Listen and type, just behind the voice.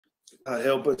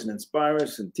help us and inspire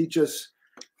us and teach us.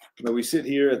 May we sit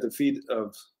here at the feet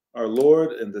of our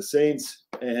Lord and the saints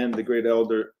and the great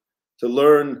elder to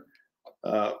learn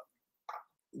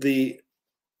the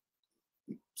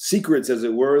secrets, as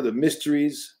it were, the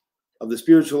mysteries of the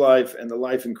spiritual life and the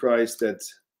life in Christ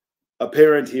that's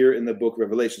apparent here in the book of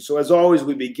Revelation. So as always,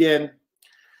 we begin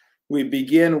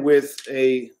with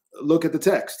a look at the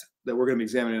text that we're going to be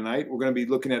examining tonight. We're going to be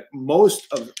looking at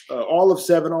most of all of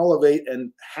 7, all of 8,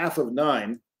 and half of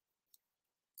 9.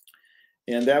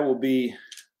 And that will be,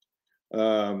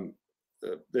 then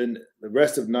the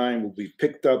rest of 9 will be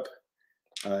picked up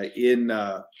in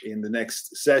the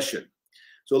next session.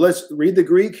 So let's read the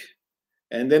Greek,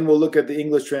 and then we'll look at the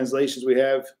English translations we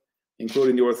have,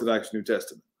 including the Orthodox New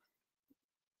Testament.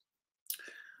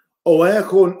 Ο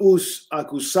έχων ους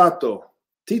ακουσάτο,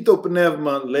 τι το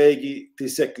πνεύμα λέγει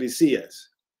της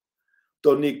Εκκλησίας.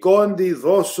 Τον νικόντι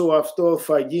δώσω αυτό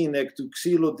φαγήν εκ του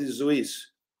ξύλου της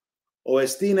ζωής, ο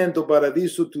εστίν εν το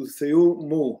παραδείσο του Θεού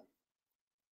μου.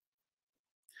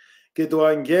 Και το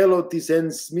αγγέλο της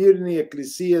εν Σμύρνη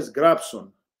Εκκλησίας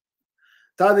γράψον.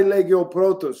 Τάδι λέγει ο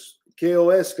πρώτος και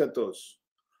ο έσκατος,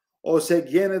 ως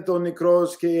εγένετο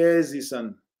νεκρός και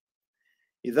έζησαν.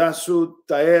 Ιδάσου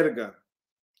τα έργα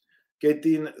και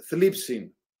την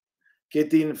θλίψην και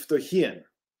την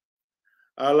φτωχίαν,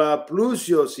 αλλά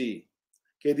πλούσιοσι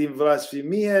και την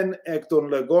βλασφημίαν εκ των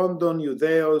λεγόντων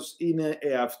Ιουδαίος είναι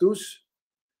εαυτούς,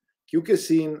 κι ούκ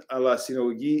εσύν αλλά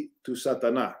συνογή του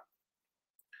σατανά.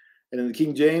 And in the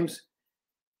King James,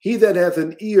 he that hath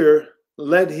an ear,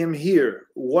 let him hear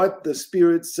what the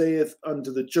Spirit saith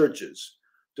unto the churches.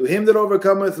 To him that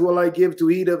overcometh will I give to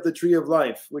eat of the tree of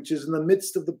life, which is in the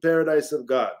midst of the paradise of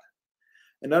God.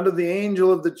 And unto the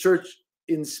angel of the church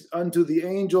in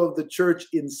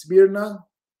Smyrna,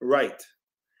 write.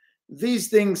 These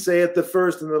things saith the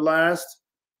first and the last,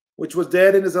 which was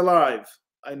dead and is alive.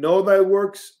 I know thy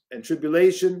works and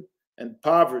tribulation and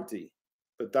poverty,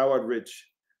 but thou art rich.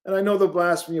 And I know the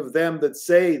blasphemy of them that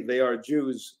say they are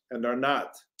Jews and are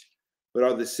not, but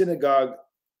are the synagogue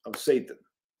of Satan.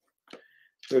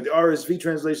 So the RSV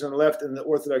translation on the left and the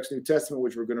Orthodox New Testament,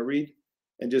 which we're going to read,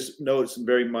 and just note some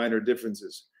very minor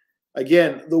differences.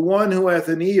 Again, the one who hath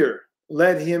an ear,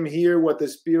 let him hear what the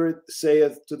Spirit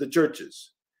saith to the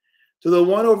churches. To the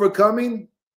one overcoming,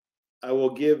 I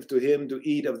will give to him to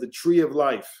eat of the tree of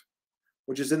life,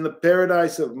 which is in the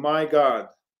paradise of my God.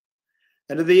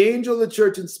 And to the angel of the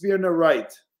church in Smyrna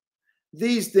write,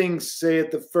 these things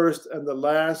saith the first and the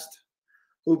last,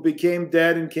 who became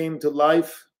dead and came to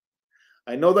life.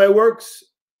 I know thy works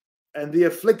and the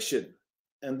affliction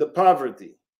and the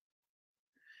poverty,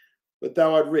 but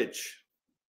thou art rich.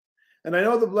 And I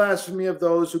know the blasphemy of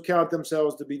those who count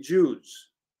themselves to be Jews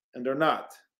and are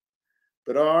not,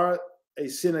 but are a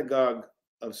synagogue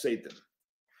of Satan.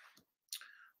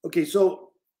 Okay,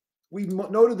 so we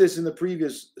noted this in the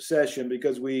previous session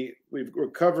because we're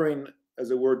covering,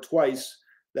 as it were, twice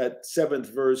that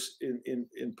 7th verse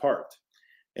in part.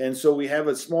 And so we have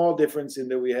a small difference in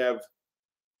that we have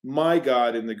my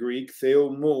God in the Greek, Theo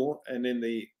mu, and in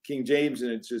the King James,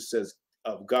 and it just says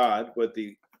of God, but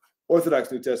the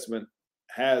Orthodox New Testament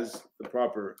has the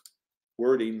proper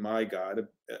wording, my God.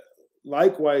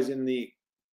 Likewise, in the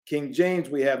King James,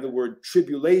 we have the word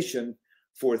tribulation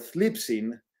for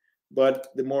thlipsin, but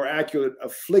the more accurate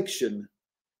affliction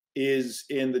is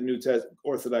in the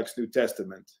Orthodox New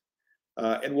Testament.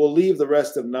 And we'll leave the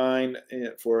rest of 9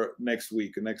 for next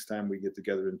week, or next time we get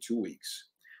together in 2 weeks.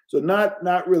 So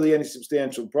not really any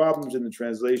substantial problems in the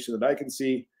translation that I can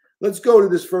see. Let's go to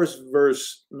this first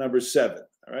verse, number 7.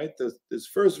 All right, this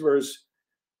first verse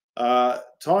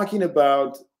talking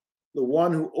about the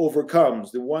one who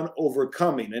overcomes, the one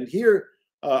overcoming. And here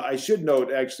I should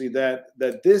note actually that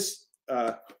this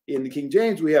in the King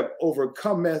James we have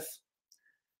overcometh,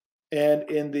 and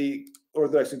in the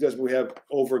Orthodox New Testament we have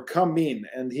overcoming.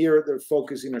 And here they're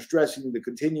focusing or stressing the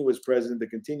continuous present, the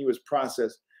continuous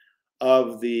process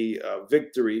of the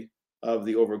victory, of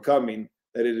the overcoming,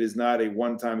 that it is not a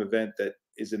one-time event that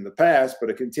is in the past, but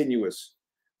a continuous,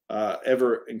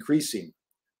 ever increasing,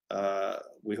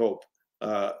 we hope,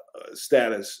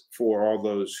 status for all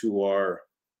those who are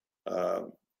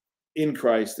in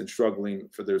Christ and struggling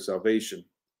for their salvation.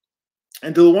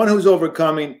 And to the one who's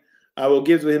overcoming, I will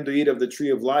give to him to eat of the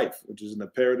tree of life, which is in the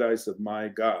paradise of my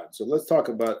God. So let's talk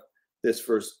about this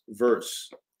first verse.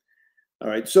 All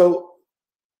right, so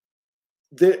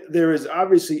there is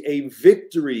obviously a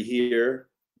victory here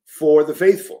for the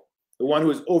faithful, the one who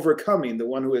is overcoming, the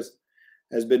one who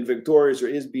has been victorious or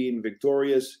is being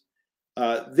victorious.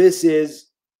 This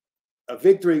is a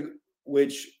victory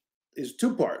which is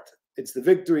two-part. It's the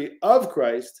victory of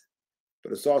Christ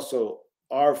but it's also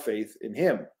our faith in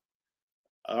him,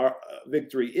 our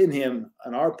victory in him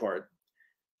on our part.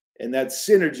 And that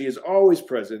synergy is always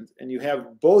present, and you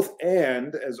have both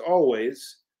and, as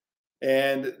always,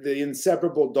 and the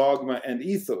inseparable dogma and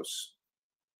ethos,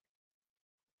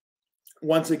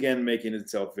 once again making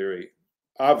itself very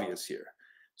obvious here.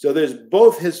 So there's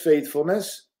both his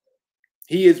faithfulness,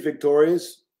 he is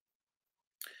victorious,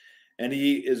 and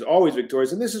he is always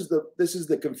victorious. And this is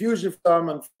the confusion from,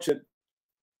 unfortunately,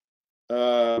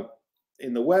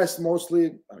 in the West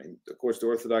mostly. I mean, of course, there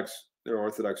are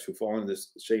Orthodox who fall into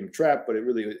this same trap, but it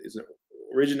really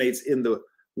originates in the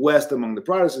West among the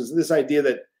Protestants. This idea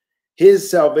that his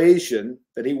salvation,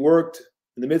 that he worked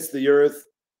in the midst of the earth,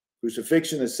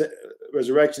 crucifixion,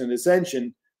 resurrection, and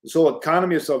ascension, this whole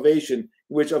economy of salvation,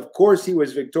 which of course he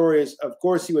was victorious, of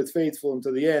course he was faithful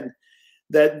until the end,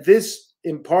 that this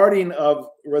imparting of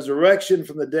resurrection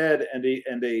from the dead and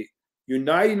a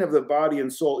uniting of the body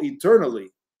and soul eternally,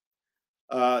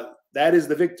 that is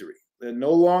the victory. That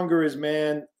no longer is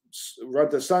man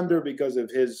rent asunder because of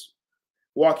his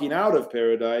walking out of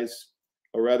paradise,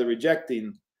 or rather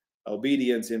rejecting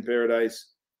obedience in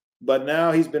paradise, but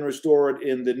now he's been restored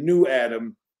in the new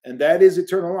Adam, and that is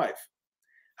eternal life.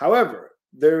 However,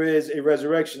 there is a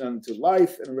resurrection unto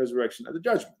life and a resurrection unto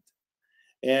judgment.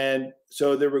 And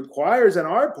so there requires on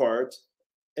our part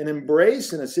an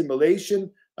embrace and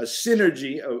assimilation, a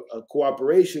synergy, a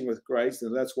cooperation with Christ.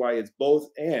 And that's why it's both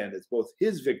and. It's both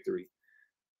his victory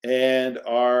and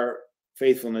our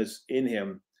faithfulness in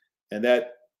him. And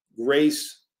that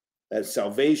grace, that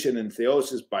salvation and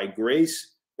theosis by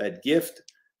grace, that gift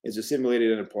is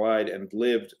assimilated and applied and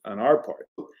lived on our part.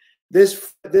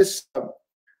 This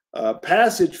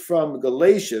passage from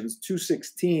Galatians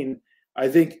 2:16, I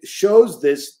think, shows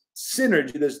this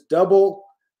synergy, this double,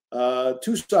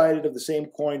 two-sided of the same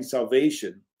coin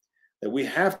salvation that we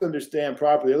have to understand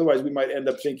properly. Otherwise, we might end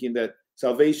up thinking that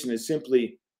salvation is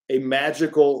simply a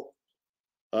magical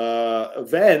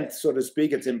event, so to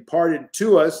speak. It's imparted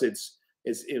to us. It's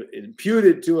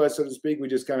imputed to us, so to speak. We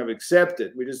just kind of accept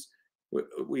it.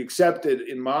 We accept it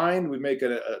in mind. We make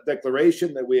a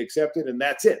declaration that we accept it, and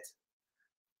that's it.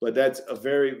 But that's a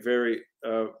very, very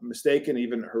mistaken,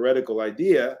 even heretical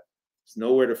idea. It's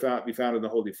nowhere to be found in the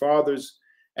Holy Fathers,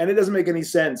 and it doesn't make any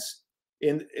sense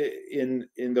in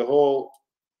the whole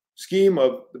scheme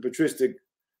of the patristic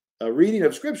reading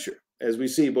of Scripture, as we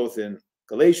see both in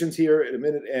Galatians here in a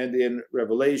minute and in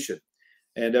Revelation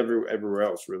and everywhere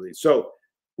else, really. So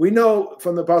we know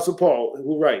from the Apostle Paul,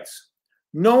 who writes,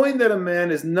 knowing that a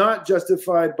man is not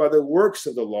justified by the works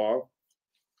of the law,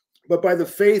 but by the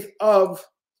faith of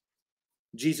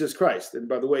Jesus Christ. And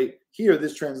by the way, here,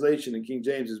 this translation in King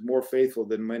James is more faithful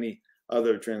than many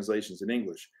other translations in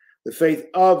English. The faith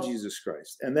of Jesus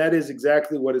Christ. And that is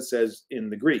exactly what it says in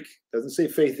the Greek. It doesn't say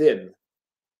faith in, it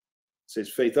says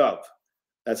faith of.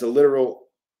 That's a literal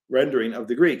rendering of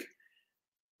the Greek.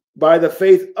 By the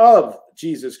faith of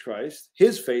Jesus Christ,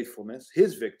 his faithfulness,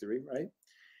 his victory, right?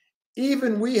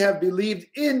 Even we have believed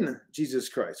in Jesus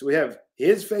Christ. So we have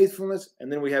his faithfulness,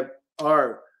 and then we have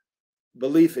our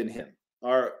belief in him,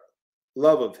 our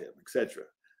love of him, etc.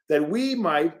 That we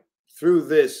might, through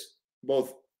this,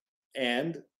 both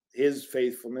and his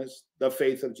faithfulness, the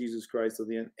faith of Jesus Christ till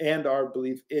the end, and our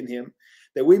belief in him,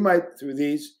 that we might, through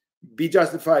these, be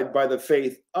justified by the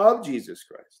faith of Jesus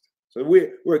Christ. So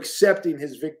we're accepting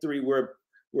his victory,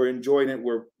 we're enjoying it,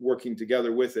 we're working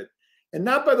together with it, and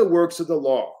not by the works of the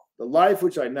law. The life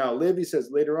which I now live, he says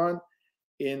later on,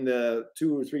 in the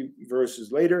 2 or 3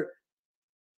 verses later,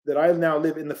 that I now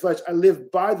live in the flesh, I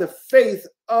live by the faith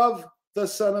of the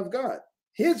Son of God.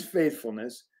 His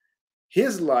faithfulness,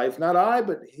 his life, not I,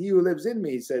 but he who lives in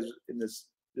me, he says in this,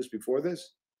 just before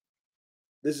this.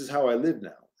 This is how I live now.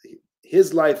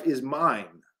 His life is mine.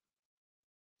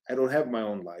 I don't have my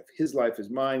own life. His life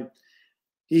is mine.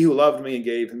 He who loved me and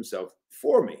gave himself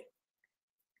for me.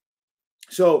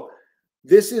 So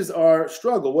this is our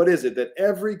struggle. What is it that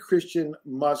every Christian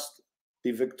must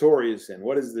be victorious in?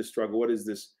 What is this struggle? What is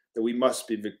this that we must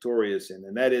be victorious in?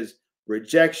 And that is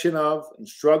rejection of and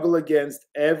struggle against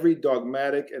every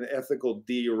dogmatic and ethical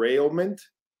derailment,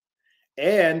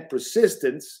 and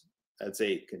persistence. That's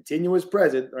a continuous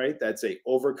present, right? That's a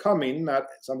overcoming, not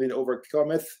something that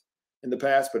overcometh in the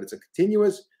past, but it's a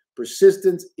continuous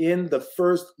persistence in the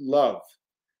first love.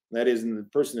 That is in the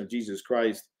person of Jesus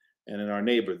Christ and in our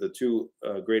neighbor, the two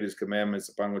greatest commandments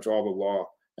upon which all the law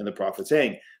and the prophets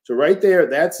hang. So right there,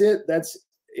 that's it. That's,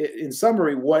 in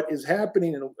summary, what is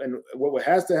happening and what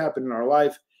has to happen in our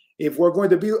life if we're going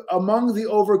to be among the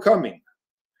overcoming,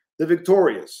 the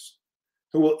victorious,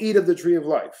 who will eat of the tree of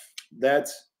life.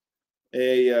 That's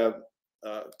a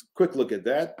quick look at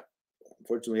that.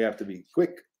 Unfortunately, we have to be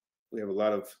quick. We have a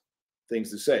lot of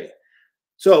things to say.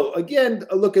 So again,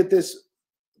 a look at this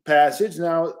passage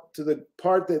now to the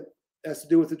part that has to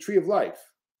do with the tree of life.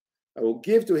 I will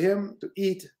give to him to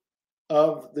eat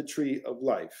of the tree of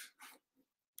life.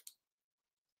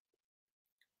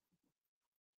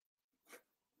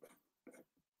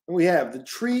 And we have the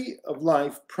tree of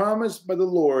life promised by the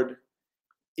Lord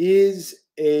is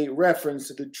a reference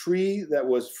to the tree that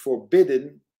was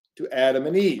forbidden to Adam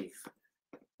and Eve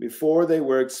before they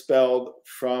were expelled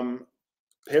from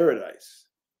paradise.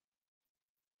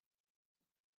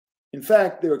 In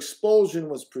fact, their expulsion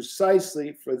was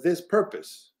precisely for this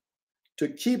purpose, to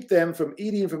keep them from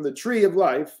eating from the tree of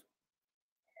life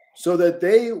so that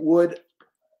they would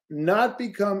not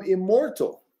become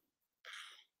immortal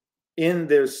in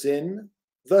their sin,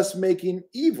 thus making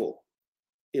evil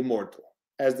immortal,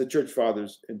 as the church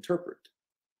fathers interpret.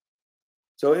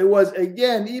 So it was,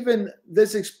 again, even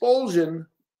this expulsion,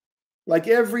 like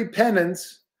every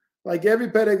penance, like every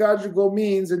pedagogical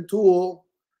means and tool,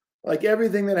 like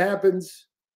everything that happens,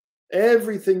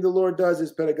 everything the Lord does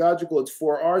is pedagogical. It's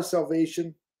for our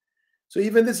salvation. So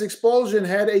even this expulsion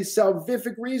had a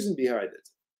salvific reason behind it.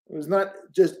 It was not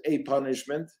just a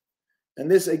punishment. And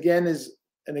this, again, is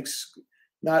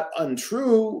not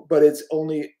untrue, but it's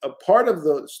only a part of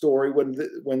the story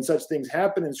when such things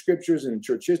happen in scriptures and in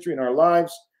church history in our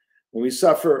lives, when we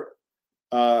suffer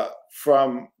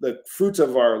from the fruits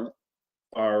of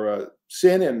our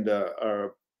sin and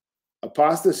our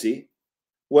apostasy.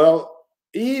 Well,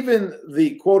 even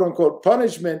the quote-unquote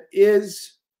punishment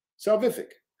is salvific,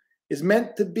 is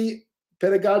meant to be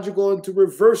pedagogical and to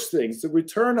reverse things, to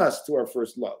return us to our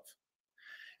first love.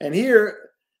 And here,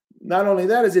 not only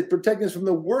that, is it protecting us from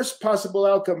the worst possible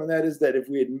outcome, and that is that if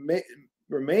we had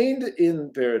remained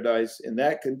in paradise in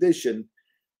that condition,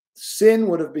 sin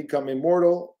would have become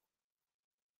immortal,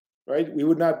 right? We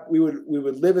would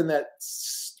live in that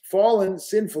fallen,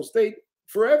 sinful state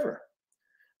forever.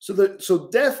 So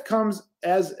death comes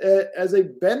as a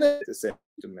benefit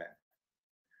to man.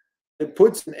 It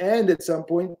puts an end at some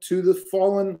point to the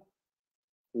fallen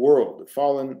world, the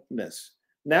fallenness.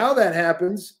 Now that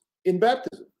happens in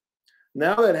baptism.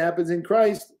 Now that happens in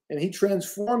Christ, and he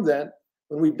transformed that.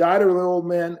 When we died to the old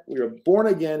man, we are born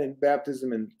again in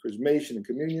baptism and chrismation and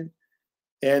communion.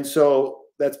 And so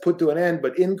that's put to an end,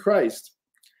 but in Christ.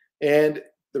 And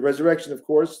the resurrection, of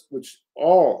course, which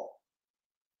all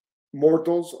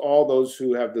mortals, all those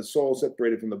who have the soul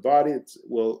separated from the body,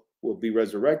 will be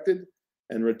resurrected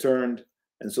and returned.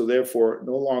 And so therefore,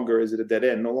 no longer is it a dead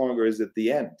end. No longer is it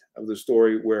the end of the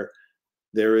story where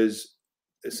there is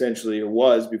essentially, or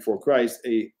was before Christ,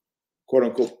 a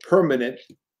quote-unquote permanent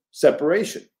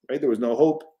separation, right? There was no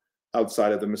hope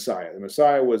outside of the Messiah. The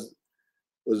Messiah was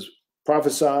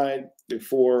prophesied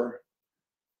before,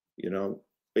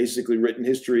 basically written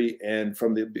history, and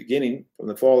from the beginning, from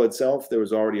the fall itself, there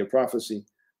was already a prophecy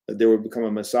that there would become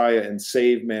a Messiah and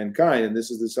save mankind, and this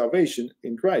is the salvation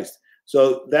in Christ.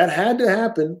 So that had to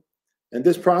happen, and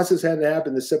this process had to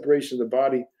happen, the separation of the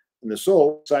body and the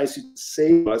soul, precisely to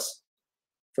save us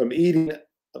from eating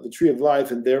of the tree of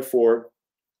life, and therefore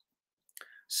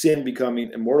sin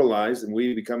becoming immortalized and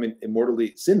we becoming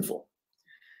immortally sinful.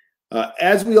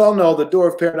 As we all know, the door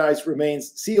of paradise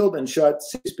remains sealed and shut.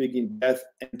 Speaking, death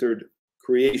entered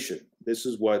creation. This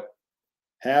is what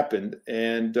happened.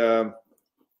 And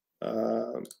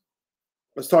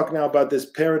let's talk now about this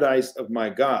paradise of my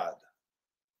God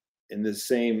in this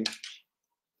same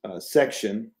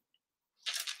section.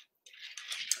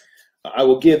 I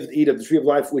will eat of the tree of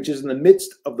life, which is in the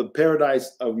midst of the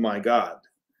paradise of my God.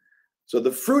 So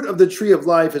the fruit of the tree of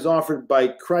life is offered by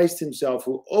Christ himself,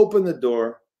 who opened the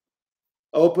door,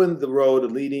 opened the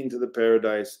road leading to the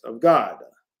paradise of God.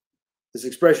 This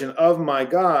expression of my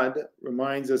God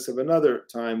reminds us of another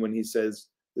time when he says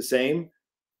the same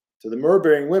to the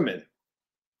myrrh-bearing women.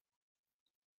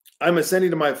 I'm ascending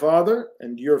to my Father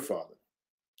and your Father,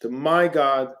 to my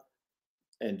God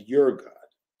and your God.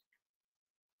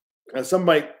 Now, some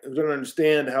might don't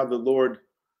understand how the Lord,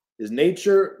 his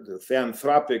nature, the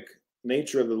theanthropic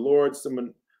nature of the Lord.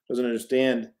 Someone doesn't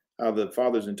understand how the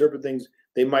fathers interpret things.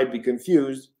 They might be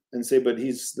confused and say, but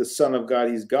he's the Son of God,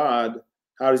 he's God.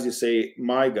 How does he say,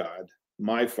 my God,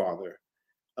 my Father?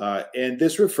 And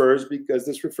this refers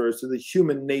to the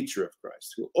human nature of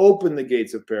Christ, who opened the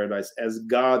gates of paradise as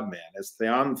God-man, as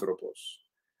theanthropos,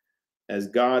 as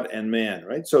God and man,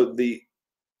 right? So the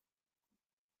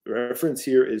reference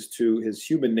here is to his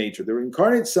human nature. The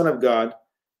incarnate Son of God,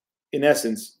 in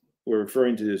essence, we're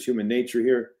referring to his human nature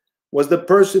here, was the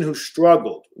person who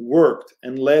struggled, worked,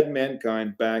 and led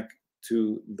mankind back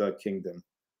to the kingdom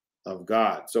of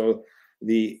God. So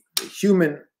the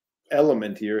human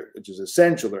element here, which is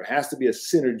essential, there has to be a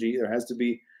synergy. There has to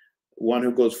be one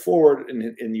who goes forward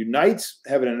and unites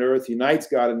heaven and earth, unites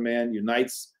God and man,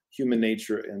 unites human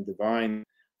nature and divine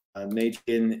nature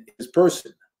in his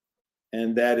person.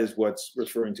 And that is what's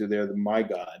referring to there, the my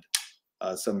God.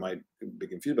 Some might be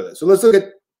confused by that. So let's look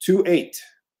at 2:8,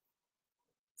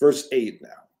 verse 8 now.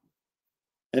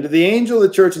 And to the angel of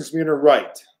the church in Smyrna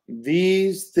write,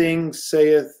 these things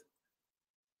saith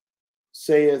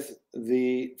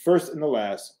the first and the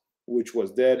last, which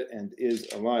was dead and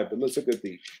is alive. But let's look at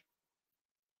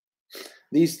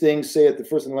these things saith the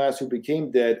first and the last, who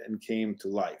became dead and came to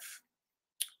life.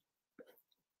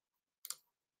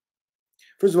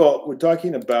 First of all, we're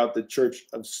talking about the church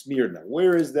of Smyrna.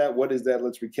 Where is that? What is that?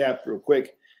 Let's recap real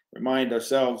quick. Remind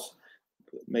ourselves,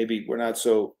 maybe we're not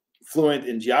so fluent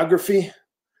in geography.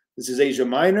 This is Asia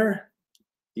Minor.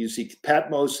 You see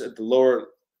Patmos at the lower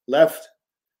left,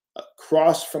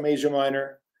 across from Asia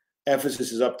Minor.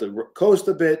 Ephesus is up the coast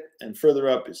a bit, and further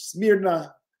up is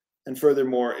Smyrna, and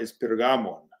furthermore is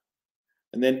Pergamon.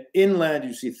 And then inland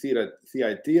you see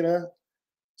Thyatira,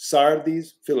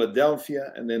 Sardis,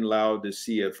 Philadelphia, and then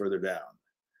Laodicea further down.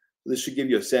 This should give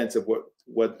you a sense of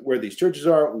where these churches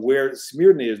are, where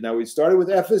Smyrna is. Now we started with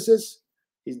Ephesus.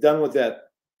 He's done with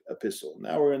that epistle.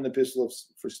 Now we're in the epistle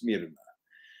for Smyrna.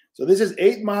 So this is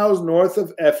 8 miles north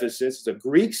of Ephesus. It's a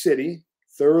Greek city,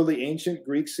 thoroughly ancient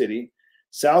Greek city.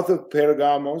 South of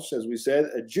Pergamos, as we said,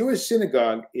 a Jewish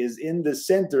synagogue is in the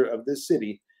center of this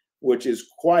city, which is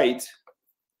quite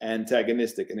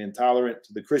antagonistic and intolerant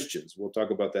to the Christians. We'll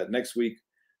talk about that next week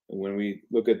when we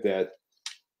look at that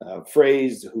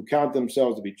phrase, who count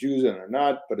themselves to be Jews and are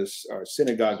not, but are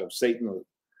synagogue of Satan.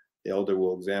 The elder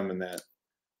will examine that.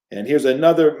 And here's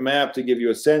another map to give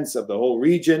you a sense of the whole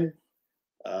region.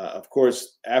 Of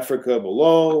course, Africa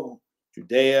below,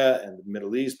 Judea and the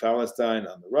Middle East, Palestine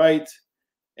on the right.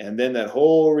 And then that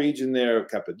whole region there,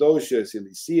 Cappadocia,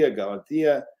 Cilicia,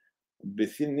 Galatia,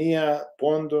 Bithynia,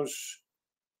 Pontus.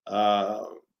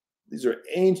 These are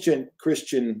ancient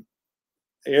Christian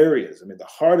areas. I mean, the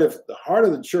heart of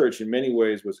the church in many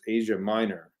ways was Asia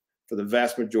Minor for the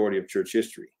vast majority of church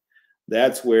history.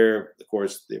 That's where, of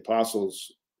course, the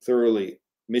apostles thoroughly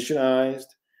missionized,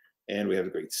 and we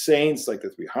have great saints like the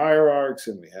 3 hierarchs,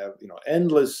 and we have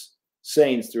endless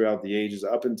saints throughout the ages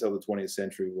up until the 20th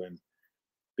century, when,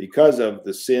 because of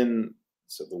the sins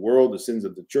of the world, the sins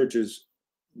of the churches,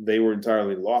 they were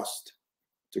entirely lost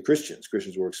to Christians.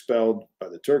 Christians were expelled by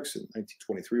the Turks in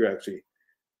 1923.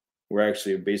 We're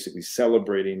actually basically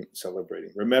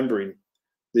remembering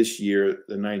this year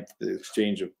the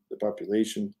exchange of the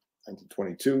population,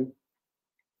 1922.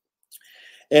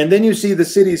 And then you see the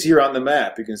cities here on the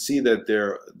map. You can see that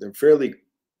they're fairly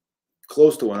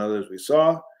close to one another, as we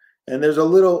saw. And there's a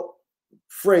little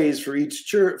phrase for each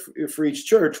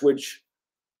church, which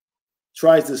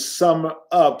tries to sum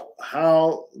up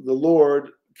how the Lord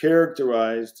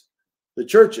characterized the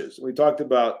churches. We talked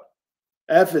about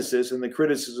Ephesus and the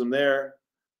criticism there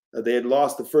that they had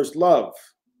lost the first love.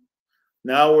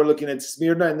 Now we're looking at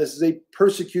Smyrna, and this is a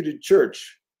persecuted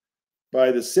church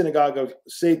by the synagogue of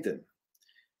Satan.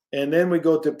 And then we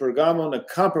go to Pergamon, a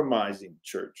compromising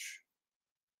church.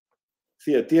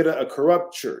 Thyatira, a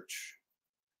corrupt church.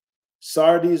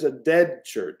 Sardis, a dead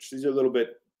church. These are a little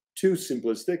bit too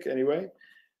simplistic anyway.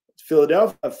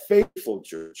 Philadelphia, a faithful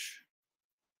church.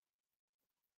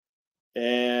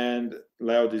 And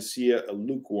Laodicea, a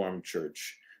lukewarm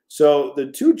church. So the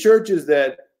 2 churches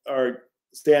that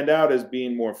stand out as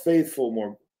being more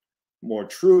faithful, more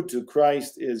true to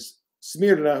Christ is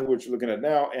Smyrna, which we're looking at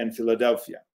now, and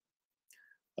Philadelphia,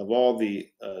 of all the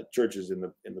churches in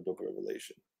the book of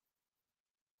Revelation.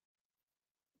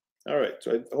 All right,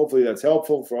 so hopefully that's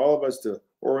helpful for all of us to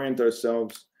orient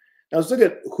ourselves. Now let's look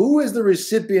at who is the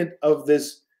recipient of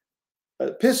this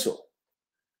epistle.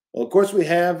 Well, of course, we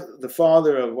have the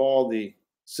father of all the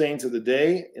saints of the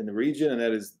day in the region, and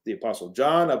that is the Apostle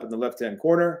John up in the left-hand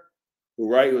corner, who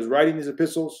was writing these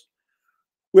epistles.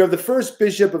 We have the first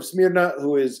bishop of Smyrna,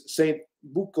 who is Saint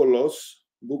Bucalaus,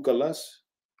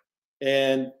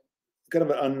 and kind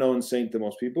of an unknown saint to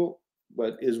most people,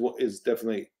 but is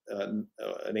definitely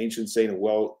an ancient saint, a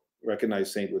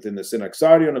well-recognized saint within the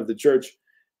Synaxarion of the church,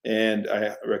 and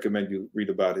I recommend you read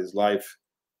about his life,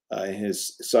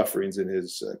 his sufferings, and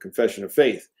his confession of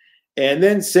faith. And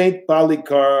then Saint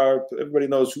Polycarp. Everybody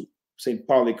knows who Saint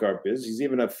Polycarp is. He's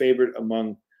even a favorite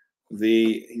among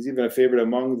the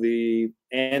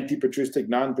anti-patristic,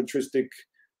 non-patristic,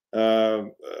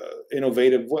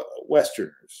 innovative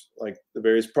Westerners. Like the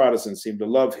various Protestants seem to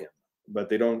love him, but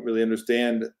they don't really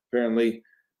understand apparently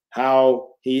how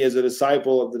he is a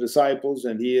disciple of the disciples,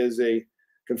 and he is a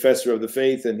confessor of the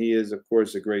faith, and he is, of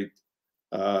course, a great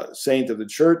saint of the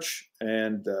church,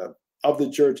 and of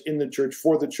the church, in the church,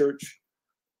 for the church.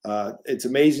 It's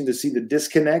amazing to see the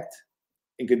disconnect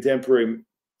in contemporary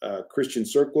Christian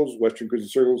circles, Western Christian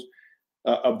circles,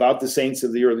 about the saints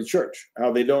of the early church.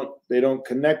 How they don't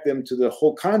connect them to the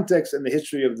whole context and the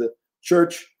history of the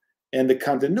church and the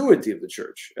continuity of the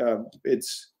church.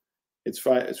 It's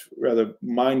rather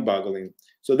mind-boggling.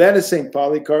 So that is Saint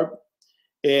Polycarp,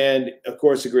 and of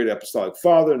course a great apostolic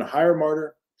father and a higher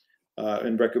martyr.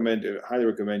 And highly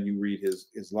recommend you read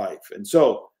his life. And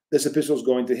so this epistle is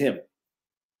going to him.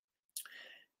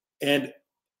 And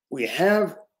we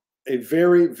have a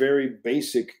very, very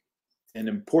basic and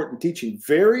important teaching,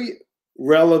 very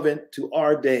relevant to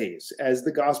our days, as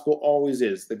the gospel always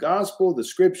is. The gospel, the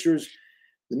scriptures,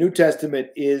 the New Testament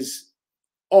is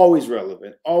always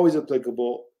relevant, always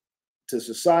applicable to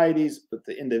societies, but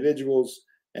to individuals,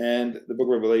 and the book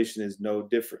of Revelation is no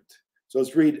different. So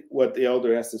let's read what the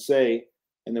elder has to say,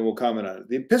 and then we'll comment on it.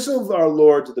 The epistle of our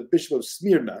Lord to the Bishop of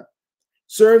Smyrna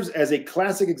serves as a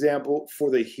classic example for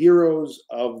the heroes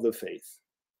of the faith.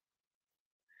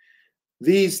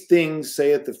 These things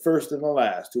saith the first and the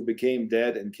last, who became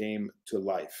dead and came to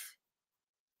life.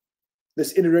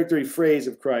 This introductory phrase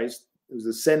of Christ, who's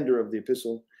the sender of the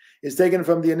epistle, is taken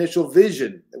from the initial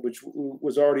vision, which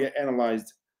was already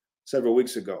analyzed several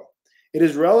weeks ago. It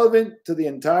is relevant to the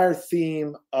entire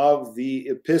theme of the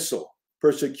epistle: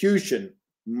 persecution,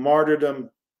 martyrdom,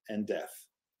 and death.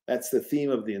 That's the theme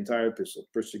of the entire epistle: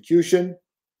 persecution,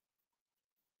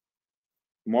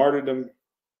 martyrdom,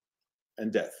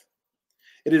 and death.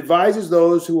 It advises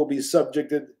those who will be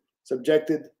subjected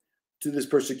to this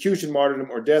persecution, martyrdom,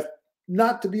 or death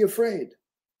not to be afraid.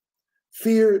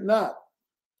 Fear not.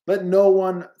 Let no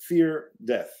one fear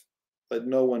death. Let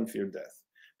no one fear death.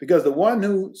 Because the one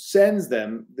who sends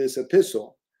them this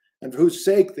epistle, and for whose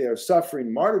sake they are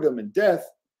suffering martyrdom and death,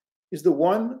 is the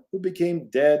one who became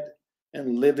dead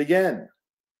and lived again.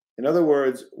 In other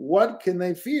words, what can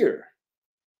they fear?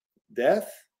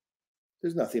 Death?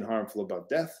 There's nothing harmful about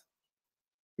death.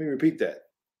 Let me repeat that.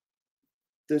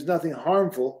 There's nothing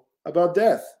harmful about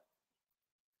death.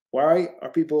 Why are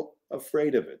people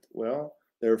afraid of it? Well,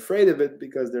 they're afraid of it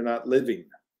because they're not living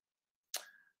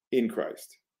in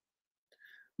Christ.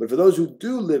 But for those who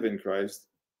do live in Christ,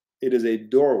 it is a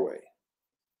doorway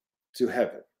to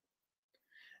heaven.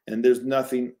 And there's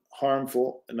nothing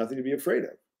harmful and nothing to be afraid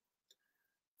of.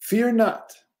 Fear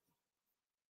not,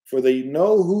 for they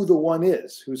know who the one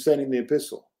is who's sending the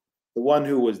epistle, the one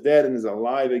who was dead and is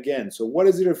alive again. So what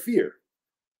is it to fear?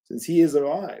 Since he is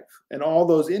alive, and all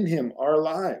those in him are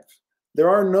alive. There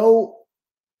are no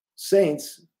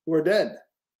saints who are dead.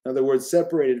 In other words,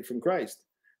 separated from Christ.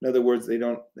 In other words, they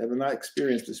have not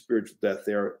experienced a spiritual death.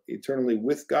 They are eternally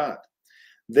with God.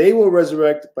 They will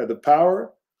resurrect by the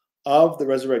power of the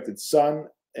resurrected Son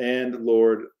and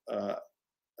Lord.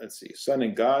 Son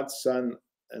and God, Son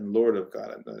and Lord of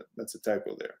God. That's a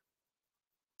typo there.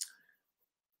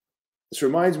 This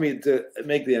reminds me to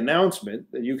make the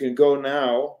announcement that you can go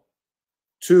now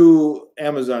to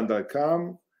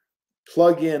Amazon.com,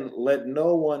 plug in "Let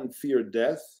No One Fear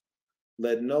Death."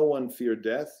 Let no one fear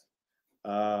death.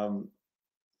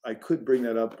 I could bring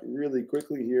that up really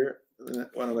quickly here.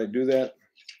 Why don't I do that?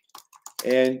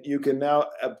 And you can now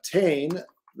obtain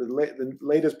the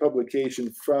latest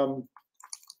publication from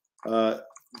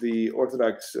the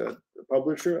Orthodox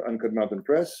publisher, Uncut Mountain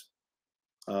Press.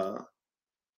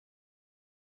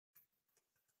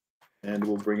 And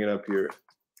we'll bring it up here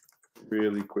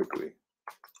really quickly.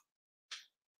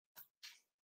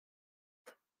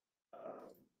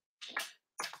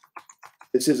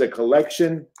 This is a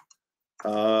collection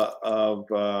of,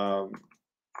 I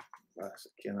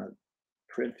cannot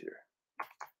print here.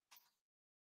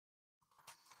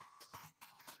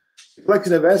 A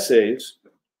collection of essays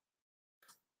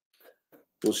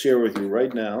we'll share with you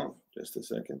right now. Just a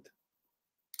second.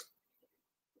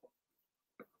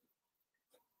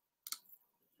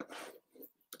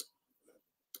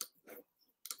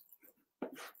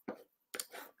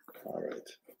 All right,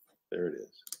 there it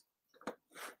is.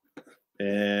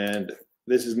 And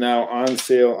this is now on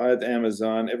sale at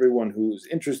Amazon. Everyone who's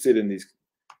interested in these,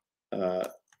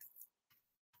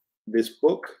 this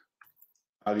book,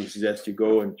 I would suggest you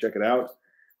go and check it out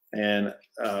and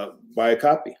buy a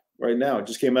copy right now. It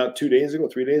just came out 3 days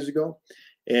ago.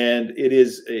 And it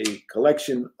is a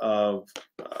collection of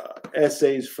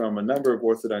essays from a number of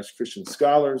Orthodox Christian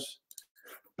scholars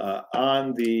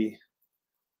on the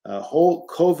whole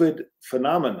COVID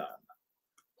phenomenon.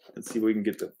 Let's see if we can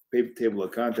get the paper table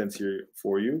of contents here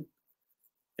for you.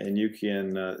 and you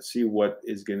can see what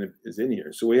is in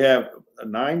here. So we have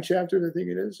 9 chapters, I think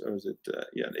it is, or is it?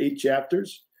 8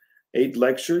 chapters, 8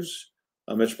 lectures.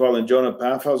 Metropolitan Jonah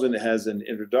Paffhausen has an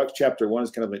introduction. Chapter 1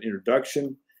 is kind of an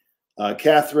introduction.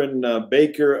 Catherine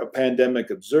Baker, A Pandemic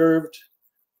Observed.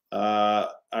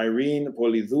 Irene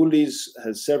Polydoulis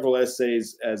has several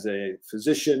essays as a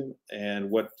physician and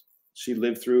what she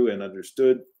lived through and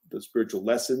understood, the spiritual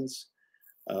lessons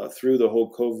through the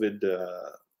whole COVID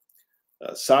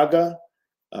saga.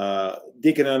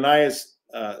 Deacon Ananias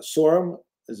Sorum,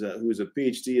 who is a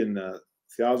PhD in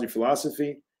theology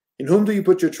philosophy. In whom do you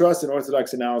put your trust in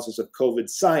Orthodox analysis of COVID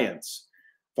science?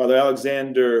 Father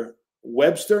Alexander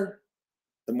Webster,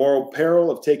 The Moral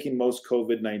Peril of Taking Most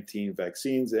COVID-19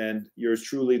 Vaccines, and yours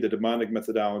truly, The Demonic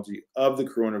Methodology of the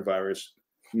Coronavirus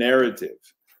Narrative.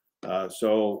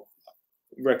 So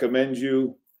recommend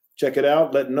you check it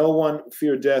out. Let No One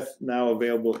Fear Death, now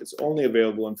available. It's only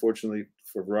available, unfortunately,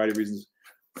 for a variety of reasons,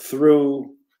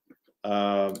 through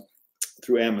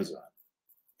Amazon.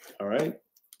 All right,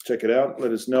 check it out.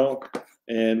 Let us know,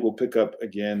 and we'll pick up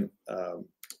again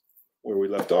where we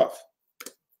left off.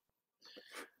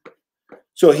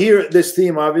 So here, this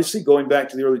theme, obviously, going back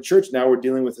to the early church, now we're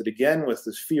dealing with it again, with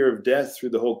this fear of death through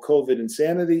the whole COVID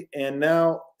insanity. And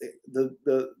now the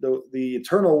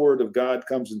eternal word of God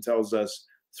comes and tells us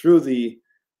through the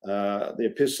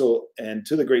epistle and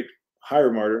to the great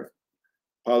higher martyr,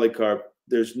 Polycarp,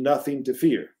 there's nothing to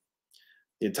fear.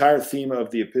 The entire theme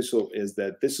of the epistle is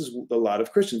that this is a lot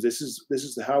of Christians. This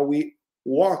is how we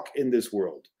walk in this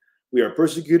world. We are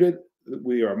persecuted,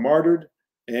 we are martyred,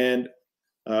 and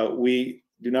we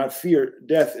do not fear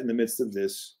death in the midst of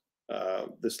this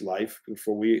life,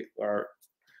 for we are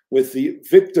with the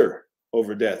victor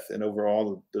over death and over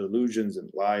all the delusions and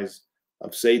lies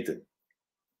of Satan.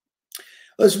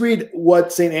 Let's read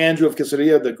what St. Andrew of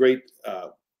Caesarea, the great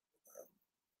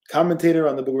commentator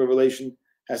on the book of Revelation,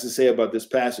 has to say about this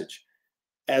passage.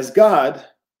 As God,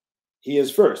 he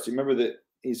is first. Remember that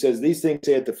he says these things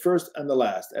say at the first and the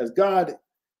last. As God,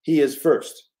 he is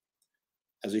first.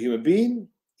 As a human being,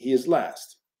 he is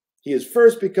last. He is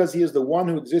first because he is the one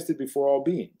who existed before all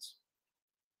beings.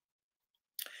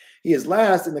 He is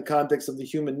last in the context of the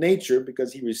human nature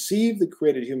because he received the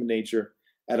created human nature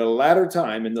at a latter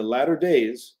time, in the latter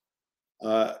days,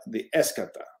 the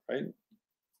eschata, right?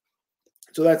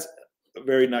 So that's a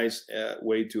very nice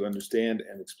way to understand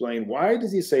and explain why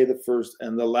does he say the first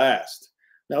and the last.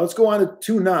 Now let's go on to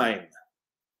 2:9.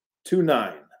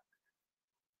 2:9.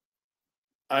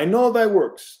 I know thy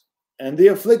works, and the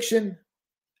affliction,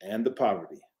 and the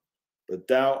poverty, but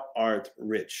thou art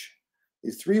rich.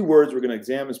 These 3 words we're going to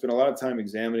examine, spend a lot of time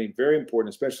examining, very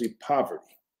important, especially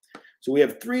poverty. So we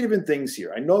have 3 different things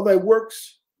here. I know thy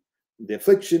works, the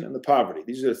affliction, and the poverty.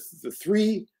 These are the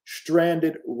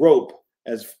 3-stranded rope,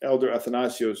 as Elder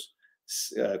Athanasios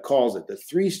calls it, the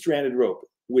 3-stranded rope,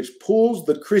 which pulls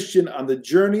the Christian on the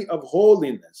journey of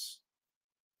holiness.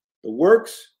 The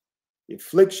works, the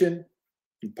affliction,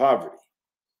 and poverty.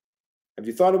 Have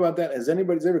you thought about that? Has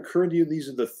anybody's ever occurred to you? These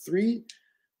are the 3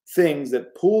 things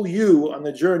that pull you on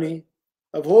the journey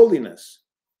of holiness.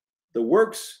 The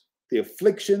works, the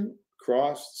affliction,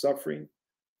 cross, suffering,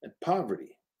 and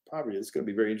poverty. Poverty. It's going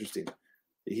to be very interesting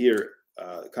to hear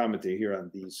commentary here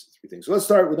on these 3 things. So let's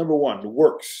start with number 1, the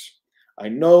works. I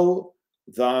know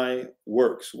thy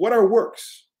works. What are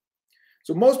works?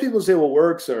 So most people say, well,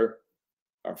 works are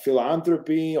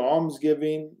philanthropy,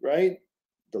 almsgiving, right?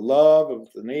 The love of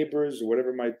the neighbors or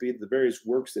whatever it might be, the various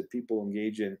works that people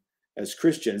engage in as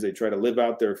Christians. They try to live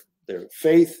out their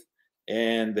faith,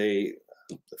 and the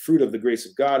fruit of the grace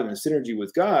of God and the synergy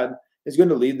with God is going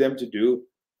to lead them to do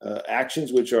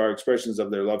actions which are expressions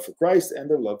of their love for Christ and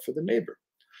their love for the neighbor.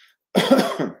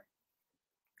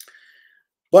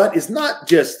 But it's not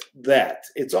just that.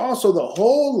 It's also the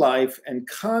whole life and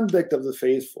conduct of the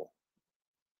faithful.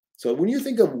 So when you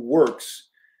think of works,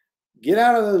 get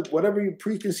out of whatever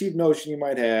preconceived notion you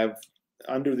might have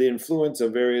under the influence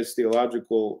of various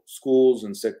theological schools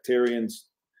and sectarians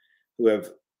who have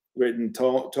written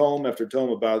tome after tome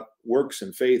about works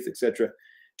and faith, etc.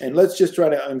 And let's just try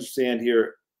to understand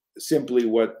here simply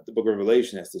what the book of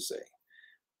Revelation has to say.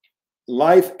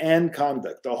 Life and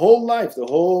conduct, the whole life, the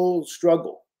whole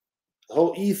struggle, the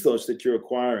whole ethos that you're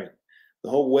acquiring, the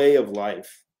whole way of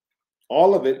life,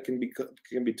 all of it can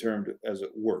be termed as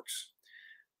works.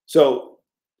 So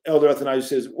Elder Athanasius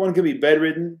says one can be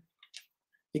bedridden.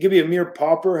 He can be a mere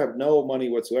pauper, have no money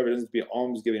whatsoever. It doesn't be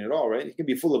almsgiving at all, right? He can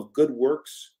be full of good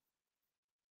works,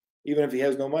 even if he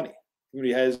has no money. Even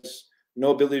if he has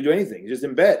no ability to do anything. He's just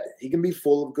in bed. He can be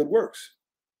full of good works.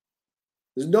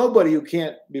 There's nobody who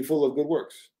can't be full of good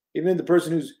works. Even the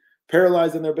person who's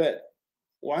paralyzed in their bed.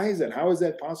 Why is that? How is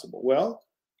that possible? Well,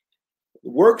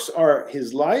 works are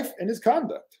his life and his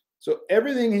conduct. So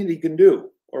everything he can do,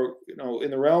 or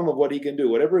in the realm of what he can do,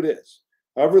 whatever it is,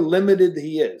 however limited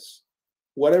he is,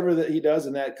 whatever that he does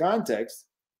in that context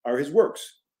are his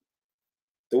works.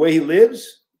 The way he lives,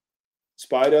 in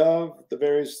spite of the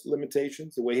various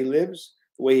limitations, the way he lives,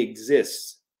 the way he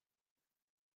exists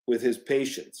with his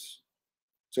patience.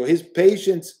 So his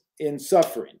patience in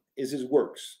suffering is his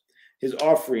works, his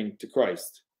offering to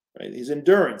Christ, right? His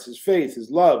endurance, his faith, his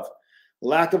love,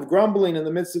 lack of grumbling in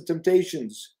the midst of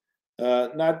temptations,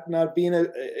 not being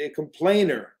a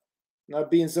complainer, not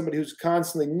being somebody who's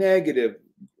constantly negative,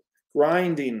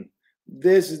 grinding.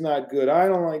 This is not good. I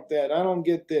don't like that. I don't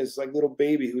get this, like little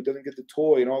baby who doesn't get the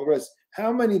toy and all the rest.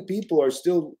 How many people are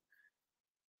still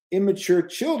immature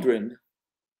children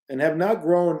and have not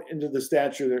grown into the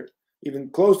stature, they're even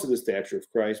close to the stature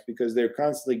of Christ, because they're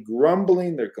constantly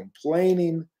grumbling, they're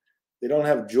complaining, they don't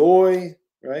have joy,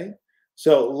 right?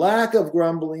 So lack of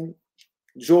grumbling,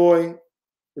 joy,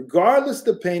 regardless of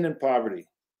the pain and poverty,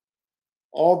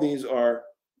 all these are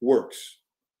works.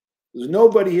 There's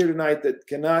nobody here tonight that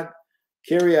cannot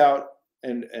carry out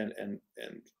and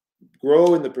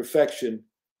grow in the perfection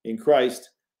in Christ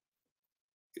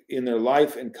in their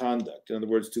life and conduct. In other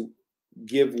words, to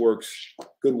give works,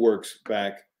 good works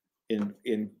back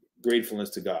in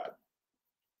gratefulness to God.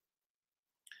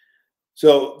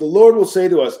 So the Lord will say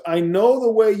to us, I know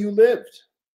the way you lived,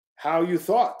 how you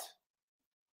thought,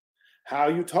 how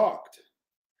you talked,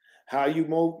 how you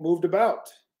moved about,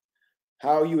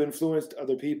 how you influenced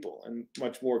other people, and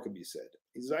much more could be said.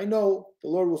 He says, I know, the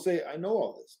Lord will say, I know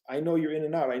all this. I know you're in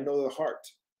and out. I know the heart.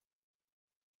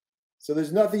 So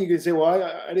there's nothing you can say, well,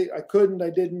 I couldn't,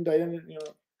 I didn't.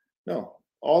 No,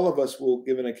 all of us will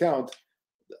give an account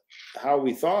how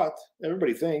we thought.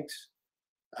 Everybody thinks.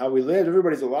 How we lived.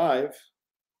 Everybody's alive.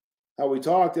 How we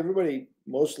talked. Everybody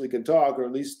mostly can talk, or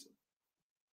at least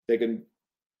they can,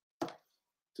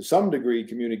 to some degree,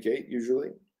 communicate, usually.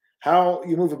 How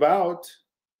you move about,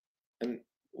 and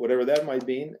whatever that might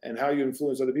mean, and how you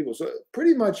influence other people. So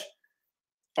pretty much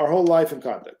our whole life and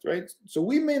conduct, right? So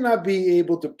we may not be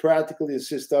able to practically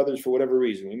assist others for whatever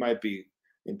reason. We might be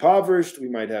impoverished. We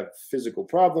might have physical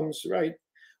problems, right?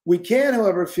 We can,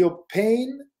 however, feel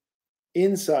pain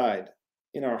inside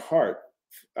in our heart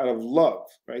out of love,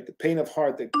 right? The pain of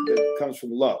heart that comes from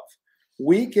love.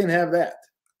 We can have that.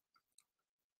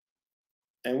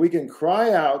 And we can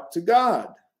cry out to God.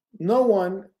 No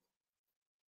one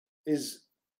is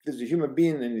a human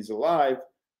being and he's alive,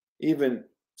 even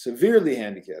severely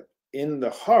handicapped. In the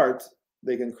heart,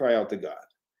 they can cry out to God.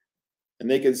 And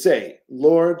they can say,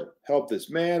 Lord, help this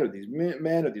man or these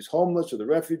men or these homeless or the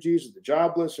refugees or the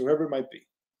jobless or whoever it might be.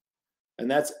 And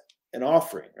that's an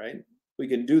offering, right? We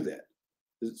can do that.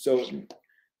 So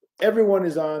everyone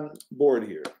is on board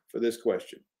here for this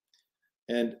question.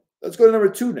 And let's go to number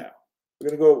 2 now. We're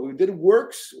going to go, we did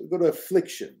works, we go to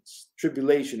afflictions,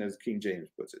 tribulation, as King James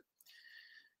puts it.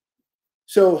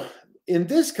 So in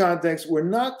this context, we're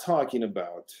not talking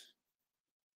about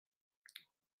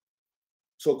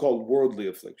so-called worldly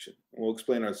affliction. We'll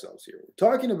explain ourselves here. We're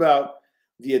talking about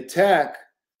the attack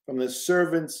from the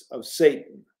servants of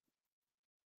Satan.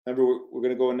 Remember, we're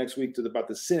going to go next week to about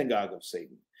the synagogue of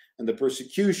Satan and the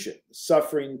persecution, the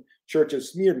suffering church of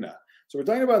Smyrna. So we're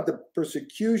talking about the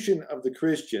persecution of the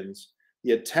Christians,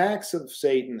 the attacks of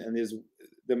Satan and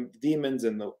the demons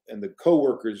and the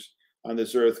co-workers on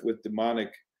this earth with the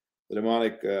demonic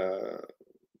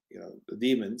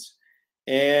demons,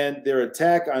 and their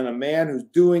attack on a man who's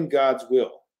doing God's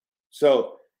will.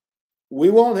 So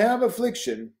we won't have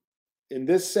affliction in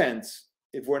this sense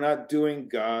if we're not doing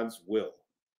God's will.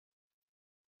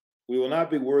 We will not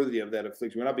be worthy of that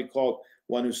affliction. We'll not be called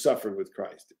one who suffered with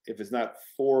Christ if it's not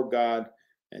for God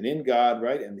and in God,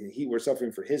 right? And we're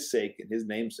suffering for his sake and his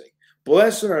name's sake.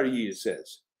 Blessed are ye, it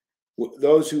says,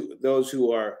 those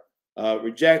who are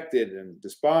rejected and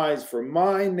despised for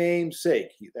my name's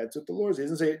sake. That's what the Lord says. He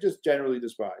doesn't say just generally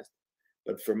despised,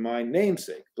 but for my name's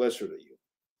sake, blessed are you.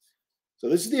 So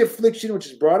this is the affliction which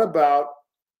is brought about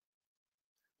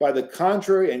by the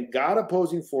contrary and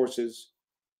God-opposing forces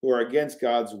who are against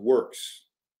God's works.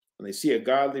 When they see a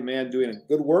godly man doing a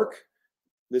good work,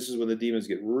 this is when the demons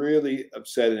get really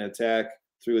upset and attack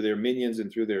through their minions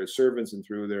and through their servants and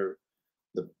through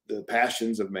the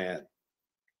passions of man.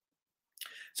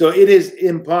 So it is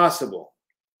impossible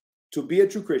to be a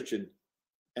true Christian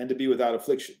and to be without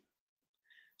affliction.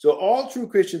 So all true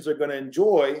Christians are going to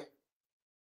enjoy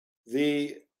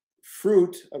the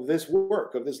fruit of this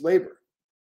work, of this labor.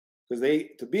 Because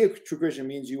to be a true Christian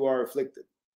means you are afflicted.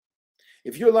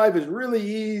 If your life is really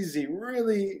easy,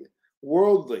 really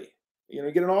worldly. You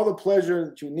know, getting all the pleasure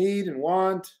that you need and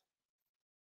want.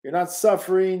 You're not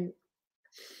suffering.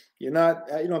 You're not,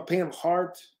 pain of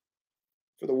heart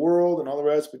for the world and all the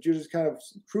rest, but you're just kind of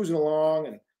cruising along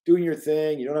and doing your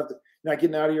thing. You don't have to, not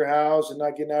getting out of your house and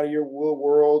not getting out of your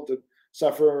world to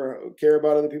suffer or care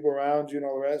about other people around you and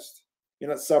all the rest. You're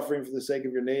not suffering for the sake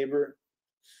of your neighbor.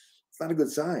 It's not a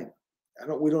good sign.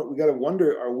 We got to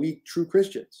wonder, are we true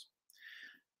Christians?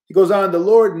 He goes on, the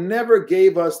Lord never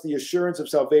gave us the assurance of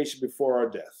salvation before our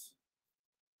death.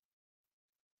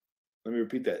 Let me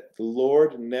repeat that. The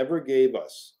Lord never gave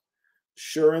us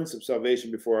assurance of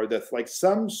salvation before our death, like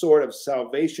some sort of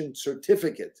salvation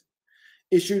certificate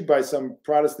issued by some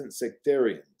Protestant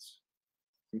sectarians.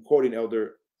 I'm quoting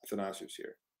Elder Athanasius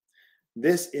here.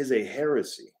 This is a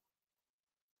heresy.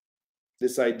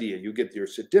 This idea, you get your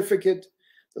certificate,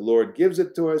 the Lord gives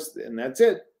it to us, and that's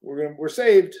it. We're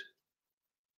saved.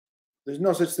 There's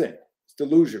no such thing. It's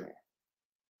delusional.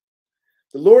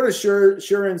 The Lord's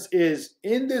assurance is,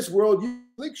 in this world, you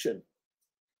affliction.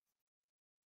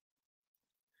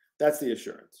 That's the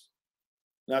assurance,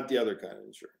 not the other kind of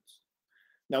assurance.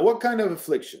 Now, what kind of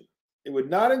affliction? It would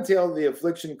not entail the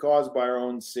affliction caused by our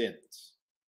own sins.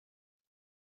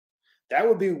 That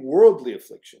would be worldly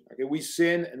affliction. Okay, we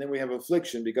sin and then we have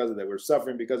affliction because of that. We're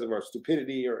suffering because of our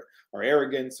stupidity or our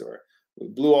arrogance, or we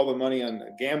blew all the money on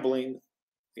gambling.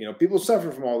 You know, people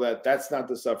suffer from all that. That's not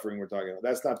the suffering we're talking about.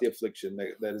 That's not the affliction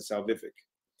that is salvific.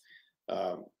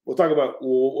 We'll talk about,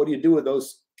 well, what do you do with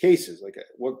those cases? Like,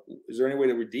 what is there any way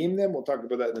to redeem them? We'll talk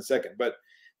about that in a second. But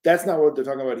that's not what they're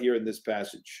talking about here in this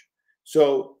passage.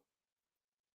 So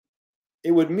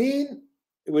it would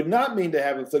not mean to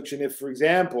have affliction if, for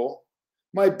example,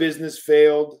 my business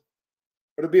failed,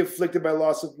 or to be afflicted by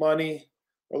loss of money,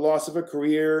 or loss of a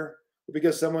career, or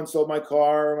because someone stole my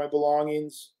car or my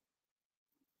belongings,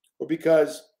 or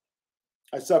because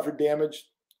I suffered damage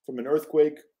from an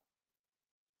earthquake,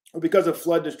 or because a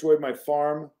flood destroyed my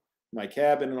farm, my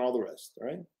cabin, and all the rest. All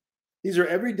right? These are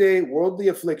everyday worldly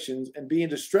afflictions, and being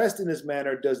distressed in this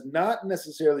manner does not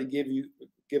necessarily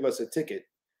give us a ticket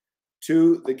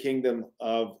to the kingdom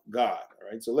of God.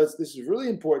 All right? So this is really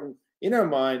important in our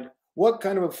mind. What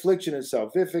kind of affliction is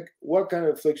salvific? What kind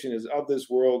of affliction is of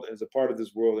this world, as a part of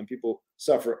this world? And people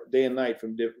suffer day and night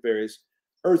from various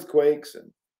earthquakes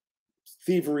and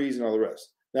thieveries and all the rest.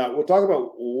 Now, we'll talk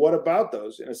about what about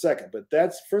those in a second. But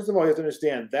that's, first of all, you have to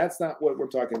understand, that's not what we're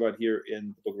talking about here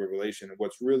in the book of Revelation, and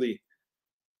what's really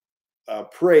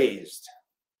praised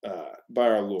by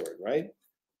our Lord, right?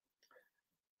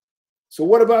 So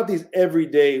what about these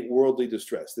everyday worldly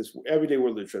distress, this everyday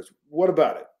worldly distress? What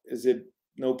about it? Is it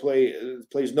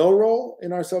plays no role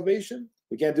in our salvation?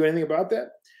 We can't do anything about that?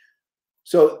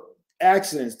 So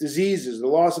accidents, diseases, the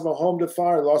loss of a home to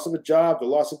fire, the loss of a job, the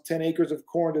loss of 10 acres of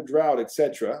corn to drought,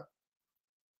 etc.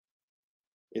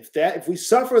 If we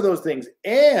suffer those things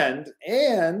and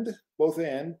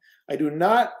I do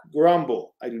not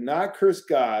grumble, I do not curse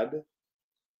God,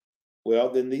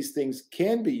 well, then these things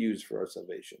can be used for our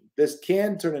salvation. This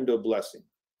can turn into a blessing.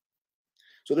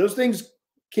 So those things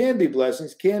can be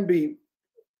blessings, can be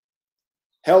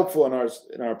helpful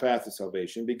in our path to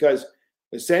salvation, because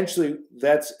essentially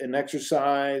that's an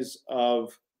exercise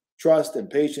of trust and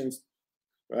patience,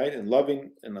 right? And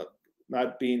loving and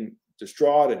not being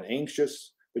distraught and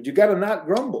anxious. But you got to not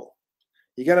grumble.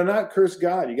 You got to not curse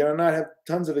God. You got to not have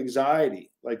tons of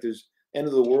anxiety, like there's end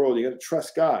of the world. You got to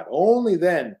trust God. Only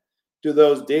then do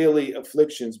those daily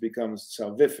afflictions become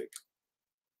salvific.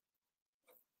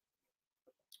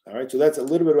 All right, so that's a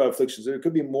little bit about afflictions. There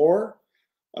could be more.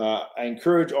 I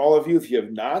encourage all of you, if you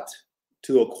have not,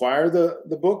 to acquire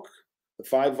the book, the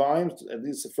 5 volumes, at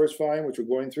least the first volume, which we're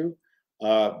going through,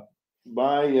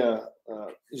 by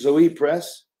Zoe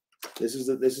Press. This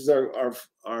is our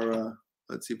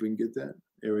let's see if we can get that.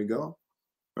 There we go.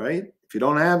 Right? If you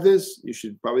don't have this, you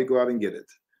should probably go out and get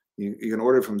it. You can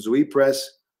order it from Zoe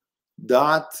Press.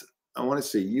 I want to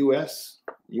say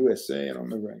USA. I don't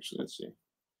remember actually. Let's see.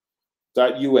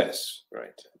 .us.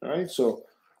 Right. All right. So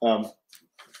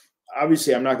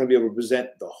obviously, I'm not going to be able to present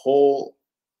the whole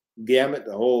gamut,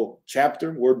 the whole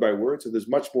chapter, word by word. So there's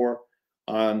much more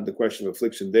on the question of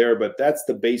affliction there, but that's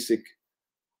the basic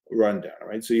rundown.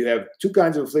 Right. So you have 2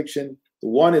 kinds of affliction. The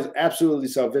one is absolutely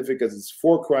salvific because it's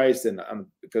for Christ and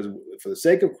because for the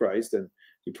sake of Christ, and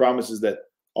he promises that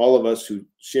all of us who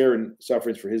share in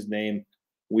sufferings for his name,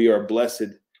 we are blessed.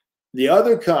 The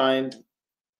other kind,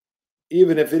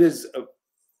 even if it is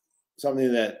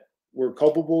something that we're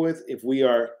culpable with, if we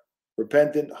are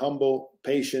repentant, humble,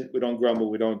 patient, we don't grumble,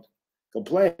 we don't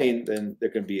complain, then there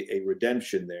can be a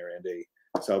redemption there and a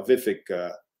salvific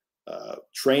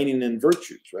training in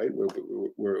virtues, right?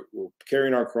 We're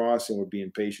carrying our cross and we're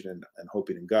being patient and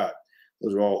hoping in God.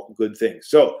 Those are all good things.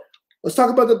 So let's talk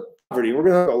about the poverty. We're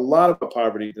going to talk a lot about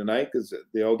poverty tonight because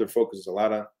the elder focuses a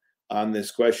lot on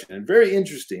this question. And very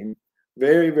interesting,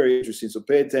 very, very interesting. So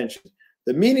pay attention.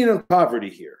 The meaning of poverty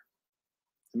here.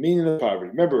 The meaning of poverty.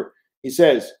 Remember, he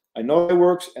says, I know thy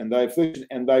works and thy affliction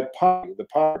and thy poverty, the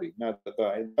poverty, not the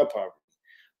poverty.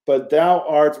 But thou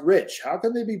art rich. How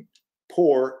can they be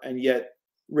poor and yet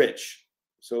rich?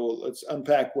 So let's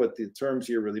unpack what the terms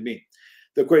here really mean.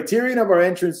 The criterion of our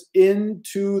entrance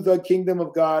into the kingdom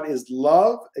of God is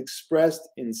love expressed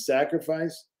in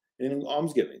sacrifice and in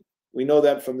almsgiving. We know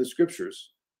that from the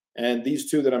scriptures. And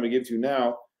these two that I'm going to give to you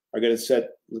now are going to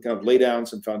kind of lay down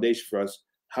some foundation for us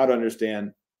how to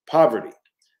understand poverty.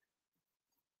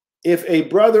 If a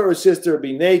brother or sister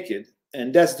be naked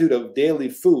and destitute of daily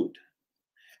food,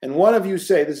 and one of you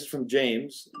say, this is from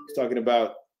James, he's talking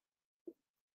about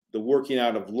the working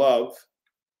out of love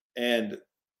and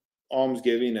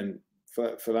almsgiving and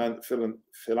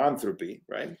philanthropy,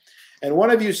 right? And one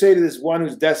of you say to this one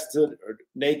who's destitute or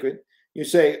naked, you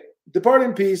say, depart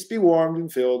in peace, be warmed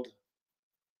and filled.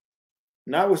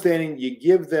 Notwithstanding, you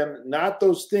give them not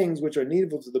those things which are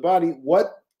needful to the body,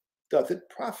 what doth it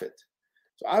profit?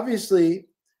 So obviously,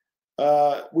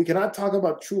 we cannot talk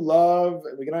about true love,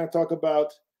 and we cannot talk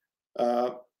about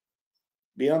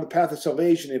being on the path of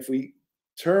salvation if we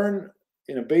turn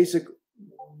in the basic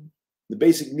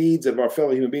needs of our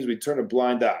fellow human beings, we turn a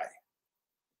blind eye.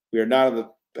 We are not on the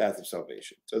path of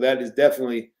salvation. So that is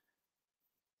definitely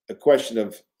a question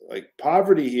of, like,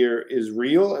 poverty here is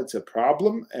real. It's a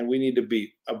problem, and we need to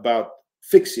be about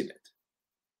fixing it.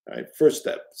 All right, first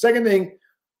step. Second thing,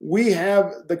 we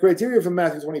have the criteria from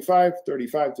Matthew 25,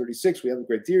 35, 36. We have the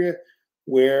criteria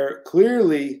where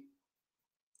clearly,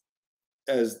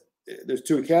 as there's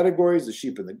two categories, the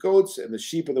sheep and the goats, and the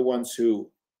sheep are the ones who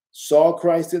saw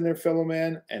Christ in their fellow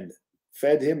man and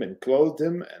fed him and clothed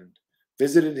him and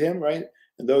visited him, right?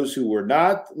 And those who were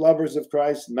not lovers of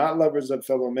Christ, not lovers of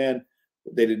fellow man,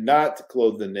 they did not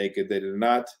clothe the naked. They did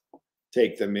not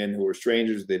take them in who were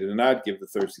strangers. They did not give the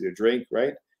thirsty their drink,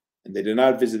 right? And they did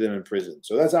not visit them in prison.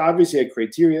 So that's obviously a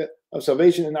criteria of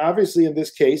salvation. And obviously in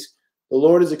this case, the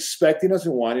Lord is expecting us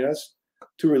and wanting us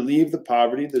to relieve the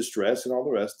poverty, the stress, and all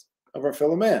the rest of our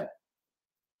fellow man.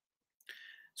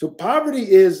 So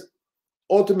poverty is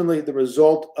ultimately the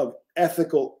result of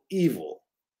ethical evil.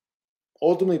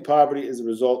 Ultimately, poverty is the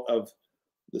result of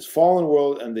this fallen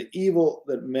world and the evil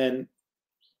that men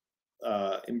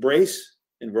embrace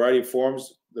in a variety of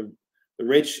forms. The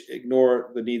rich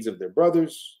ignore the needs of their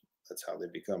brothers. That's how they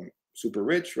become super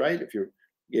rich, right? If you're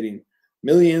getting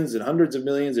millions and hundreds of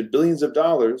millions and billions of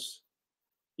dollars,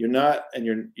 you're not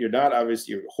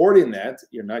obviously, you're hoarding that.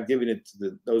 You're not giving it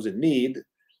to those in need.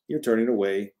 You're turning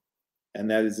away,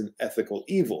 and that is an ethical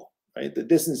evil, right? The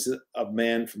distance of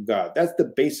man from God. That's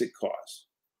the basic cause,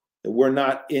 that we're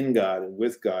not in God and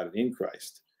with God and in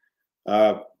Christ.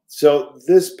 So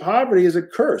this poverty is a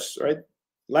curse, right?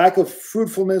 Lack of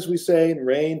fruitfulness, we say, and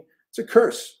rain, it's a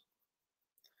curse.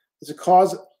 It's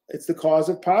the cause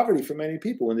of poverty for many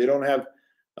people. When they don't have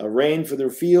rain for their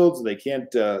fields, they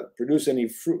can't produce any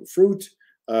fruit,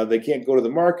 they can't go to the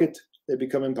market, they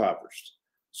become impoverished.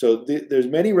 So there's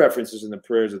many references in the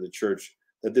prayers of the church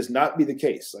that this not be the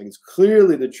case. Like, it's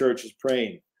clearly the church is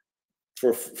praying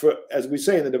for, as we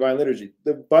say in the Divine Liturgy,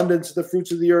 the abundance of the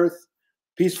fruits of the earth,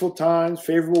 peaceful times,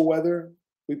 favorable weather.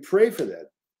 We pray for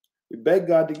that. We beg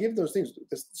God to give those things.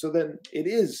 So then it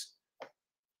is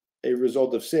a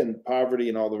result of sin, poverty,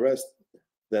 and all the rest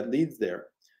that leads there.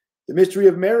 The mystery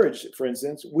of marriage, for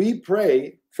instance, we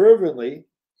pray fervently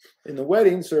in the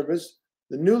wedding service,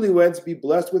 the newlyweds be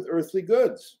blessed with earthly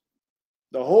goods.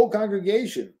 The whole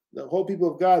congregation, the whole people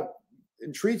of God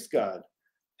entreats God,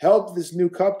 help this new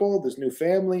couple, this new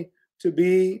family, to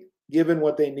be given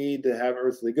what they need to have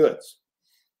earthly goods.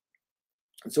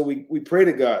 And so we pray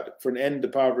to God for an end to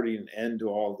poverty and an end to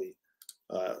all the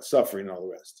suffering and all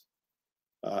the rest.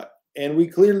 And we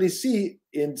clearly see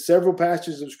in several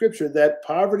passages of Scripture that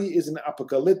poverty is an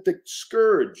apocalyptic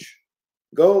scourge.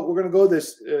 We're going to go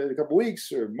this in a couple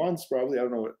weeks or months, probably. I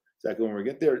don't know exactly when we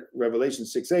get there. Revelation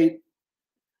 6:8.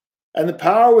 And the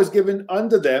power was given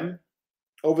unto them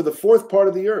over the fourth part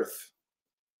of the earth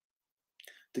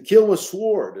to kill with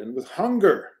sword and with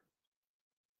hunger,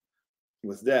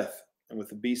 with death, and with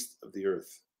the beasts of the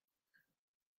earth.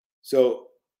 So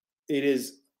it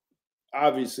is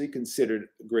obviously considered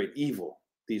a great evil,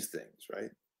 these things,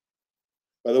 right?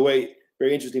 By the way,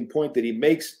 very interesting point that he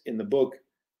makes in the book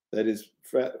that is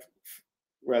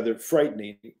rather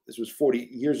frightening. This was 40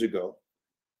 years ago.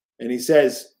 And he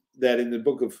says that in the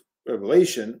book of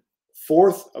Revelation, a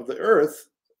fourth of the earth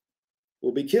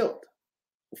will be killed.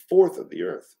 A fourth of the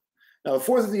earth. Now, a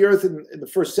fourth of the earth in the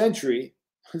first century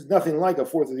is nothing like a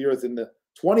fourth of the earth in the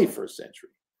 21st century.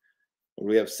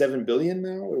 We have 7 billion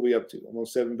now. What are we up to?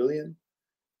 Almost 7 billion.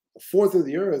 A fourth of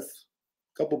the earth,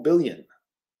 a couple billion,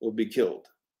 will be killed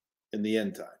in the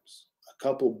end times. A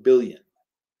couple billion.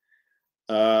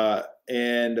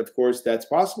 And of course, that's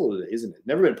possible today, isn't it?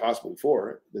 Never been possible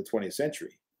before the 20th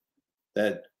century.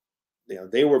 That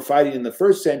they were fighting in the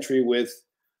first century with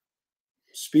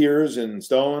spears and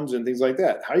stones and things like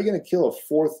that. How are you going to kill a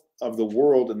fourth of the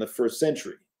world in the first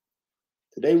century?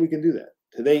 Today we can do that.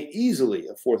 Today, easily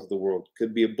a fourth of the world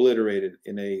could be obliterated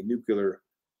in a nuclear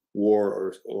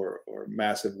war or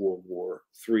massive World War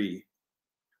III,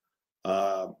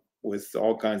 with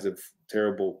all kinds of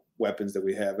terrible weapons that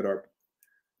we have that are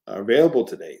available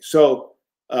today. So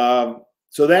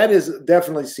that is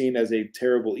definitely seen as a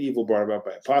terrible evil brought about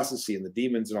by apostasy and the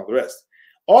demons and all the rest.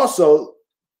 Also,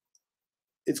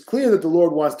 it's clear that the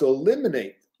Lord wants to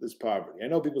eliminate this poverty. I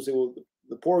know people say, well,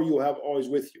 the poor you will have always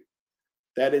with you.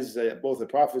 That is both a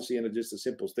prophecy and just a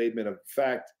simple statement of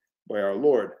fact by our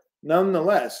Lord.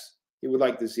 Nonetheless, he would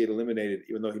like to see it eliminated,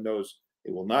 even though he knows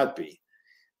it will not be.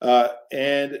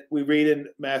 And we read in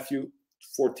Matthew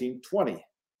 14:20,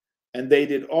 and they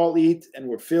did all eat and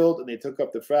were filled, and they took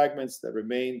up the fragments that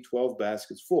remained, 12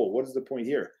 baskets full. What is the point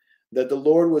here? That the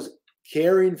Lord was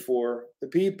caring for the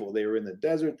people. They were in the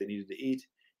desert. They needed to eat.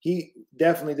 He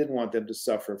definitely didn't want them to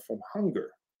suffer from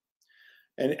hunger.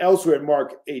 And elsewhere in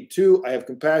Mark 8:2, I have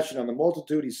compassion on the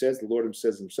multitude, he says, the Lord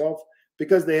says himself,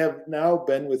 because they have now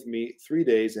been with me 3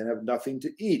 days and have nothing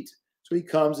to eat. So he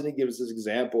comes and he gives this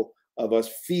example of us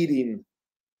feeding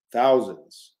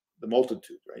thousands, the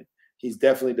multitude, right? He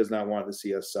definitely does not want to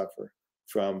see us suffer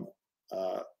from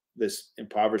this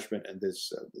impoverishment and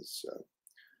this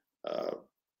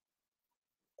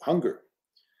hunger.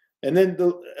 And then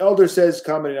the elder says,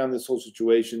 commenting on this whole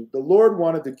situation, the Lord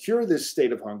wanted to cure this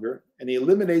state of hunger, and he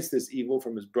eliminates this evil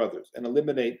from his brothers,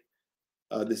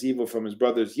 this evil from his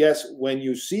brothers. Yes, when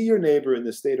you see your neighbor in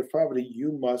the state of poverty,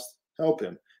 you must help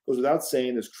him. It goes without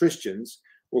saying, as Christians,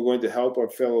 we're going to help our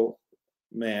fellow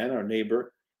man, our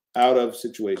neighbor, out of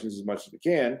situations as much as we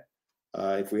can,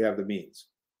 if we have the means.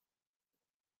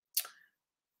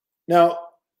 Now,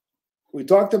 we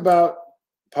talked about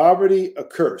poverty, a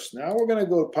curse. Now we're going to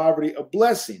go to poverty, a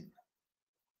blessing.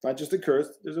 Not just a curse,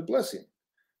 there's a blessing.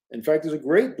 In fact, there's a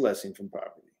great blessing from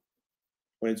poverty.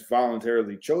 When it's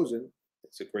voluntarily chosen,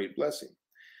 it's a great blessing.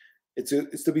 It's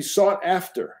to be sought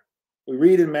after. We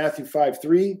read in Matthew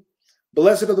 5:3,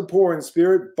 blessed are the poor in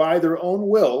spirit by their own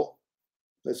will.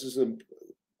 This is a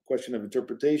question of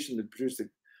interpretation, to produce the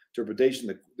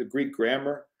interpretation, the Greek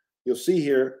grammar. You'll see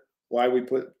here why we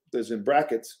put this in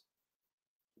brackets.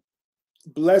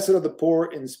 Blessed are the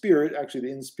poor in spirit. Actually,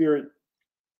 the in spirit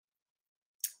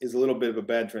is a little bit of a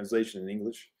bad translation in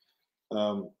English.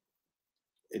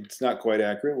 It's not quite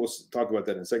accurate. We'll talk about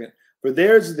that in a second. For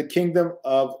theirs is the kingdom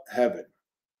of heaven.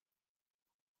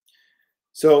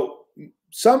 So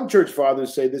some church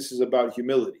fathers say this is about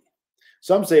humility.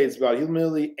 Some say it's about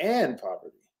humility and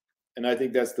poverty. And I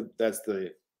think that's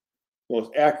the most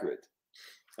accurate,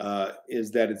 is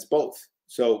that it's both.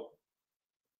 So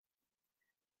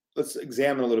let's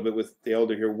examine a little bit with the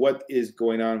elder here what is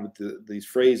going on with these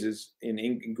phrases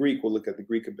in Greek. We'll look at the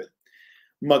Greek a bit.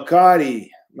 Makari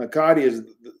is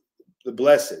the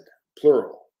blessed,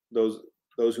 plural, those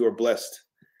who are blessed.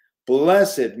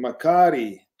 Blessed,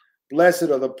 makari, blessed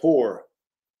are the poor.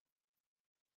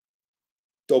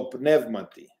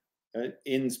 Topnevmati, right?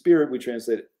 In spirit, we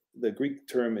translate it. The Greek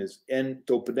term is en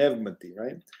topnevmati,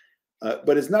 right?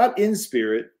 But it's not in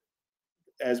spirit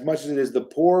as much as it is the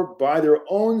poor by their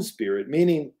own spirit,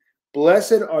 meaning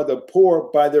blessed are the poor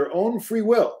by their own free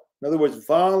will. In other words,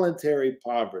 voluntary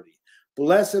poverty.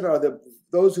 Blessed are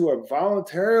those who are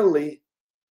voluntarily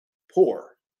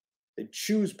poor. They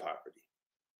choose poverty.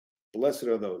 Blessed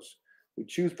are those who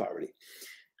choose poverty.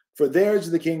 For theirs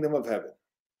is the kingdom of heaven.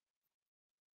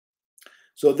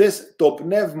 So this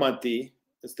topnevmati,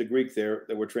 it's the Greek there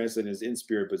that we're translating as in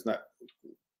spirit, but it's not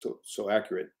so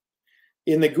accurate.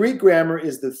 In the Greek grammar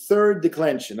is the third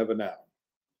declension of a noun.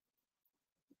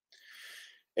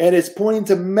 And it's pointing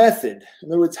to method.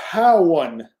 In other words, how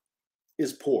one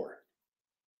is poor.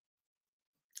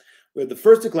 We have the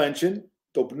first declension,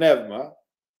 topnevma.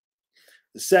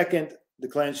 The second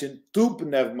declension,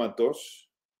 tupnevmatos.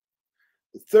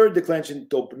 The third declension,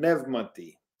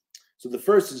 topnevmati. So the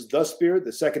first is the Spirit,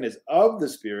 the second is of the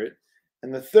Spirit,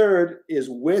 and the third is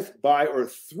with, by, or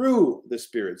through the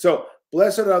Spirit. So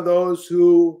blessed are those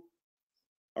who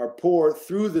are poor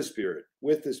through the Spirit,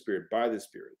 with the Spirit, by the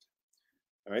Spirit.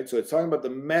 All right, so it's talking about the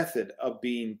method of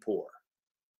being poor.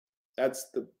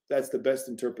 That's the best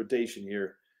interpretation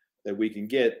here that we can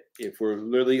get if we're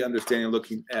literally understanding,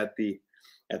 looking at the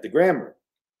grammar.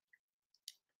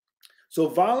 So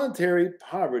voluntary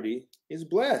poverty is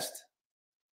blessed.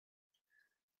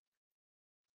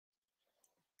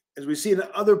 As we see in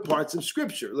other parts of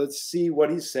Scripture, let's see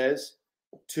what he says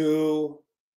to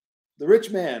the rich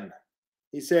man.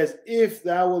 He says, if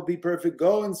thou wilt be perfect,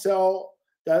 go and sell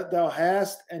that thou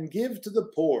hast and give to the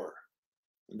poor,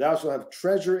 and thou shalt have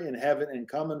treasure in heaven, and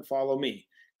come and follow me.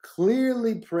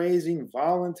 Clearly praising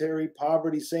voluntary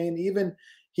poverty, saying even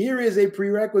here is a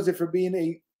prerequisite for being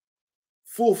a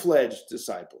full-fledged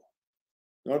disciple.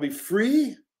 You want to be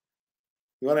free?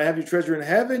 You want to have your treasure in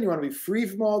heaven? You want to be free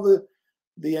from all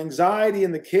the anxiety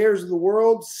and the cares of the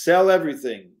world? Sell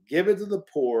everything. Give it to the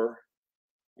poor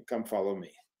and come follow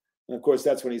me. And of course,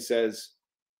 that's when he says,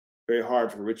 very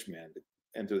hard for a rich man to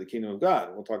enter the kingdom of God.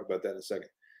 We'll talk about that in a second.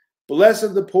 Blessed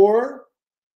of the poor,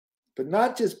 but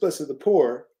not just blessed of the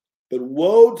poor, but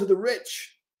woe to the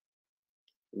rich.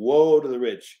 Woe to the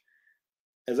rich.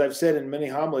 As I've said in many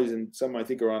homilies, and some I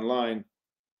think are online,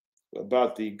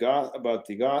 about the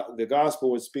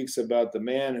gospel, which speaks about the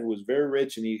man who was very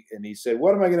rich, and he said,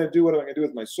 "What am I going to do? What am I going to do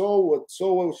with my soul? What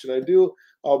should I do?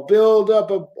 I'll build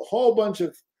up a whole bunch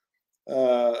of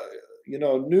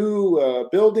new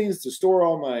buildings to store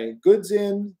all my goods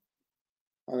in,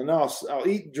 and I'll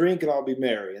eat and drink and I'll be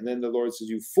merry." And then the Lord says,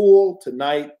 "You fool!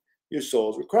 Tonight your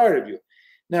soul is required of you."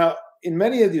 Now, in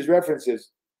many of these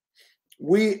references,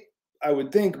 I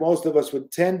would think most of us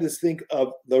would tend to think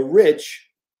of the rich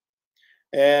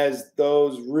as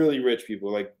those really rich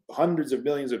people, like hundreds of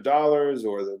millions of dollars,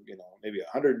 or maybe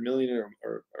 100 million,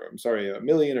 or $1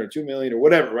 million or 2 million or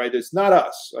whatever, right? It's not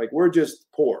us. Like, we're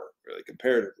just poor, really,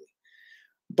 comparatively.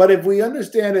 But if we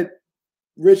understand it,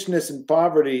 richness and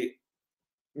poverty,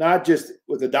 not just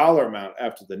with a dollar amount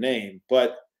after the name,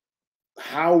 but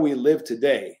how we live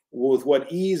today, with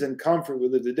what ease and comfort we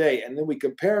live today, and then we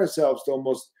compare ourselves to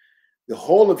almost the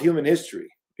whole of human history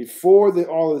before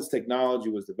all of this technology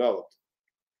was developed.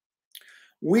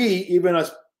 We, even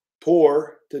us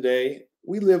poor today,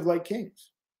 we live like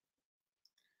kings.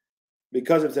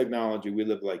 Because of technology, we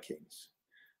live like kings.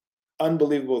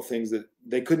 Unbelievable things that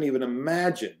they couldn't even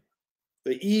imagine.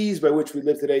 The ease by which we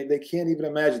live today, they can't even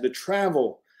imagine. The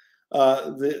travel,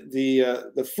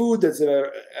 the food that's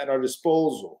at our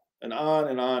disposal, and on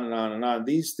and on and on and on.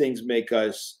 These things make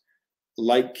us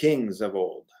like kings of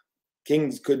old.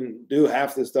 Kings couldn't do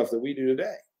half the stuff that we do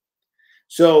today.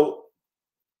 So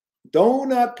do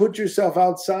not put yourself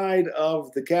outside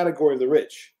of the category of the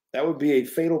rich. That would be a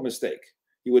fatal mistake.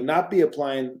 You would not be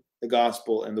applying the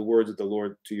gospel and the words of the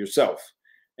Lord to yourself.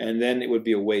 And then it would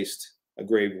be a waste, a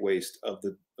grave waste of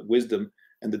the wisdom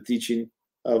and the teaching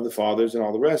of the fathers and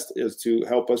all the rest, is to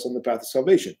help us on the path of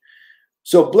salvation.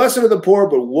 So blessed are the poor,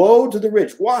 but woe to the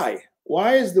rich. Why?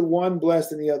 Why is the one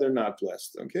blessed and the other not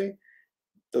blessed? Okay.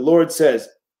 The Lord says,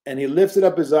 and he lifted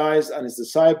up his eyes on his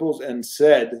disciples and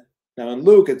said, now in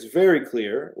Luke, it's very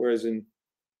clear, whereas in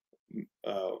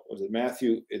was it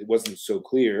Matthew, it wasn't so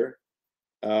clear.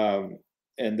 And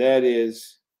that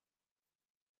is,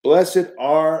 blessed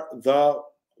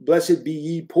be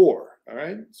ye poor. All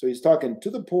right. So he's talking to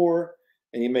the poor,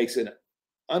 and he makes an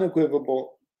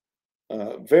unequivocal,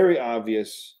 very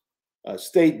obvious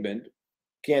statement,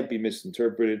 can't be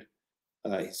misinterpreted.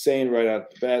 He's saying right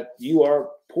out the bat, you are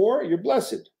poor, you're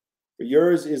blessed, for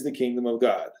yours is the kingdom of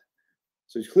God.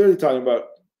 So he's clearly talking about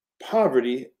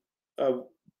poverty of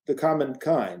the common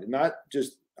kind, not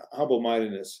just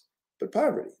humble-mindedness, but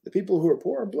poverty. The people who are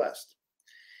poor are blessed.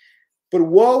 But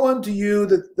woe unto you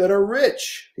that are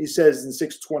rich, he says in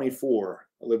 6:24,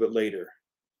 a little bit later.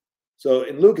 So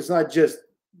in Luke, it's not just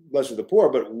blessed are the poor,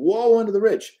 but woe unto the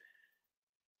rich.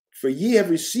 For ye have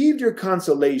received your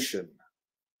consolation.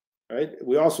 Right?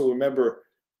 We also remember,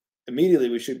 immediately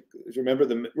we should remember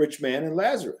the rich man and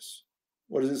Lazarus.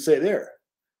 What does it say there?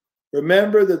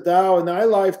 Remember that thou in thy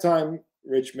lifetime,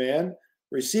 rich man,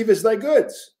 receivest thy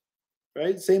goods.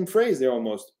 Right? Same phrase there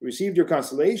almost. Received your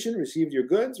consolation, received your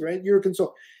goods, right? You're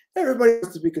consoled. Everybody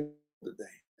wants to be consoled today.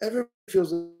 Everybody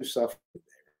feels like they're suffering today.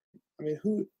 I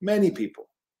mean, many people.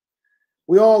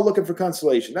 We all looking for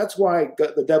consolation. That's why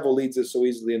the devil leads us so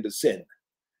easily into sin.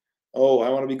 Oh, I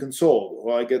want to be consoled.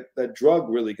 Well, I get that drug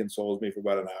really consoles me for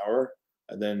about an hour,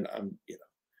 and then I'm,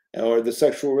 or the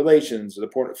sexual relations, the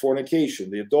fornication,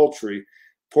 the adultery,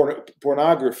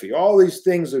 pornography, all these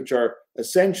things which are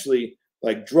essentially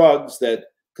like drugs that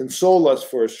console us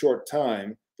for a short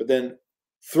time, but then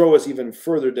throw us even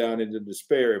further down into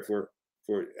despair if we're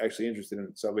actually interested in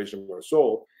the salvation of our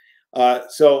soul.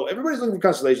 So everybody's looking for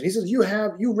consolation. He says, you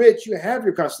rich, you have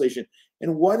your consolation.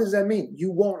 And what does that mean?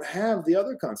 You won't have the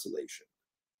other consolation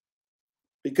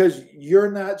because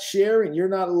you're not sharing, you're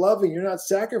not loving, you're not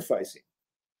sacrificing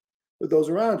with those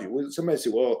around you. Somebody say,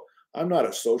 well, I'm not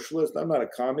a socialist, I'm not a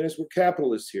communist, we're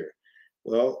capitalists here.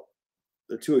 Well,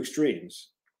 the two extremes,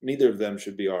 neither of them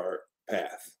should be our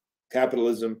path.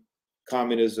 Capitalism,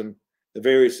 communism, the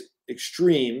various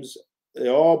extremes, they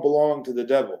all belong to the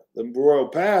devil. The royal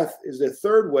path is the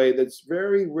third way that's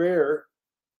very rare,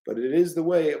 but it is the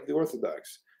way of the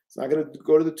Orthodox. It's not going to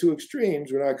go to the two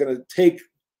extremes. We're not going to take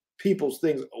people's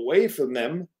things away from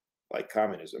them, like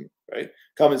communism, right?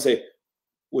 Come and say,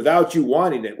 without you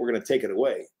wanting it, we're going to take it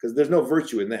away, because there's no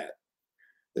virtue in that.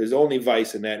 There's only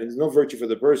vice in that, and there's no virtue for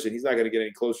the person. He's not going to get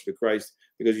any closer to Christ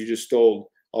because you just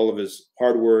stole all of his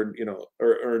hard-earned,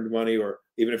 or earned money, or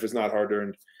even if it's not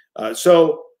hard-earned.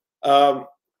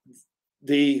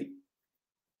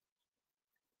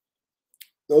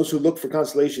 Those who look for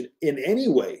consolation in any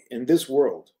way in this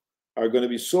world are going to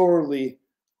be sorely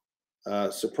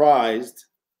surprised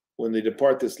when they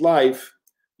depart this life,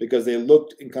 because they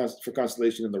looked for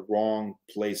consolation in the wrong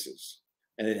places,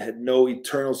 and it had no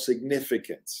eternal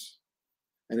significance,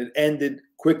 and it ended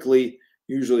quickly,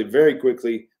 usually very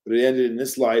quickly, but it ended in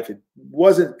this life. It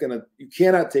wasn't going to, you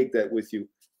cannot take that with you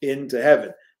into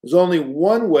heaven. There's only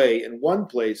one way and one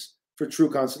place for true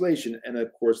consolation, and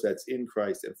of course that's in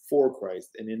Christ and for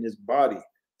Christ and in his body,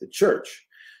 the church.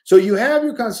 So you have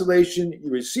your consolation,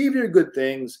 you receive your good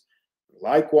things,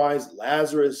 likewise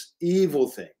Lazarus evil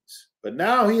things. But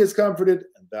now he is comforted,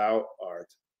 and thou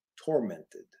art tormented.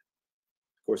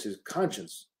 Of course, his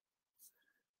conscience,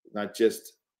 not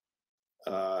just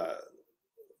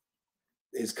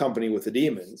his company with the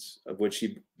demons, of which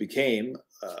he became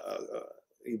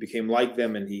like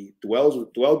them, and he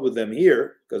dwelled with them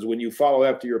here, because when you follow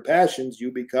after your passions,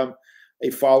 you become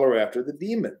a follower after the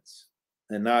demons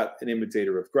and not an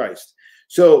imitator of Christ.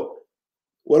 So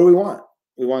what do we want?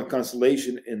 We want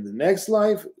consolation in the next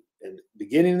life, and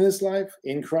beginning in this life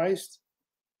in Christ,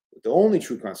 the only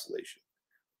true consolation.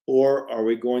 Or are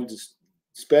we going to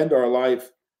spend our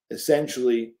life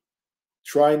essentially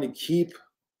trying to keep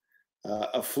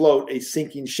afloat a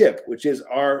sinking ship, which is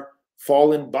our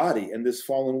fallen body and this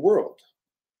fallen world?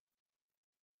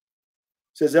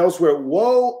 It says elsewhere,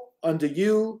 woe unto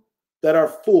you that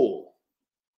are full,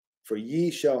 for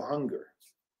ye shall hunger.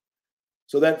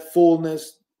 So that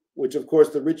fullness, which of course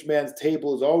the rich man's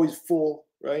table is always full,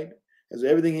 right? Has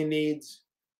everything he needs.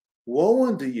 Woe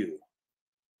unto you.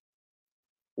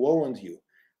 Woe unto you.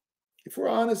 If we're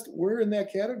honest, we're in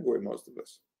that category, most of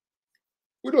us.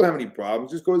 We don't have any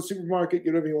problems. Just go to the supermarket,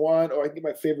 get whatever you want. Oh, I can get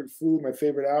my favorite food, my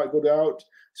favorite out. I go out,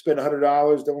 spend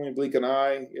 $100, don't even blink an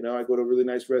eye. I go to really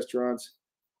nice restaurants.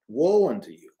 Woe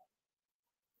unto you.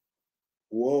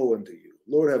 Woe unto you.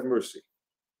 Lord have mercy.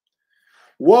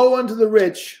 Woe unto the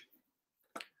rich,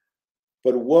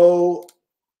 but woe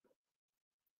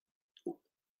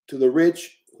to the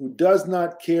rich who does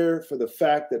not care for the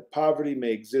fact that poverty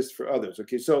may exist for others.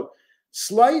 Okay, so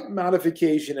slight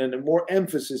modification and a more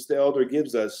emphasis the elder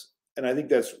gives us, and I think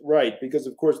that's right, because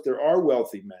of course there are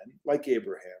wealthy men like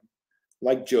Abraham,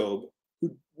 like Job,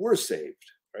 who were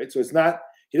saved, right? So it's not,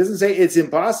 he doesn't say it's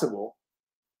impossible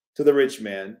to the rich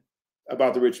man,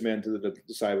 about the rich man to the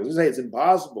disciples. He doesn't say it's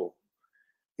impossible.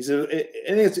 He said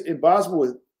anything that's impossible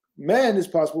with men is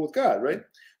possible with God, right?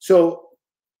 So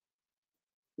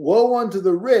woe unto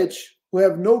the rich who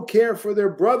have no care for their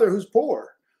brother who's poor.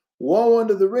 Woe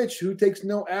unto the rich who takes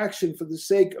no action for the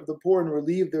sake of the poor and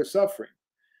relieve their suffering.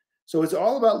 So it's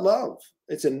all about love.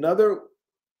 It's another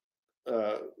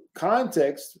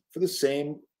context for the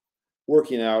same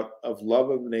working out of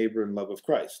love of neighbor and love of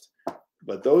Christ.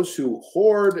 But those who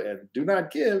hoard and do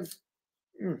not give,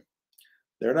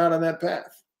 they're not on that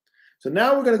path. So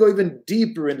now we're going to go even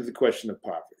deeper into the question of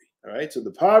poverty. All right. So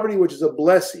the poverty, which is a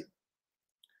blessing.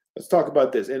 Let's talk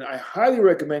about this. And I highly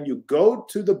recommend you go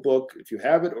to the book, if you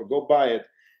have it, or go buy it,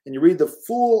 and you read the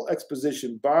full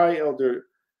exposition by Elder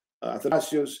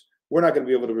Athanasius. We're not going to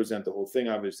be able to present the whole thing,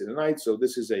 obviously, tonight. So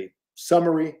this is a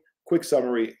summary, quick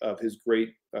summary of his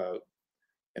great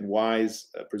and wise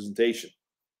presentation.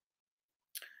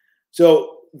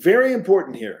 So very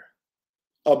important here.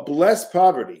 A blessed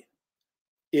poverty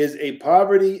is a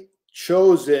poverty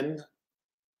chosen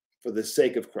for the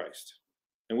sake of Christ.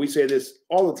 And we say this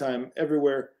all the time,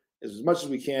 everywhere, as much as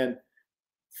we can,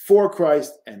 for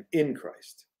Christ and in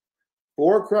Christ.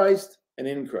 For Christ and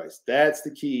in Christ. That's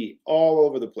the key all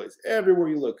over the place. Everywhere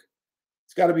you look,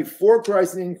 it's got to be for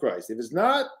Christ and in Christ. If it's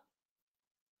not,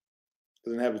 it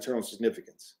doesn't have eternal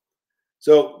significance.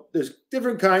 So there's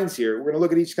different kinds here. We're going to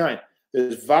look at each kind.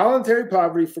 There's voluntary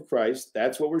poverty for Christ.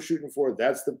 That's what we're shooting for.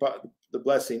 That's the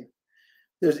blessing.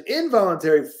 There's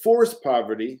involuntary forced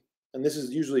poverty, and this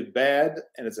is usually bad,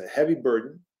 and it's a heavy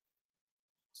burden.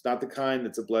 It's not the kind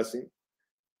that's a blessing.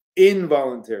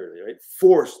 Involuntarily, right?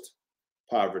 Forced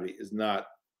poverty is not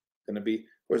going to be,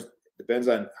 of course, it depends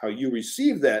on how you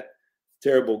receive that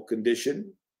terrible condition.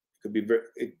 It could be very,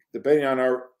 depending on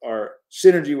our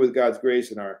synergy with God's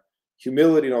grace and our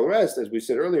humility and all the rest, as we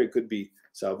said earlier, it could be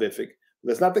salvific. But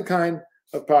that's not the kind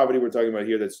of poverty we're talking about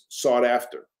here that's sought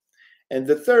after. And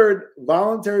the third,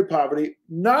 voluntary poverty,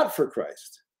 not for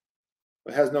Christ.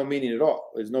 It has no meaning at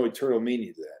all. There's no eternal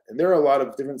meaning to that. And there are a lot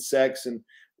of different sects and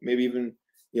maybe even,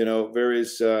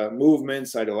 various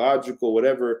movements, ideological,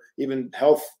 whatever, even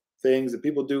health things that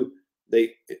people do.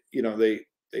 They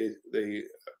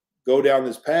go down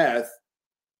this path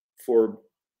for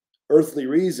earthly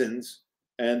reasons,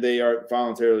 and they are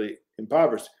voluntarily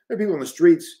impoverished. There are people in the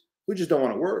streets who just don't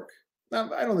want to work.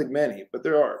 Now, I don't think many, but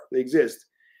there are. They exist.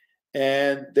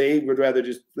 And they would rather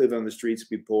just live on the streets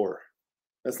and be poor.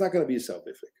 That's not going to be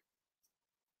salvific.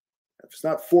 It's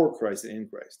not for Christ and in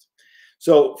Christ.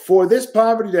 So for this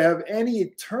poverty to have any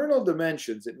eternal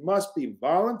dimensions, it must be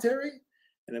voluntary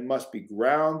and it must be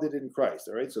grounded in Christ.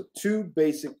 All right. So two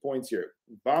basic points here: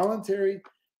 voluntary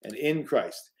and in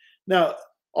Christ. Now,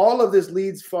 all of this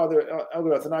leads Father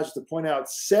Elder Athanasius to point out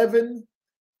 7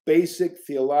 basic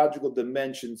theological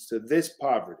dimensions to this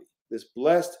poverty, this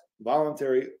blessed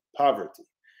voluntary poverty.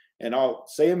 And I'll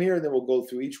say them here, and then we'll go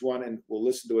through each one, and we'll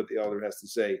listen to what the elder has to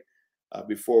say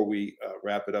before we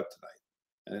wrap it up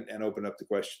tonight and open up the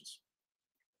questions.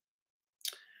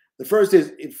 The first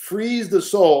is, it frees the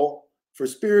soul for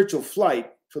spiritual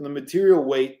flight from the material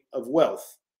weight of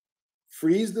wealth.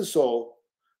 Frees the soul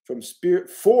from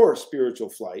spiritual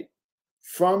flight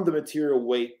from the material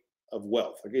weight of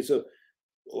wealth. Okay, so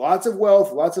lots of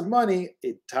wealth, lots of money,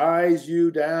 it ties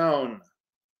you down.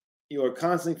 You are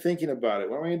constantly thinking about it.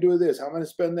 What am I going to do with this? How am I going to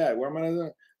spend that? Where am I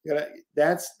going to?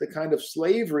 That's the kind of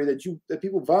slavery that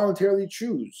people voluntarily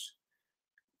choose.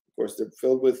 Of course, they're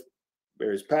filled with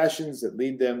various passions that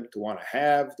lead them to want to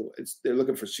have. They're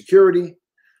looking for security.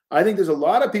 I think there's a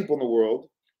lot of people in the world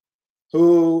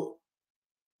who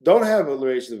don't have a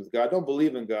relationship with God, don't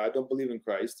believe in God, don't believe in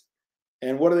Christ.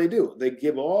 And what do? They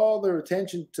give all their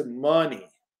attention to money,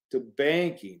 to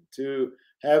banking, to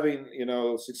having,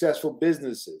 successful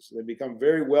businesses. They become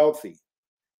very wealthy.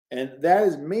 And that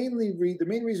is mainly the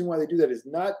main reason why they do that is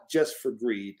not just for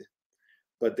greed,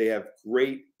 but they have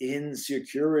great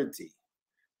insecurity.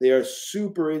 They are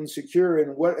super insecure.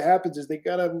 And what happens is they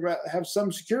got to have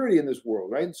some security in this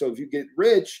world, right? So if you get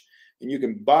rich and you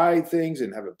can buy things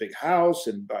and have a big house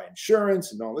and buy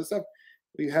insurance and all this stuff,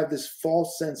 you have this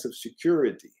false sense of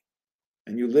security.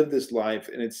 And you live this life,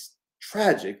 and it's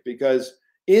tragic because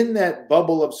in that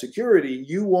bubble of security,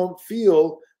 you won't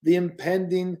feel the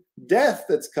impending death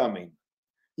that's coming.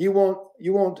 You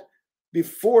won't be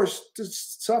forced to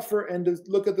suffer and to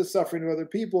look at the suffering of other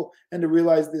people and to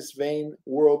realize this vain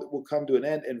world will come to an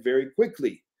end, and very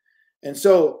quickly. And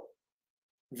so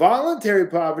voluntary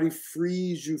poverty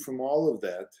frees you from all of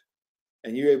that,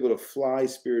 and you're able to fly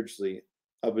spiritually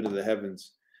up into the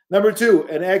heavens. Number 2,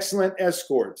 an excellent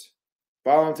escort.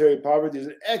 Voluntary poverty is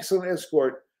an excellent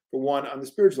escort for one on the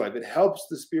spiritual life. It helps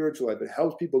the spiritual life. It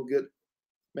helps people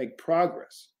make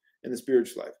progress in the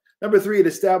spiritual life. Number 3, it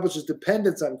establishes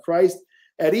dependence on Christ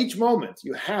at each moment.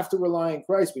 You have to rely on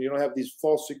Christ when you don't have these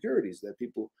false securities that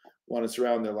people want to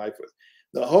surround their life with.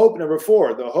 The hope, number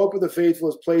 4, the hope of the faithful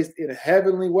is placed in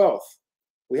heavenly wealth.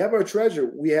 We have our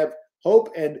treasure. We have hope,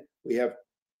 and we have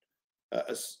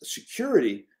a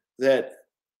security that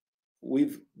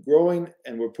we've growing,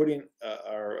 and we're putting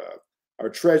our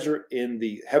treasure in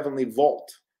the heavenly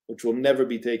vault, which will never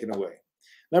be taken away.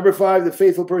 Number 5, the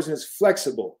faithful person is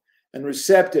flexible and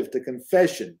receptive to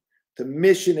confession, to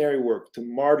missionary work, to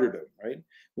martyrdom, right?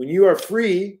 When you are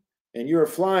free and you're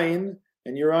flying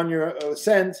and you're on your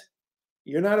ascent,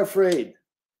 you're not afraid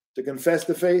to confess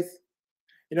the faith.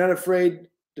 You're not afraid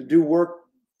to do work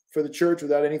for the church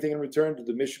without anything in return, to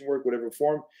the mission work, whatever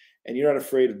form, and you're not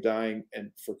afraid of dying and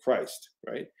for Christ,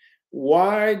 right?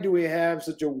 Why do we have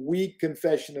such a weak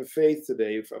confession of faith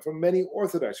today from many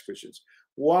Orthodox Christians?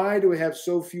 Why do we have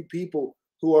so few people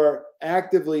who are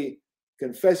actively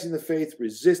confessing the faith,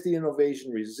 resisting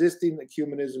innovation, resisting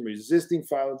ecumenism, resisting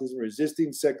philanthropism,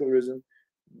 resisting secularism?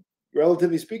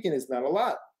 Relatively speaking, it's not a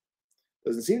lot.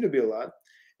 Doesn't seem to be a lot.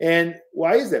 And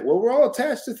why is that? Well, we're all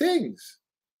attached to things.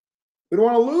 We don't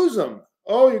want to lose them.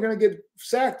 Oh, you're going to get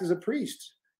sacked as a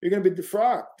priest. You're going to be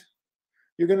defrocked.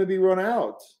 You're going to be run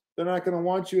out. They're not going to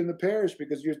want you in the parish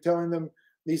because you're telling them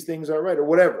these things are right, or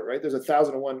whatever, right? There's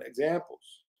 1,001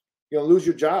 examples. You're going to lose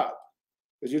your job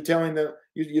because you're telling them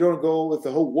you don't go with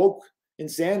the whole woke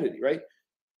insanity, right?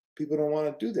 People don't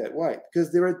want to do that. Why?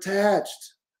 Because they're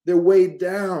attached. They're weighed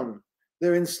down.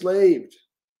 They're enslaved.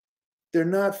 They're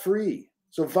not free.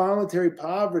 So voluntary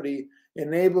poverty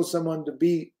enables someone to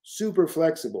be super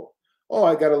flexible. Oh,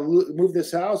 I got to move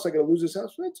this house. I got to lose this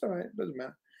house. That's all right. It doesn't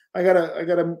matter. I got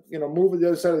to, move to the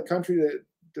other side of the country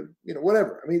to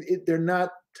whatever. I mean, they're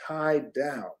not tied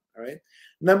down. All right.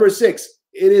 Number 6,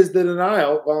 it is the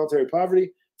denial, voluntary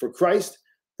poverty for Christ,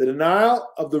 the denial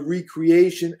of the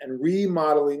recreation and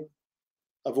remodeling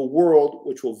of a world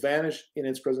which will vanish in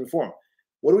its present form.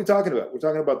 What are we talking about? We're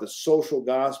talking about the social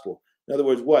gospel. In other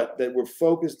words, what? That we're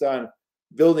focused on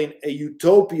building a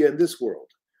utopia in this world.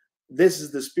 This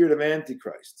is the spirit of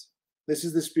Antichrist. This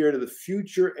is the spirit of the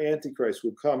future Antichrist who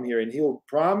will come here, and he will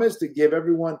promise to give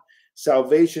everyone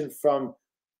salvation from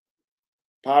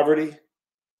poverty,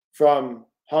 from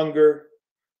hunger,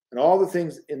 and all the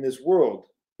things in this world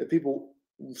that people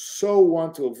so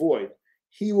want to avoid.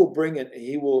 He will bring it, and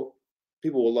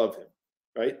people will love him,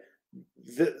 right?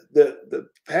 The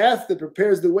path that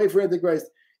prepares the way for Antichrist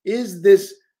is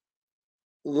this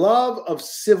love of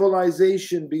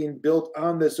civilization being built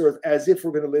on this earth as if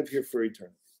we're going to live here for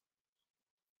eternity.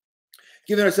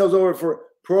 Giving ourselves over for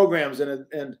programs and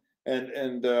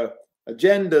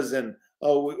agendas, and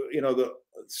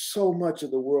so much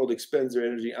of the world expends their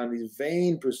energy on these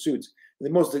vain pursuits. And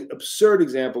the most absurd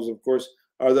examples, of course,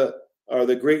 are the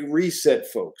Great Reset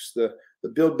folks, the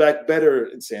Build Back Better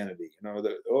insanity.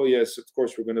 Oh yes, of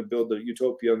course we're going to build the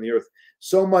utopia on the earth.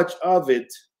 So much of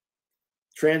it,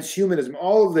 transhumanism,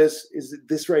 all of this is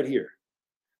this right here.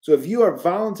 So if you are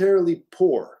voluntarily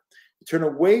poor, you turn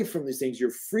away from these things, you're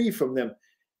free from them.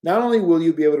 Not only will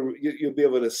you be able to, you'll be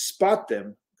able to spot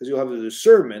them because you'll have the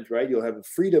discernment, right? You'll have the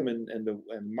freedom and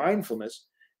mindfulness,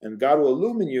 and God will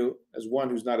illumine you as one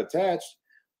who's not attached,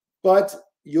 but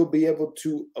you'll be able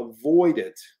to avoid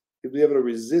it. You'll be able to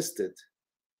resist it.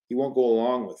 You won't go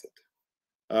along with it.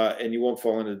 And you won't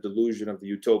fall into the delusion of the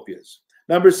utopias.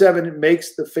 Number 7, it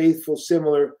makes the faithful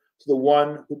similar to the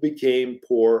one who became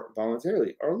poor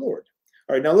voluntarily, our Lord.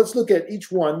 All right, now let's look at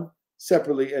each one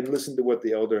separately and listen to what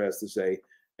the elder has to say.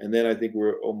 And then I think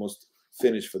we're almost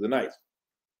finished for the night.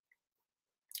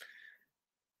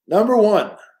 Number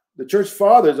 1, the church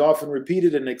fathers often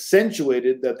repeated and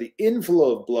accentuated that the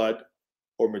inflow of blood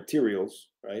or materials,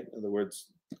 right? In other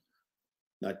words,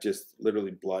 not just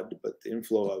literally blood, but the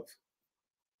inflow of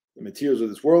the materials of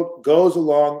this world goes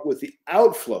along with the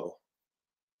outflow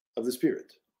of the Spirit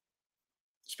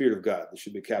of God. This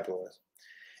should be capitalized.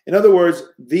 In other words,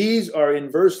 these are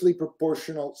inversely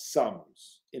proportional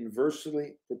sums.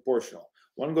 Inversely proportional.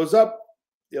 One goes up,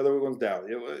 the other one's down.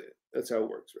 That's how it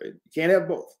works, right? You can't have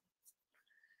both.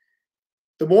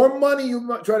 The more money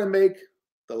you try to make,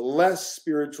 the less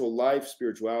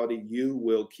spirituality you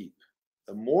will keep.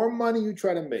 The more money you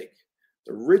try to make,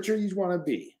 the richer you want to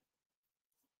be,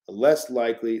 the less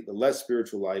likely, the less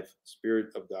spiritual life, Spirit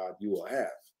of God you will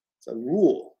have. It's a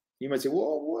rule. You might say,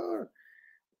 well,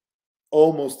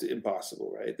 almost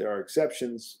impossible, right? There are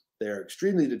exceptions. They are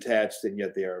extremely detached, and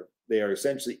yet they are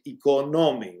essentially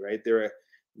economy, right?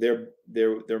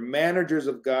 They're managers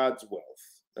of God's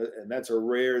wealth, and that's a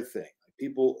rare thing.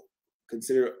 People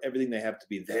consider everything they have to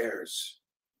be theirs.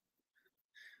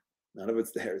 None of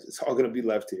it's theirs. It's all going to be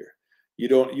left here.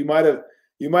 You might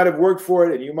have worked for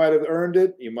it, and you might have earned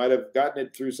it. You might have gotten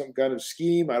it through some kind of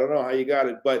scheme. I don't know how you got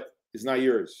it, but it's not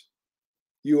yours.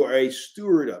 You are a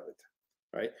steward of it,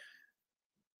 right?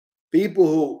 People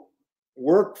who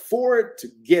work for it to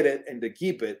get it and to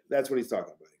keep it, that's what he's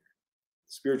talking about here.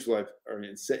 Spiritual life,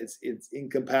 it's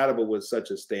incompatible with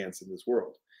such a stance in this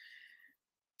world.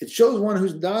 It shows one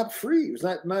who's not free, who's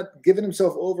not giving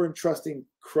himself over and trusting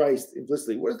Christ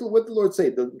implicitly. What did the Lord say?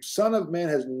 The Son of Man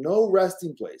has no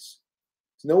resting place.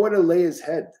 There's nowhere to lay his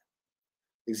head.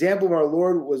 The example of our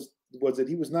Lord was that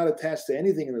he was not attached to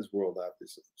anything in this world,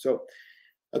 obviously. So,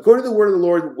 according to the word of the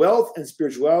Lord, wealth and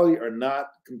spirituality are not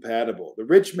compatible. The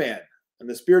rich man and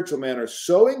the spiritual man are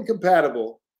so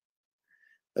incompatible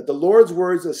that the Lord's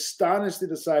words astonished the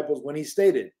disciples when he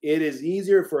stated, "It is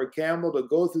easier for a camel to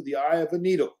go through the eye of a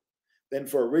needle than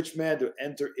for a rich man to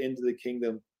enter into the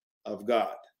kingdom of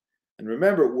God." And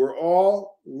remember, we're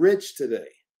all rich today.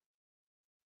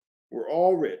 We're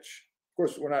all rich. Of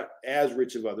course, we're not as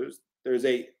rich as others. There's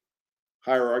a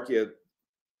hierarchy, a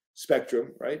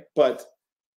spectrum, right? But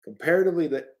comparatively,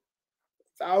 the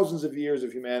thousands of years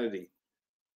of humanity,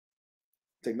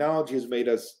 technology has made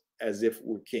us as if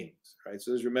we're kings, right?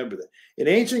 So just remember that. In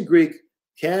ancient Greek,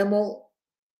 camel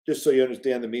just so you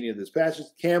understand the meaning of this passage,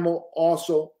 camel was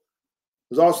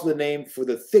also the name for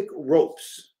the thick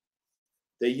ropes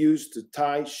they used to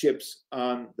tie ships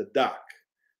on the dock.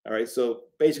 All right, so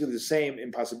basically the same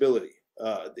impossibility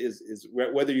is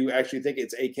whether you actually think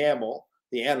it's a camel,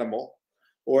 the animal,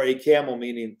 or a camel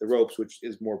meaning the ropes, which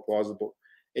is more plausible.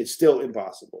 It's still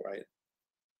impossible, right?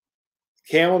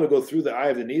 Camel to go through the eye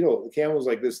of the needle. The camel is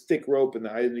like this thick rope, and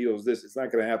the eye of the needle is this. It's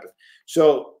not going to happen.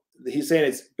 So he's saying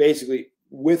it's basically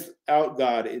without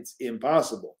God, it's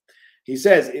impossible. He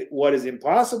says what is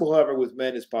impossible, however, with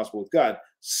men is possible with God.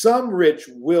 Some rich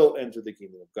will enter the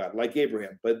kingdom of God, like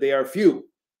Abraham, but they are few,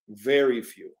 very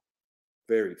few,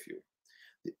 very few.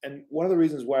 And one of the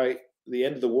reasons why the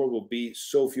end of the world will be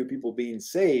so few people being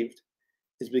saved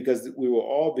is because we will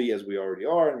all be, as we already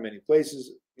are in many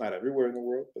places, not everywhere in the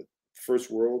world, but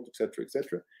first world,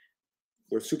 etc.,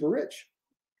 we're super rich.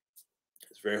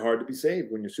 It's very hard to be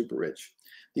saved when you're super rich.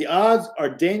 The odds are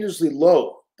dangerously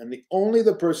low, and only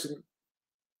the person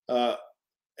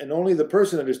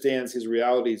understands his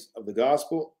realities of the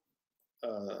gospel.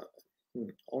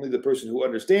 Only the person who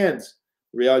understands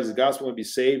the realities of the gospel will be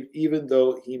saved, even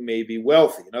though he may be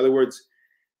wealthy. In other words,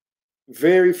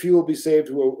 very few will be saved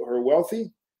who are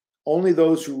wealthy. Only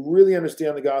those who really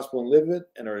understand the gospel and live it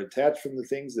and are attached from the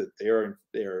things that they are,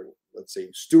 let's say,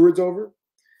 stewards over.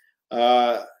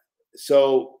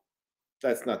 So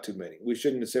that's not too many. We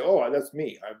shouldn't say, "Oh, that's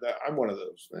me. I'm one of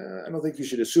those." I don't think you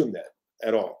should assume that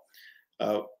at all.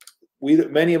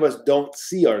 Many of us don't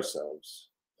see ourselves,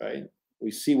 right?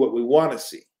 We see what we want to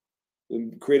see.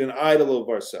 We create an idol of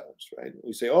ourselves, right?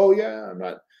 We say, "Oh, I'm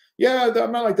not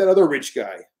like that other rich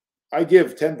guy. I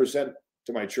give 10%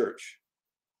 to my church."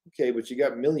 Okay, but you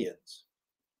got millions.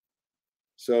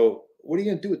 So what are you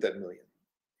going to do with that million?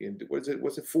 What's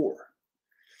it for?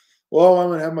 Well, I'm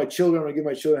going to have my children. I'm going to give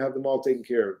my children, have them all taken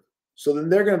care of. So then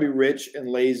they're going to be rich and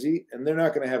lazy, and they're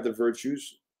not going to have the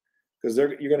virtues because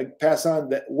you're going to pass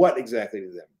on what exactly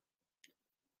to them?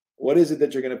 What is it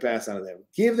that you're going to pass on to them?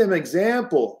 Give them an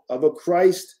example of a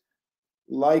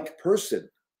Christ-like person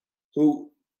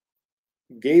who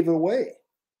gave away,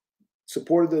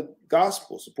 supported the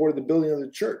gospel, supported the building of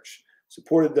the church,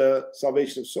 supported the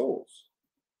salvation of souls.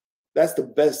 That's the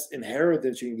best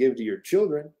inheritance you can give to your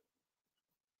children.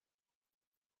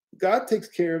 God takes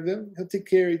care of them. He took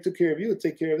care of you. He'll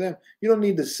take care of them. You don't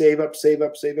need to save up,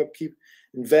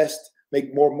 invest,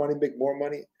 make more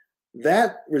money.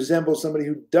 That resembles somebody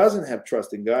who doesn't have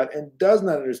trust in God and does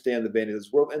not understand the vanity of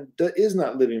this world and is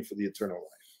not living for the eternal life.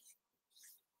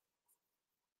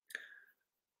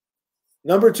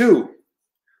 Number 2,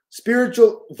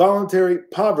 spiritual voluntary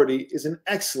poverty is an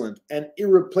excellent and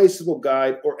irreplaceable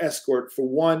guide or escort for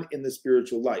one in the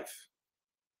spiritual life.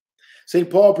 St.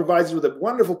 Paul provides us with a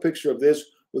wonderful picture of this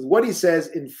with what he says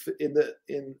in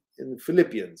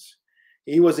Philippians.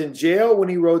 He was in jail when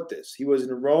he wrote this. He was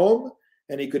in Rome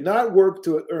and he could not work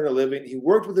to earn a living. He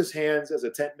worked with his hands as a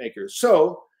tent maker.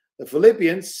 So the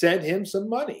Philippians sent him some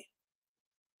money.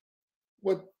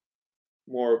 What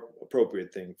more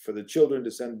appropriate thing for the children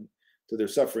to send to their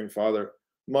suffering father?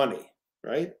 Money,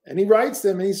 right? And he writes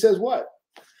them and he says what?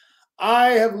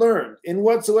 I have learned in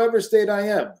whatsoever state I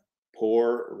am,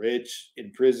 poor, rich,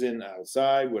 in prison,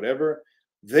 outside, whatever,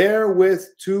 therewith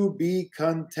to be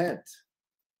content.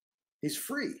 He's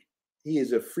free. He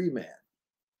is a free man.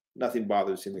 Nothing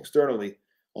bothers him externally,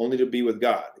 only to be with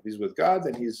God. If he's with God,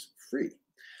 then he's free.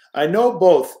 I know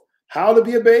both how to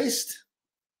be abased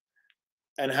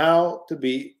and how to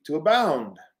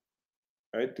abound,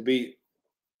 right? To be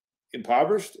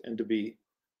impoverished and to be,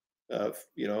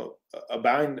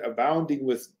 abounding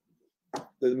with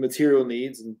the material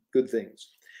needs and good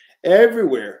things.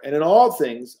 Everywhere and in all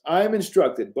things, I am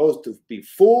instructed both to be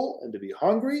full and to be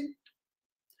hungry,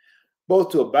 both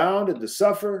to abound and to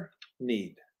suffer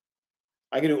need.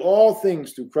 I can do all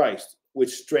things through Christ, which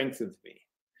strengthens me.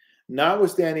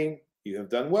 Notwithstanding, you have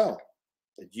done well,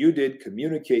 that you did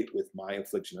communicate with my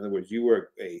affliction. In other words, you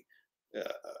were a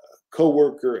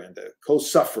co-worker and a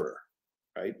co-sufferer,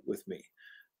 right, with me.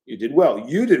 You did well.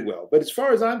 You did well. But as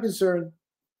far as I'm concerned,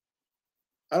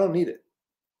 I don't need it.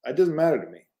 It doesn't matter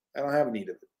to me. I don't have need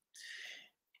of it.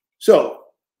 So,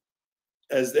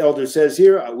 as the elder says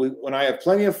here, when I have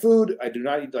plenty of food, I do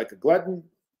not eat like a glutton.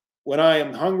 When I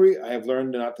am hungry, I have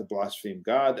learned not to blaspheme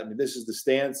God. I mean, this is the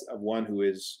stance of one who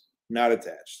is not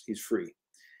attached. He's free.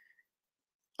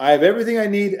 I have everything I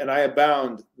need and I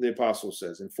abound, the apostle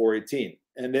says in 4:18.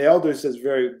 And the elder says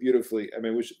very beautifully, I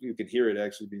mean, I wish you could hear it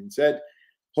actually being said,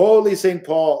 Holy St.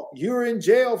 Paul, you're in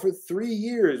jail for 3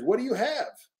 years. What do you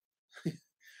have?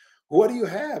 What do you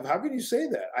have? How can you say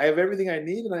that? I have everything I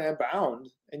need and I am bound.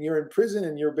 And you're in prison,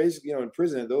 and you're basically, in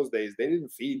prison in those days. They didn't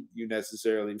feed you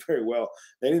necessarily very well.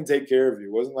 They didn't take care of you.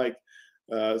 It wasn't like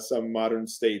some modern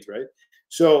state, right?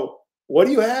 So what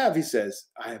do you have? He says,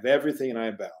 I have everything and I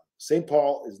am bound. St.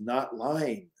 Paul is not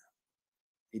lying.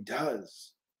 He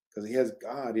does, because he has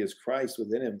God. He has Christ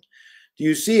within him. Do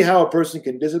you see how a person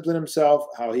can discipline himself,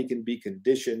 how he can be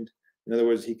conditioned? In other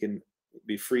words, he can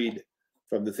be freed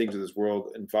from the things of this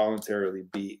world and voluntarily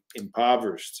be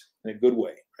impoverished in a good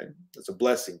way, right? That's a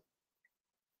blessing.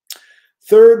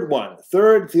 Third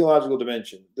theological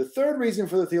dimension. The third reason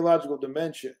for the theological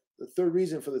dimension,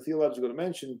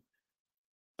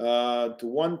 to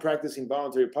one practicing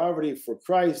voluntary poverty for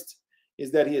Christ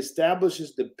is that he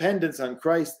establishes dependence on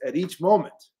Christ at each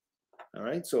moment. All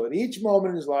right, so at each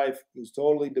moment in his life, he's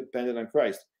totally dependent on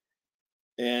Christ.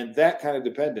 And that kind of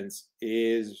dependence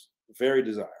is very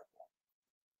desirable.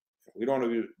 We don't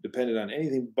want to be dependent on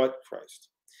anything but Christ.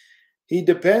 He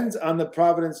depends on the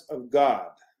providence of God.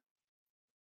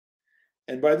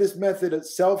 And by this method,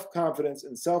 self-confidence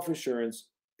and self-assurance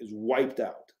is wiped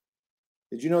out.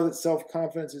 Did you know that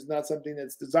self-confidence is not something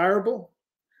that's desirable?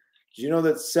 Did you know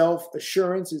that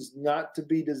self-assurance is not to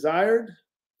be desired?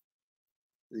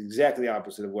 It's exactly the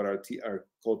opposite of what our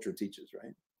culture teaches,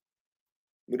 right?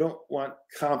 We don't want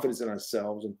confidence in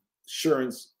ourselves and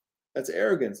assurance. That's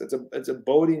arrogance. That's a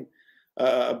boding,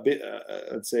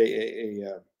 let's say,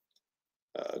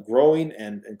 a growing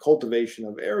and cultivation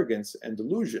of arrogance and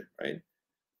delusion, right?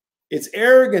 It's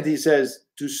arrogant, he says,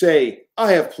 to say,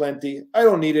 I have plenty. I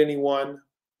don't need anyone.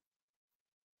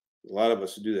 A lot of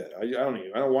us do that. I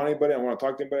don't want anybody. I don't want to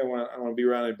talk to anybody. I don't want to be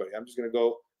around anybody. I'm just going to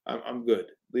go. I'm good.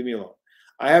 Leave me alone.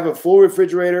 I have a full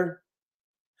refrigerator.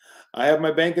 I have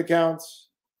my bank accounts.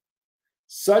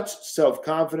 Such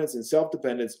self-confidence and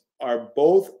self-dependence are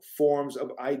both forms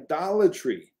of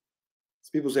idolatry. So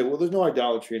people say, well, there's no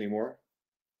idolatry anymore.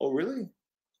 Oh, really?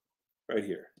 Right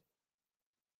here.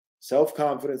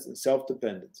 Self-confidence and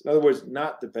self-dependence. In other words,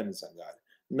 not dependence on God,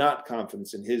 not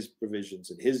confidence in his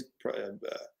provisions and his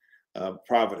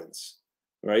providence,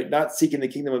 right? Not seeking the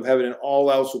kingdom of heaven and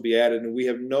all else will be added. And we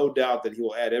have no doubt that he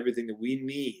will add everything that we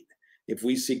need if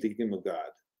we seek the kingdom of God.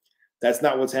 That's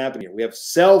not what's happening here. We have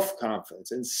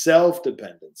self-confidence and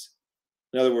self-dependence.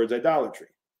 In other words, idolatry.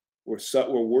 We're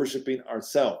worshiping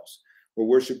ourselves. We're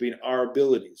worshiping our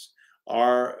abilities,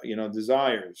 our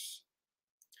desires.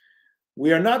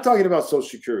 We are not talking about Social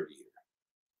Security here.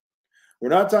 We're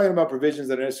not talking about provisions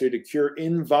that are necessary to cure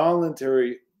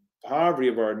involuntary poverty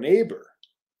of our neighbor,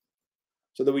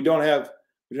 so that we don't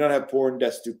have poor and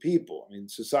destitute people. I mean,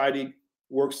 society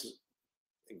works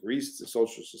in Greece. It's a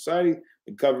social society.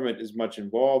 The government is much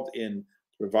involved in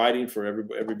providing for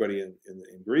everybody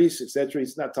in Greece, etc.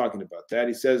 He's not talking about that.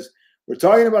 He says we're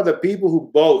talking about the people who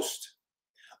boast.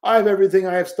 I have everything.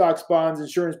 I have stocks, bonds,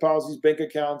 insurance policies, bank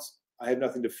accounts. I have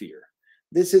nothing to fear.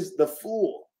 This is the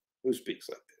fool who speaks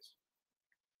like this.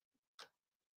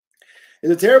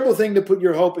 It's a terrible thing to put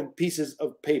your hope in pieces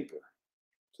of paper.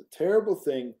 It's a terrible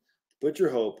thing to put your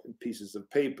hope in pieces of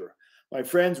paper. My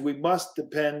friends, we must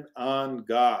depend on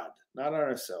God, not on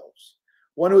ourselves.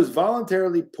 One who is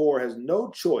voluntarily poor has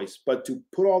no choice but to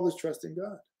put all his trust in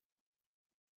God.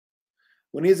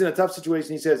 When he is in a tough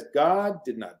situation, he says, God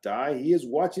did not die. He is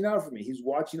watching out for me. He's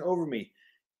watching over me.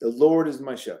 The Lord is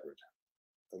my shepherd.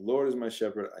 The Lord is my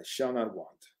shepherd. I shall not want.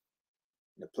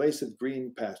 In a place of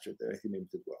green pasture, there he made me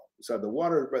to dwell. Beside the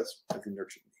water of rest, he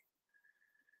nurtured me.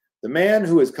 The man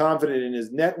who is confident in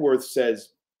his net worth says,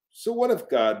 so what if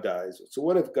God dies? So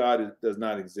what if God does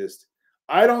not exist?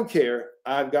 I don't care.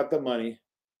 I've got the money.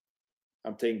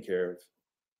 I'm taken care of.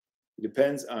 He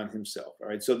depends on himself. All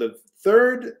right. So the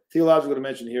third theological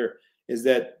dimension here is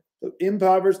that the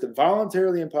impoverished, the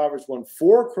voluntarily impoverished one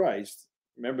for Christ,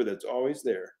 remember that's always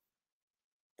there.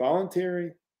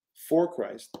 Voluntary for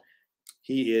Christ,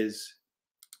 he is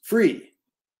free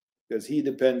because he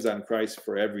depends on Christ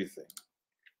for everything.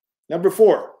 Number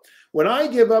 4, when I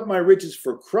give up my riches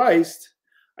for Christ,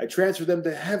 I transfer them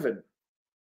to heaven.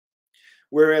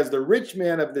 Whereas the rich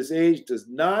man of this age does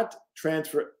not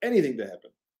transfer anything to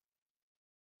heaven.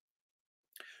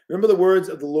 Remember the words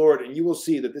of the Lord, and you will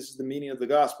see that this is the meaning of the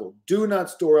gospel. Do not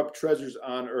store up treasures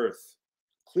on earth.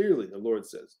 Clearly, the Lord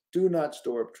says, do not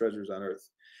store up treasures on earth.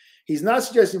 He's not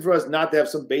suggesting for us not to have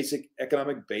some basic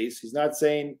economic base. He's not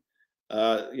saying,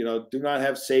 do not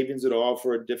have savings at all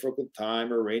for a difficult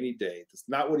time or rainy day. That's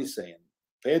not what he's saying.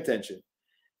 Pay attention.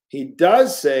 He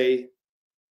does say,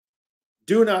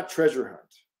 do not treasure hunt.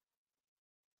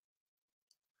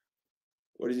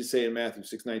 What does he say in Matthew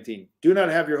 6:19? Do not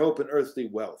have your hope in earthly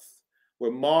wealth,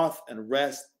 where moth and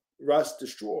rust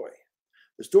destroy,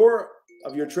 The store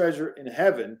of your treasure in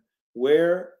heaven,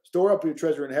 store up your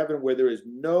treasure in heaven where there is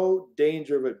no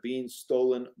danger of it being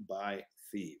stolen by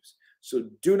thieves. So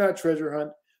do not treasure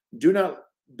hunt. Do not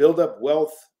build up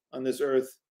wealth on this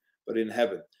earth, but in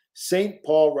heaven. St.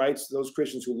 Paul writes to those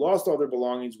Christians who lost all their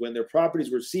belongings when their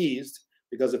properties were seized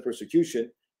because of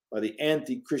persecution by the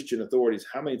anti-Christian authorities.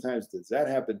 How many times does that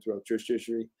happen throughout church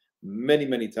history? Many,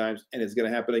 many times. And it's going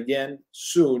to happen again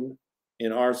soon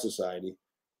in our society.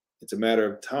 It's a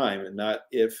matter of time and not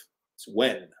if, it's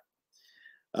when.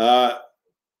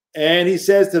 And he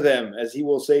says to them, as he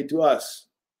will say to us,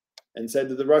 and said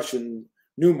to the Russian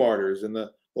new martyrs and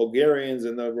the Bulgarians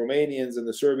and the Romanians and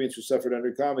the Serbians who suffered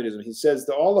under communism, he says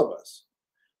to all of us,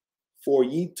 for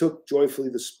ye took joyfully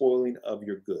the spoiling of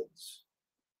your goods.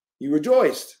 You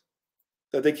rejoiced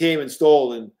that they came and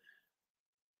stole and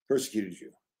persecuted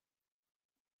you.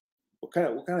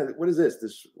 What is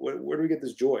this? Where do we get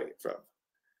this joy from?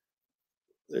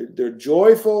 They're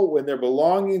joyful when their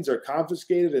belongings are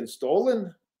confiscated and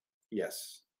stolen?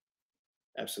 Yes,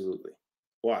 absolutely.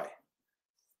 Why?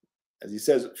 As he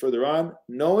says further on,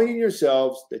 knowing in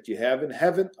yourselves that you have in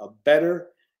heaven a better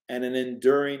and an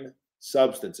enduring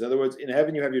substance. In other words, in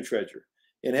heaven you have your treasure.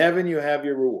 In heaven you have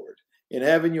your reward. In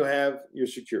heaven you have your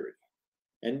security.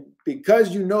 And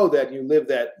because you know that and you live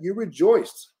that, you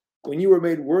rejoiced when you were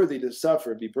made worthy to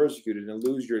suffer and be persecuted and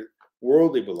lose your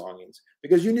worldly belongings,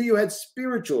 because you knew you had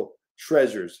spiritual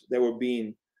treasures that were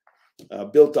being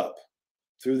built up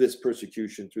through this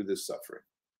persecution, through this suffering.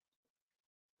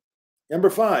 Number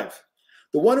 5,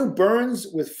 the one who burns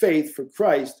with faith for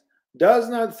Christ does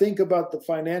not think about the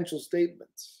financial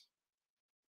statements.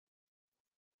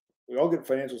 We all get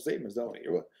financial statements, don't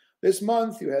we? This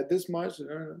month you had this much.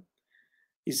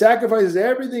 He sacrifices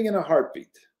everything in a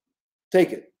heartbeat.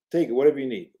 Take it, whatever you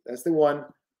need. That's the one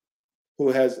who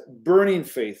has burning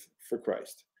faith for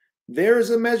Christ. There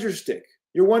is a measure stick.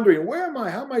 You're wondering, where am I?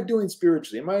 How am I doing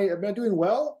spiritually? Am I doing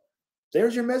well?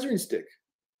 There's your measuring stick.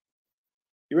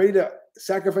 You ready to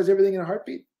sacrifice everything in a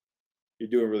heartbeat? You're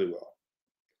doing really well.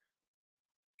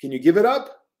 Can you give it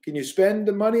up? Can you spend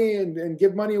the money and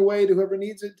give money away to whoever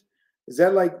needs it? Is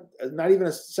that like not even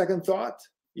a second thought?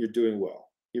 You're doing well.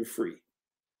 You're free.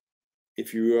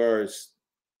 If you are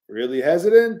really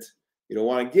hesitant, you don't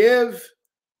want to give,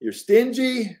 you're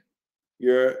stingy,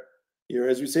 you're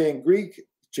as we say in Greek,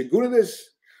 chigunides,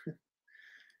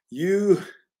 you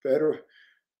better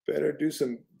do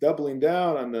some doubling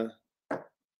down on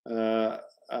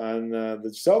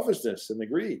the selfishness and the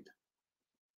greed.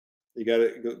 You got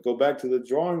to go back to the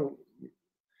drawing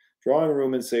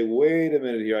room and say, wait a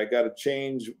minute here, I got to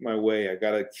change my way. I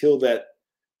got to kill that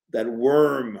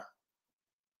worm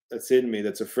that's in me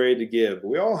that's afraid to give.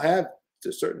 We all have to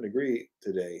a certain degree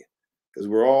today because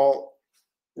we're all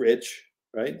rich,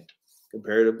 right?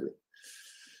 Comparatively.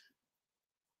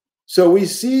 So we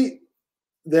see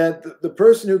that the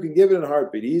person who can give it in a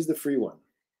heartbeat, he's the free one.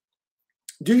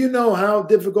 Do you know how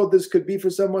difficult this could be for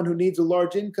someone who needs a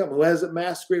large income, who has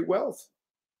amassed great wealth?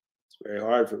 It's very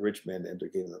hard for a rich man to enter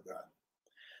the kingdom of God.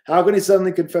 How can he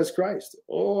suddenly confess Christ?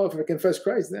 Oh, if I confess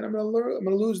Christ, then I'm going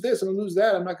to lose this, I'm going to lose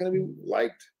that. I'm not going to be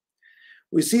liked.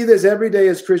 We see this every day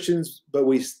as Christians, but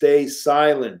we stay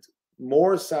silent,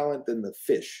 more silent than the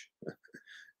fish,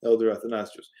 Elder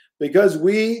Athanasius, because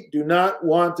we do not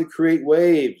want to create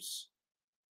waves.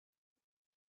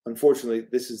 Unfortunately,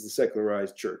 this is the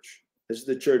secularized church. This is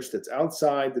the church that's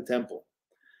outside the temple,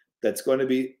 that's going to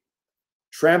be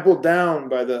trampled down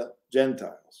by the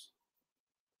Gentiles.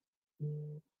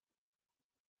 The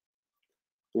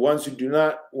ones who do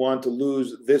not want to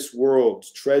lose this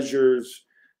world's treasures,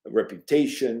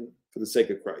 reputation for the sake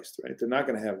of Christ, right? They're not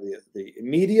going to have the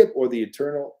immediate or the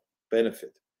eternal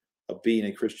benefit of being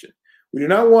a Christian. We do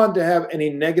not want to have any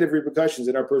negative repercussions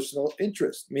in our personal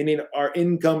interest, meaning our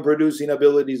income-producing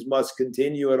abilities must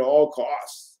continue at all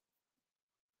costs.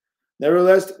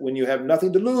 Nevertheless, when you have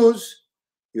nothing to lose,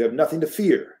 you have nothing to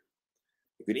fear.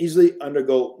 You can easily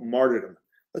undergo martyrdom.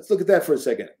 Let's look at that for a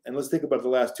second, and let's think about the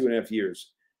last 2.5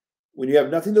 years. When you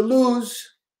have nothing to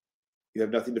lose, you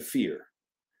have nothing to fear.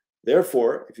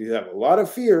 Therefore, if you have a lot of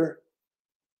fear,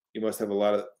 you must have a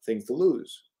lot of things to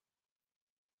lose.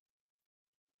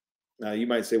 Now, you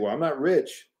might say, well, I'm not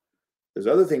rich. There's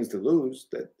other things to lose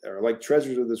that are like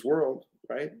treasures of this world,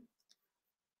 right?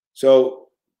 So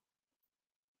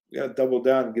we got to double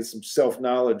down and get some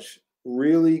self-knowledge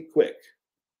really quick,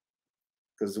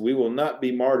 because we will not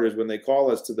be martyrs when they call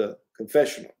us to the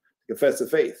confessional, to confess the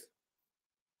faith,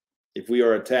 if we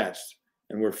are attached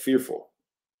and we're fearful.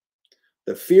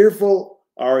 The fearful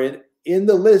are in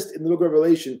the list in the book of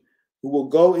Revelation who will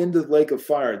go into the lake of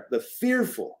fire. The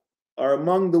fearful are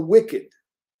among the wicked.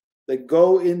 that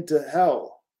go into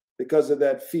hell because of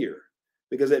that fear,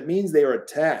 because it means they are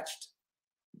attached.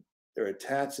 They're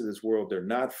attached to this world. They're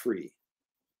not free,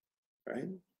 right?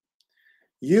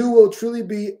 You will truly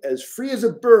be as free as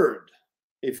a bird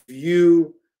if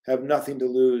you have nothing to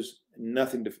lose,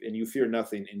 and you fear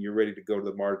nothing, and you're ready to go to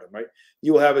the martyrdom, right?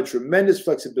 You will have a tremendous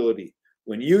flexibility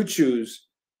when you choose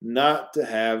not to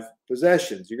have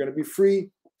possessions. You're going to be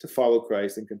free to follow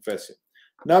Christ and confess him.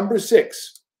 Number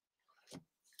 6,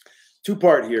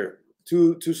 two-part here,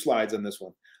 two slides on this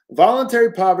one.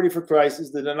 Voluntary poverty for Christ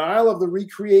is the denial of the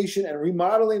recreation and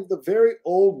remodeling of the very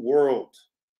old world.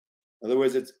 In other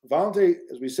words, it's voluntary,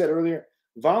 as we said earlier,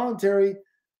 voluntary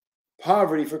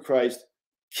poverty for Christ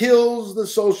kills the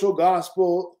social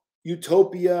gospel,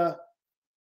 utopia,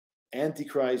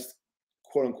 antichrist,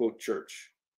 quote-unquote,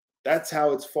 church. That's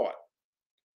how it's fought.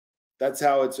 That's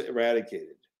how it's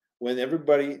eradicated, when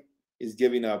everybody is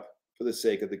giving up for the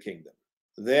sake of the kingdom.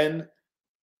 Then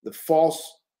the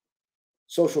false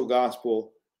social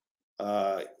gospel,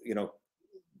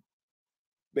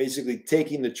 basically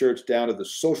taking the church down to the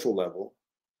social level,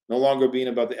 no longer being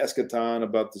about the eschaton,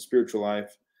 about the spiritual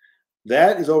life,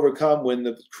 that is overcome when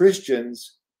the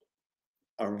Christians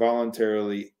are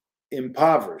voluntarily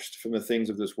impoverished from the things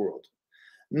of this world.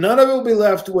 None of it will be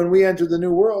left when we enter the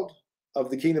new world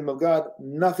of the kingdom of God.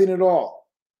 Nothing at all.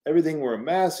 Everything we're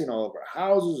amassing, all of our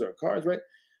houses, our cars, right?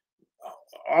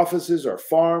 Offices, our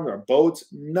farm, our boats,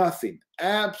 nothing,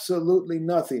 absolutely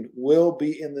nothing will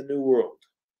be in the new world,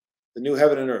 the new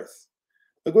heaven and earth.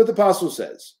 Look what the apostle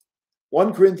says.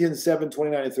 1 Corinthians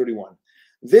 7:29 and 31.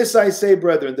 This I say,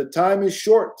 brethren, the time is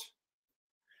short.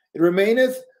 It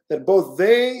remaineth that both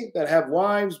they that have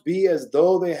wives be as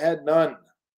though they had none,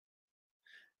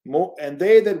 and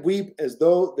they that weep as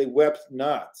though they wept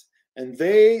not, and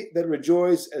they that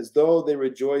rejoice as though they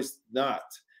rejoiced not,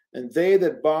 and they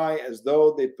that buy as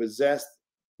though they possessed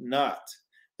not,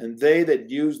 and they that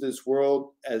use this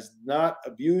world as not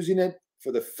abusing it,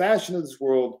 for the fashion of this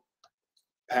world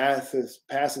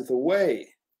passeth away.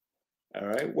 All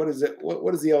right, what is it?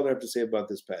 What does the elder have to say about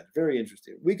this passage? Very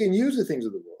interesting. We can use the things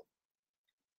of the world.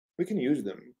 We can use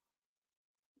them,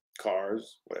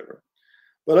 cars, whatever.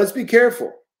 But let's be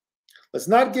careful. Let's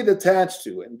not get attached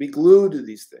to and be glued to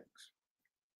these things.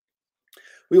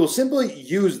 We will simply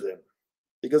use them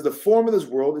because the form of this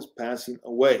world is passing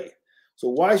away. So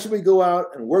why should we go out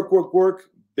and work,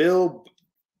 build,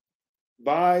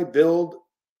 buy, build,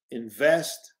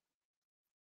 invest?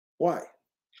 Why?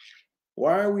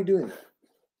 Why are we doing that?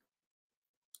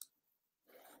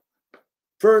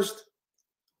 First,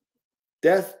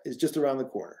 death is just around the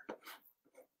corner.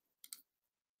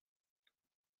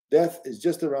 Death is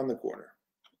just around the corner.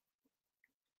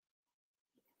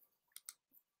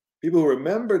 People who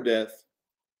remember death,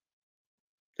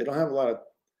 they don't have a lot of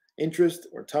interest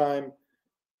or time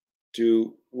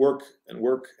to work and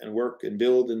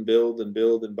build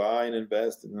and buy and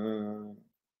invest.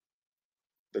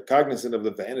 They're cognizant of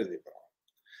the vanity of it all.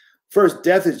 First,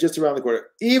 death is just around the corner.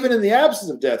 Even in the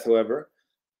absence of death, however,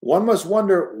 one must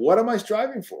wonder, what am I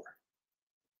striving for?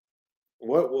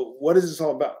 What is this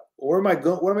all about? What am I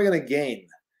going to gain?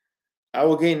 I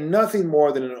will gain nothing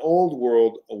more than an old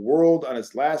world, a world on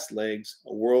its last legs,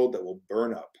 a world that will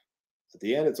burn up. At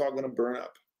the end, it's all going to burn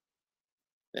up.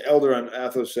 The elder on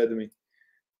Athos said to me,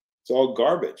 it's all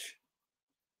garbage.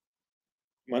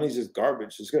 Money's just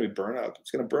garbage. It's going to be burned up.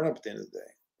 It's going to burn up at the end of the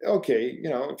day. Okay,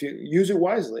 if you use it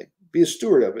wisely, be a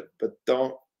steward of it, but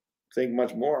don't think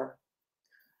much more.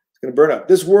 It's going to burn up.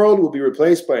 This world will be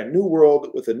replaced by a new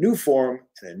world with a new form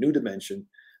and a new dimension.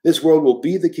 This world will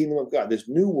be the kingdom of God. This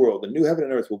new world, the new heaven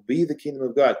and earth, will be the kingdom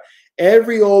of God.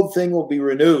 Every old thing will be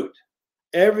renewed.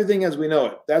 Everything as we know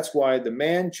it. That's why the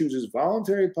man chooses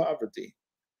voluntary poverty.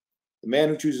 The man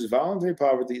who chooses voluntary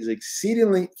poverty is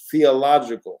exceedingly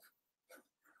theological.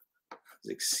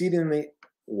 He's exceedingly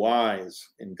wise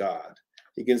in God.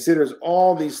 He considers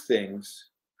all these things,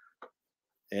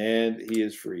 and he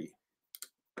is free.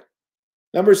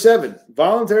 Number 7,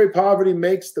 voluntary poverty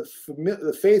makes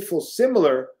the faithful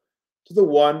similar to the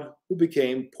one who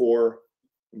became poor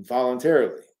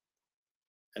voluntarily.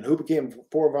 And who became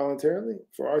poor voluntarily?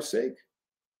 For our sake.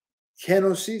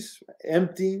 Kenosis,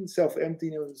 emptying,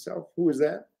 self-emptying of himself. Who is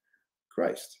that?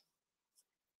 Christ.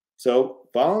 So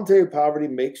voluntary poverty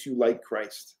makes you like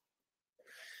Christ.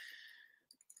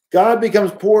 God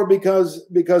becomes poor because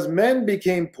men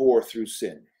became poor through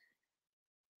sin.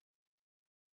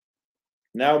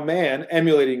 Now man,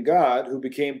 emulating God, who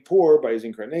became poor by his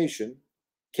incarnation,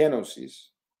 kenosis,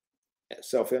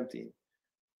 self-emptying,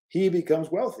 he becomes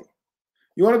wealthy.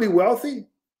 You want to be wealthy?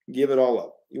 Give it all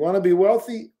up. You want to be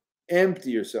wealthy?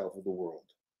 Empty yourself of the world.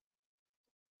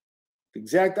 The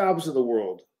exact opposite of the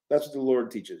world. That's what the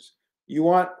Lord teaches. You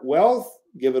want wealth?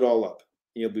 Give it all up,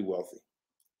 and you'll be wealthy.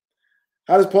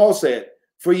 How does Paul say it?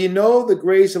 For you know the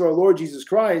grace of our Lord Jesus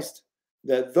Christ,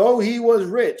 that though he was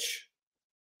rich,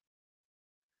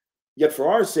 yet for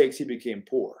our sakes he became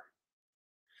poor,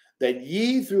 that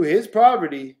ye through his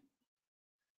poverty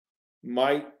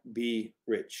might be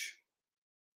rich.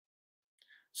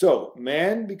 So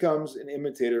man becomes an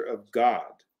imitator of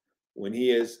God when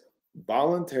he is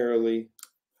voluntarily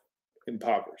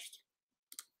impoverished.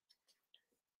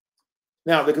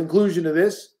 Now, the conclusion of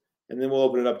this, and then we'll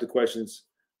open it up to questions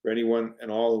for anyone and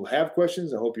all who have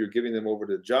questions. I hope you're giving them over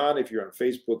to John if you're on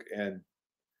Facebook and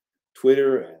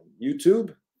Twitter and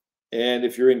YouTube. And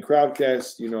if you're in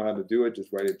Crowdcast, you know how to do it.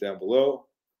 Just write it down below.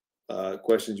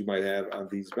 Questions you might have on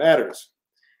these matters.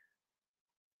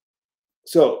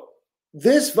 So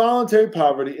this voluntary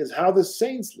poverty is how the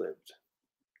saints lived.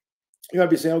 You might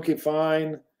be saying, okay,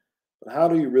 fine, but how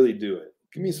do you really do it?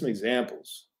 Give me some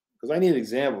examples, because I need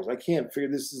examples. I can't figure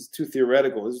this is too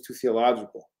theoretical. This is too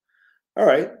theological. All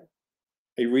right. Are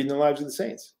you reading the lives of the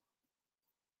saints?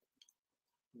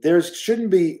 There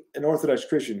shouldn't be an Orthodox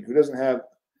Christian who doesn't have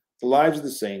the lives of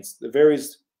the saints, the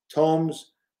various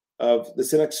tomes of the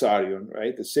Synaxarion,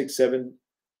 right? The 6-7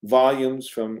 volumes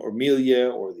from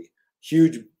Ormelia, or the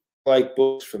huge like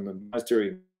books from the monastery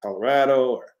in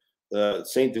Colorado, or the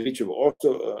Saint Dimitri of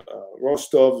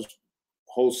Rostov's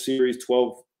whole series,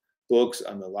 12 books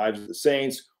on the lives of the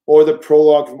saints, or the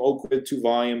prologue from Oakwood,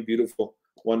 2-volume, beautiful,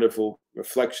 wonderful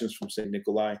reflections from St.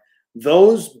 Nikolai.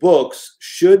 Those books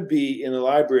should be in the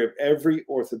library of every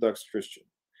Orthodox Christian.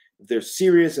 If they're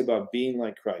serious about being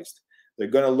like Christ, they're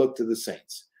going to look to the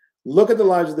saints. Look at the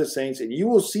lives of the saints, and you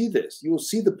will see this. You will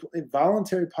see the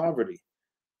voluntary poverty.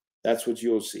 That's what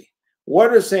you will see.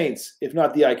 What are saints, if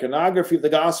not the iconography of the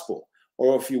gospel,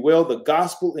 or if you will, the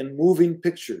gospel in moving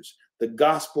pictures, the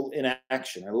gospel in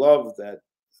action? I love that.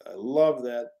 I love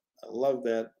that. I love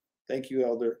that. Thank you,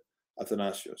 Elder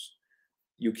Athanasios.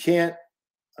 You can't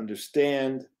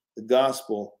understand the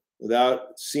gospel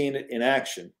without seeing it in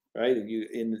action, right?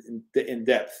 In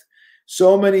depth.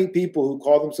 So many people who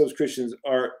call themselves Christians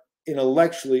are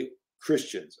intellectually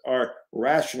Christians, are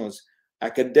rationalists,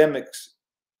 academics,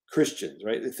 Christians,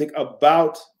 right? They think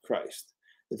about Christ.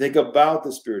 They think about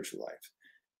the spiritual life.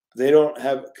 They don't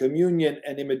have communion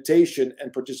and imitation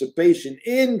and participation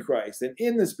in Christ and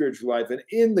in the spiritual life and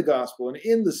in the gospel and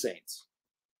in the saints.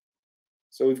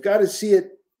 So we've got to see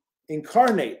it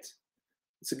incarnate.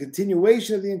 It's a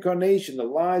continuation of the incarnation, the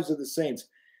lives of the saints.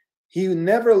 He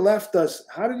never left us.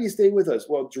 How did he stay with us?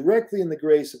 Well, directly in the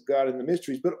grace of God and the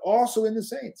mysteries, but also in the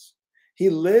saints. He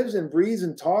lives and breathes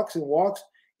and talks and walks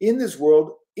in this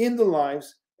world, in the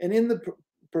lives, and in the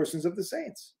persons of the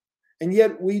saints. And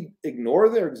yet we ignore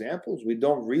their examples. We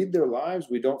don't read their lives.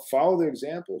 We don't follow their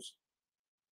examples.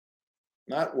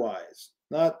 Not wise.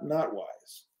 Not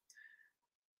wise.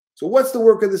 So what's the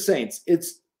work of the saints?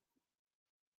 It's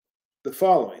the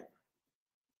following.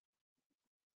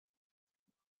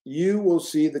 You will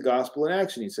see the gospel in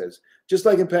action, he says. Just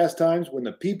like in past times when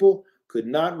the people could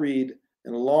not read,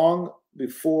 and long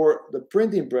before the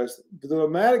printing press, the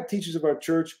dogmatic teachers of our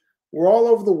church were all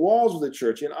over the walls of the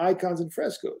church in icons and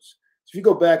frescoes. So if you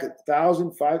go back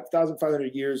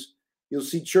 1,500 years, you'll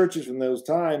see churches from those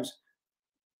times,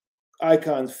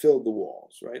 icons filled the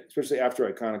walls, right? Especially after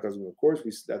iconoclasm, of course.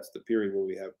 That's the period where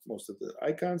we have most of the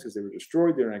icons because they were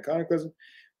destroyed during iconoclasm.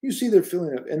 You see they're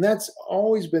filling up. And that's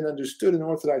always been understood in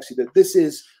Orthodoxy, that this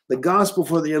is the gospel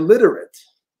for the illiterate,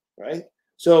 right?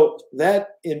 So that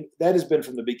has been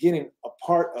from the beginning a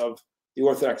part of the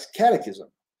Orthodox catechism.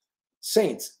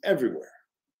 Saints everywhere.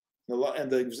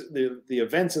 And the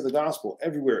events of the gospel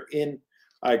everywhere in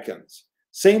icons.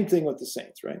 Same thing with the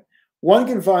saints, right? One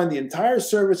can find the entire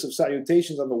service of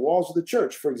salutations on the walls of the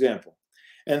church, for example.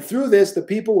 And through this, the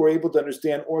people were able to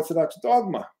understand Orthodox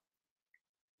dogma.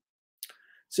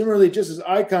 Similarly, just as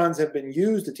icons have been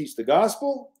used to teach the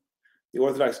gospel, the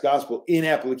Orthodox gospel in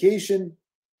application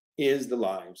is the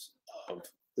lives of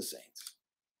the saints.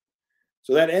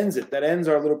 So that ends it. That ends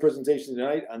our little presentation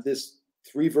tonight on this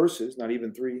 3 verses, not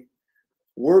even 3.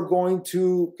 We're going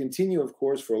to continue, of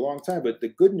course, for a long time, but the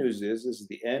good news is this is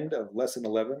the end of Lesson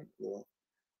 11. We'll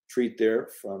treat there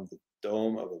from the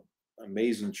dome of an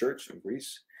amazing church in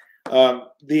Greece.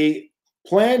 The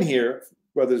plan here,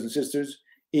 brothers and sisters,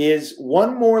 is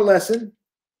 1 more lesson, and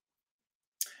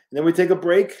then we take a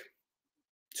break,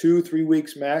 2-3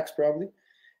 weeks max, probably,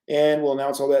 and we'll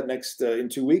announce all that next in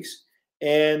 2 weeks.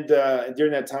 And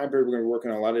during that time period, we're going to be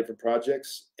working on a lot of different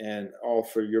projects, and all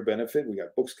for your benefit. We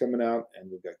got books coming out, and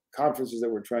we've got conferences that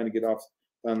we're trying to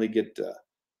finally get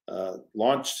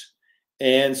launched.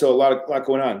 And so a lot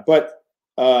going on. But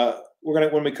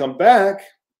when we come back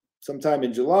sometime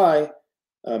in July,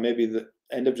 maybe the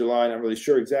end of July, not really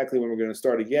sure exactly when we're going to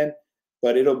start again,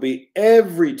 but it'll be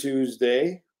every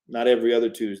Tuesday, not every other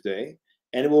Tuesday,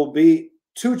 and it will be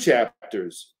 2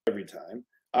 chapters every time.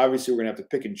 Obviously, we're going to have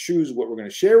to pick and choose what we're going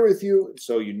to share with you,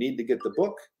 so you need to get the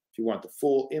book if you want the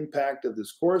full impact of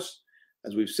this course,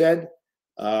 as we've said.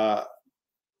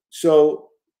 So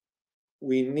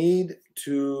we need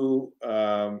to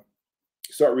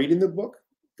start reading the book.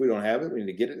 If we don't have it, we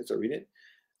need to get it and start reading it.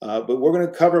 But we're going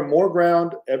to cover more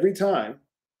ground every time.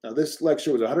 Now, this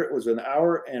lecture was an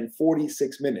hour and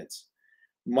 46 minutes.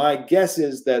 My guess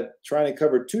is that trying to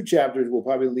cover 2 chapters will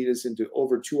probably lead us into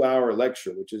over 2-hour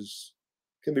lecture, which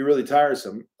can be really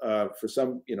tiresome for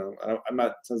some. I'm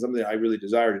not something I really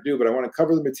desire to do, but I want to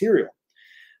cover the material.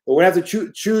 But we have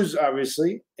to choose,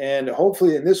 obviously, and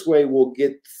hopefully in this way we'll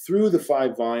get through the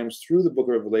 5 volumes, through the Book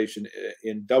of Revelation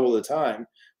in double the time.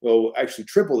 Well, actually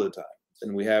triple the time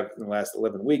than we have in the last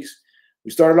 11 weeks. We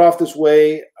started off this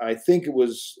way. I think it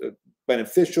was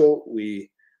beneficial. We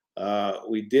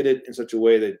did it in such a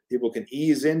way that people can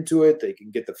ease into it. They can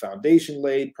get the foundation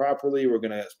laid properly. We're going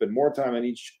to spend more time on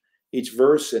each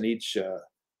verse and each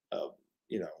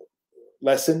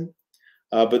lesson.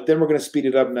 But then we're going to speed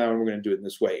it up now, and we're going to do it in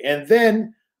this way. And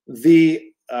then the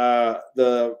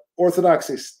Orthodox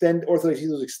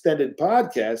Heers Extended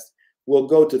podcast will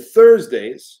go to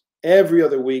Thursdays every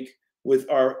other week with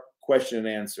our question and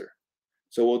answer.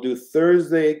 So we'll do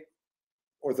Thursday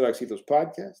Orthodox Heers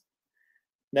podcast.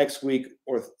 Next week,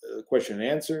 question and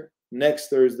answer. Next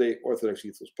Thursday, Orthodox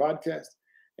Heers podcast.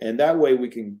 And that way we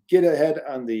can get ahead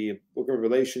on the Book of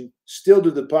Revelation, still do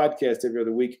the podcast every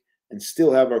other week, and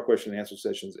still have our question and answer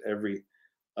sessions every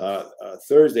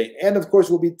Thursday. And of course,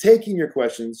 we'll be taking your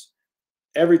questions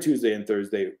every Tuesday and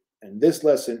Thursday in this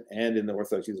lesson and in the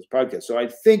Orthodox Heers podcast. So I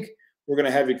think we're going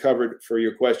to have you covered for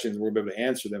your questions. We're going to be able to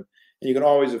answer them. And you can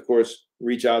always, of course,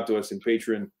 reach out to us in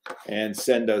Patreon and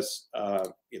send us,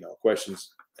 questions,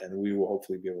 and we will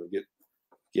hopefully be able to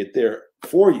get there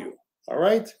for you. All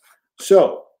right.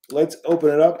 So let's open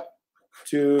it up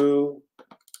to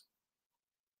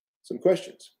some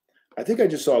questions. I think I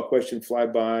just saw a question fly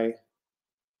by.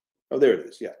 Oh, there it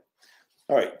is. Yeah.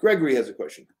 All right. Gregory has a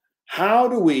question. How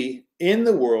do we in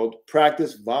the world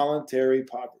practice voluntary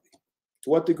poverty? To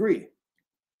what degree?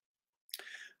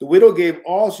 The widow gave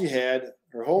all she had,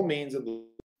 her whole means of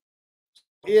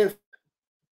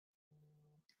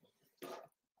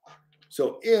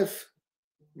if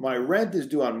my rent is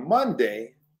due on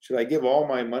Monday, should I give all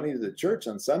my money to the church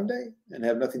on Sunday and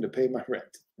have nothing to pay my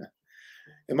rent?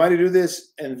 Am I to do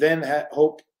this and then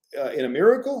hope in a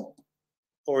miracle?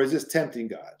 Or is this tempting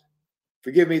God?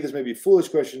 Forgive me, this may be a foolish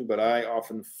question, but I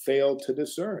often fail to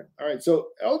discern. All right, so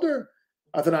Elder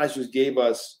Athanasius gave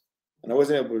us, and I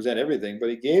wasn't able to present everything, but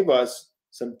he gave us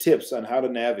some tips on how to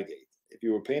navigate. If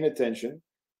you were paying attention,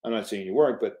 I'm not saying you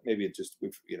weren't, but maybe it just,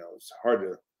 it's hard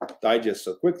to digest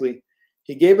so quickly.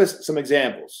 He gave us some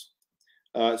examples.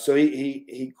 So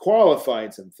he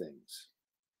qualified some things.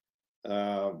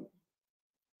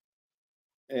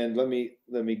 And let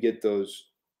me get those,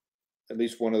 at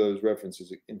least one of those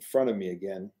references in front of me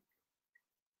again.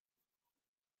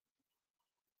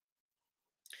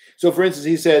 So for instance,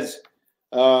 he says,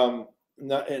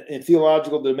 in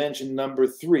theological dimension number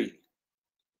 3,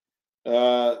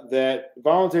 that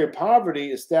voluntary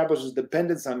poverty establishes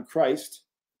dependence on Christ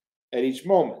at each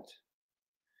moment.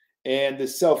 And the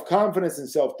self-confidence and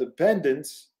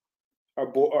self-dependence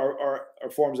are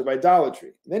forms of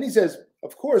idolatry. And then he says,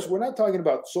 of course, we're not talking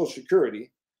about Social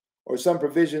Security or some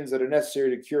provisions that are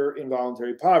necessary to cure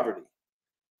involuntary poverty.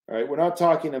 All right, we're not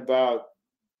talking about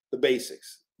the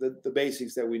basics, the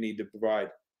basics that we need to provide.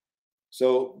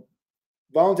 So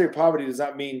voluntary poverty does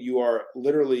not mean you are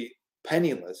literally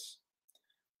penniless.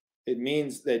 It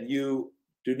means that you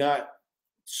do not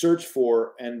search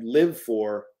for and live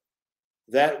for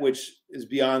that which is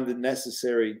beyond the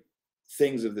necessary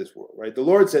things of this world, right? The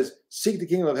Lord says, seek the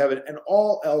kingdom of heaven and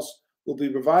all else will be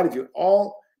provided you.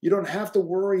 You don't have to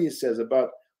worry, he says, about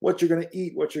what you're going to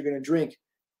eat, what you're going to drink.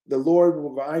 The Lord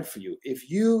will provide for you. If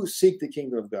you seek the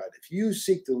kingdom of God, if you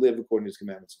seek to live according to his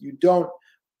commandments, you don't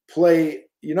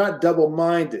you're not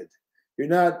double-minded. You're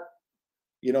not,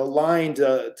 lying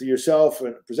to yourself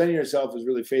and presenting yourself as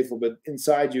really faithful, but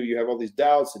inside you have all these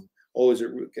doubts and,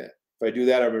 if I do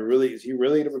that, is he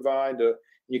really to provide?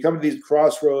 You come to these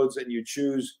crossroads and you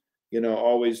choose,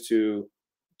 always to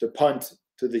punt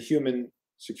to the human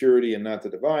security and not the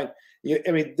divine.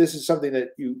 This is something that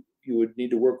you would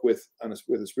need to work with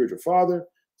with a spiritual father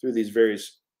through these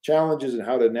various challenges and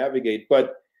how to navigate.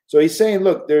 But so he's saying,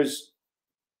 look, there's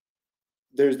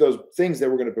there's those things that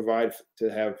we're going to provide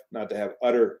to have, not to have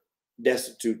utter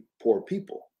destitute poor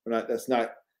people. That's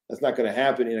not going to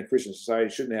happen in a Christian society.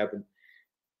 It shouldn't happen.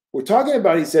 We're talking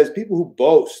about, he says, people who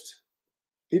boast,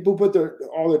 people who put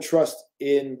all their trust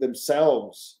in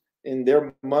themselves, in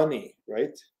their money,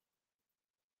 right?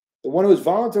 The one who is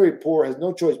voluntarily poor has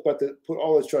no choice but to put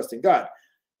all his trust in God.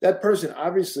 That person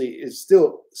obviously is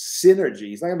still synergy.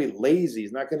 He's not going to be lazy.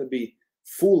 He's not going to be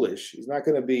foolish. He's not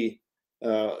going to be,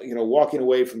 walking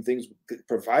away from things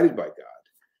provided by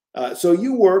God. So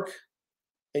you work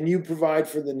and you provide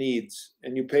for the needs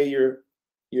and you pay your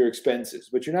expenses,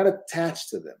 but you're not attached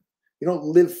to them. You don't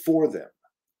live for them.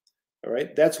 All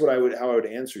right. That's how I would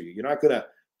answer you. You're not going to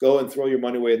go and throw your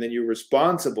money away and then you're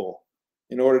responsible.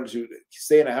 In order to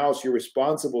stay in a house, you're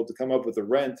responsible to come up with the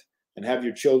rent and have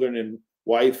your children and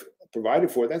wife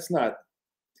provided for. That's not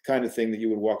the kind of thing that you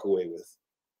would walk away with.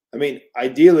 I mean,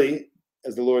 ideally,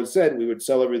 as the Lord said, we would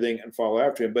sell everything and follow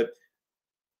after him. But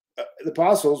the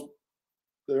apostles,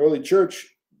 the early church,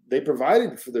 they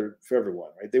provided for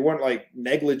everyone, right? They weren't like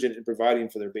negligent in providing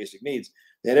for their basic needs.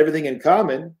 They had everything in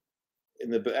common. In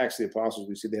the apostles,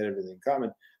 we see they had everything in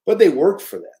common, but they worked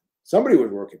for that. Somebody was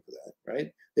working for that,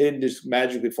 right? They didn't just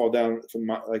magically fall down from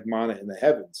like manna in the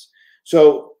heavens.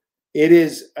 So it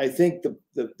is, I think,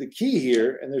 the key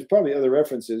here, and there's probably other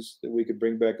references that we could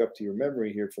bring back up to your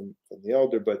memory here from the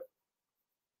elder, but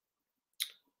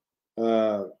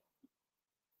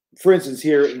for instance,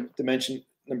 here in dimension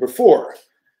number 4,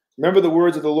 remember the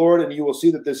words of the Lord, and you will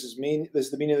see that this is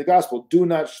the meaning of the gospel. Do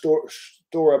not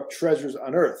store up treasures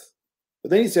on earth. But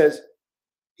then he says,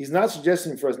 he's not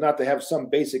suggesting for us not to have some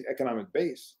basic economic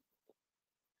base,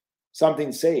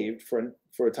 something saved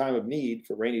for a time of need,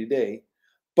 for a rainy day.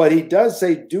 But he does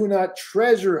say, do not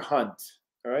treasure hunt.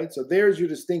 All right. So there's your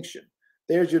distinction.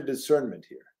 There's your discernment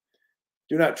here.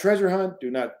 Do not treasure hunt.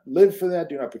 Do not live for that.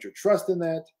 Do not put your trust in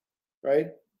that. Right.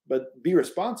 But be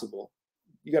responsible.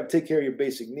 You got to take care of your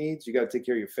basic needs. You got to take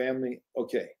care of your family.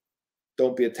 Okay.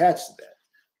 Don't be attached to that.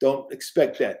 Don't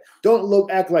expect that. Don't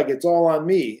act like it's all on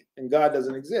me and God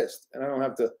doesn't exist. And I don't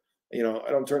have to, I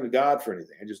don't turn to God for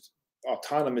anything. I just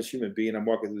autonomous human being. I'm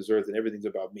walking through this earth and everything's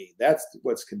about me. That's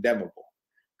what's condemnable.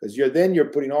 Because you're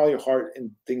putting all your heart in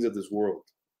things of this world.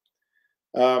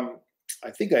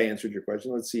 I think I answered your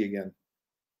question. Let's see again.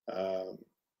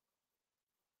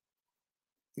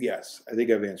 Yes, I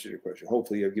think I've answered your question.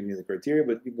 Hopefully I've given you the criteria,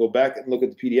 but you can go back and look at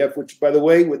the PDF, which, by the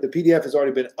way, the PDF has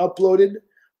already been uploaded.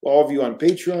 All of you on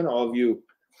Patreon, all of you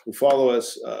who follow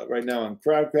us right now on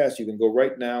Crowdcast, you can go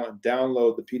right now and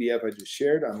download the PDF I just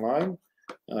shared online.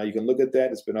 You can look at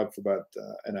that. It's been up for about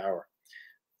an hour.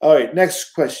 All right,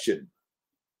 next question.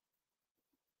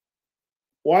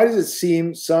 Why does it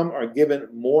seem some are given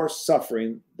more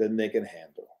suffering than they can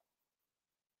handle?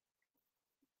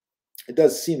 It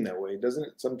does seem that way, doesn't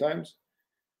it, sometimes?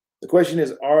 The question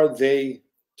is, are they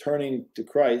turning to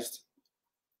Christ?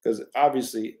 Because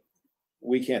obviously,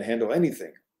 we can't handle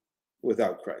anything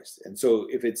without Christ. And so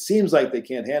if it seems like they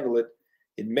can't handle it,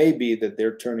 it may be that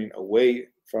they're turning away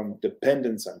from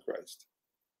dependence on Christ.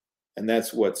 And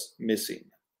that's what's missing.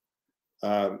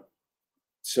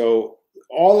 So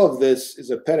all of this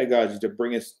is a pedagogy to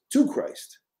bring us to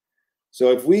Christ.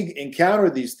 So if we encounter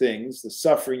these things, the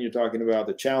suffering you're talking about,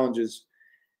 the challenges,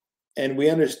 and we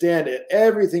understand that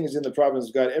everything is in the providence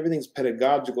of God, everything's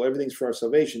pedagogical, everything's for our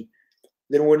salvation,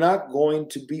 then we're not going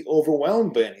to be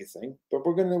overwhelmed by anything, but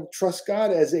we're going to trust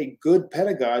God as a good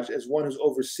pedagogue, as one who's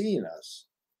overseeing us,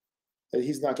 that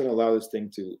he's not going to allow this thing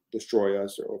to destroy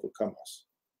us or overcome us.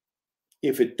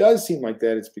 If it does seem like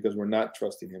that, it's because we're not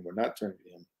trusting him. We're not turning to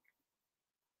him.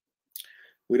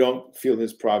 We don't feel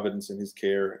his providence and his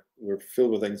care. We're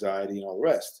filled with anxiety and all the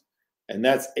rest. And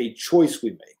that's a choice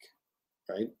we make,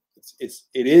 right?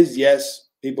 It is, yes,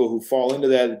 people who fall into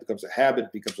that, it becomes a habit,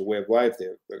 it becomes a way of life.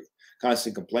 They're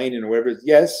constantly complaining or whatever.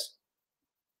 Yes,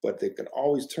 but they can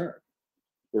always turn.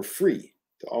 We're free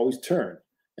to always turn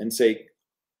and say,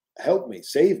 help me,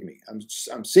 save me.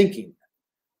 I'm sinking.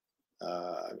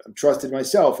 I'm trusting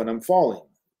myself and I'm falling.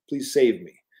 Please save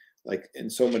me. Like in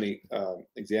so many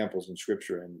examples in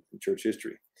scripture and in church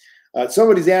history.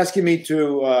 Somebody's asking me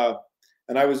to,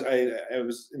 and I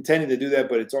was intending to do that,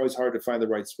 but it's always hard to find the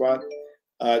right spot,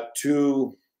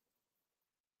 to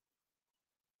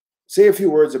say a few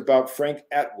words about Frank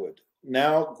Atwood,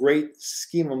 now great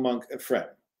schema monk Ephraim.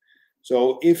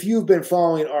 So if you've been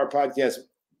following our podcast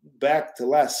back to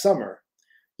last summer,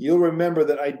 you'll remember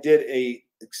that I did a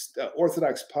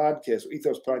Orthodox podcast,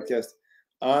 Ethos podcast,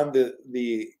 on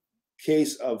the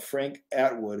case of Frank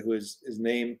Atwood, who is his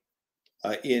name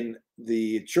in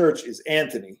the church is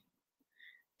Anthony.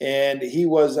 And he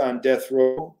was on death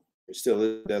row, still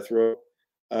is death row,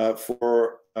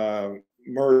 for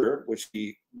murder, which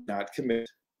he did not commit.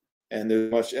 And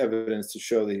there's much evidence to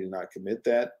show that he did not commit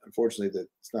that. Unfortunately,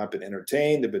 that's not been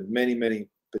entertained. There have been many, many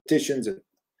petitions and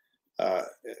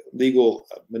legal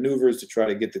maneuvers to try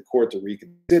to get the court to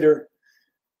reconsider.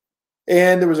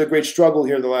 And there was a great struggle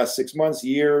here the last 6 months,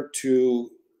 year, to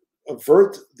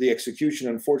avert the execution.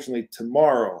 Unfortunately,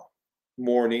 tomorrow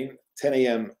morning, 10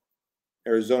 a.m.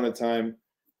 Arizona time,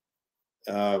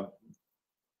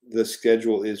 the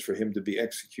schedule is for him to be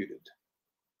executed.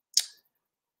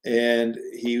 And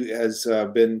he has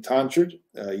been tonsured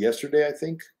yesterday, I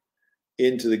think,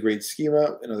 into the great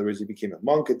schema. In other words, he became a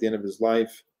monk at the end of his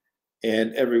life.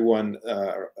 And everyone,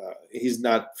 he's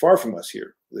not far from us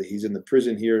here. He's in the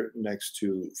prison here next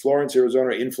to Florence,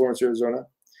 Arizona, in Florence, Arizona.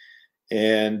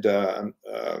 And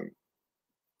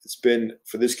it's been,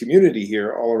 for this community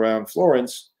here all around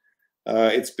Florence,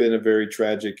 it's been a very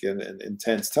tragic and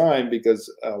intense time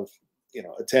because of,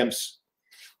 attempts,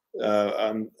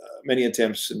 many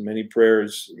attempts and many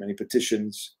prayers, many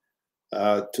petitions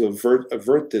to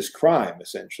avert this crime,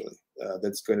 essentially,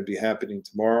 that's going to be happening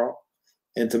tomorrow.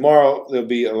 And tomorrow there'll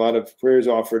be a lot of prayers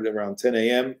offered around 10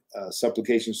 a.m.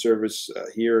 Supplication service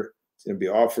here is going to be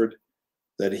offered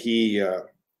that he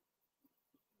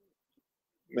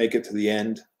make it to the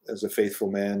end as a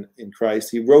faithful man in Christ.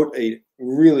 He wrote a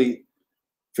really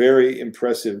very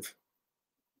impressive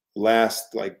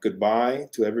last goodbye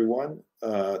to everyone.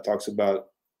 Talks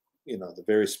about the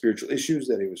various spiritual issues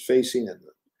that he was facing, and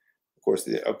of course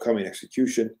the upcoming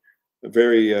execution. A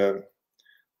very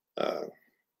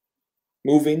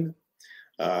moving.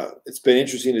 It's been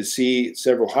interesting to see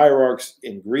several hierarchs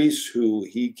in Greece who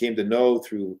he came to know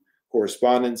through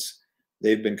correspondence.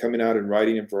 They've been coming out and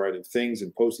writing a variety of things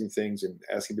and posting things and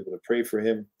asking people to pray for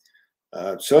him.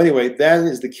 So anyway, that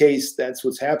is the case. That's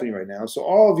what's happening right now. So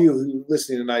all of you who are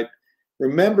listening tonight,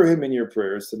 remember him in your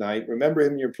prayers tonight. Remember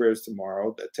him in your prayers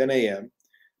tomorrow at 10 a.m.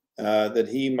 That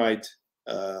he might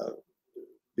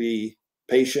be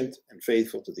patient and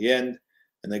faithful to the end,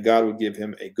 and that God would give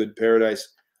him a good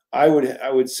paradise. I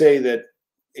would say that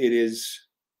it is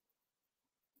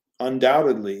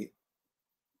undoubtedly,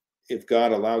 if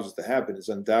God allows it to happen, it's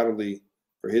undoubtedly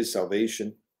for his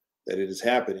salvation that it is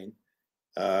happening.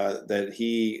 That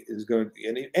he is going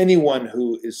to, anyone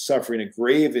who is suffering a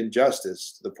grave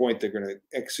injustice to the point they're going to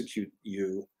execute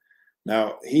you.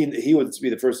 Now, he would be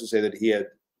the first to say that he had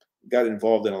got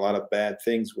involved in a lot of bad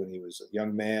things when he was a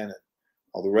young man and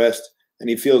all the rest. And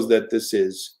he feels that this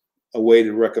is a way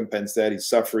to recompense that. He's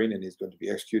suffering and he's going to be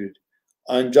executed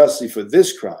unjustly for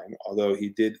this crime, although he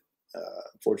did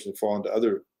unfortunately fall into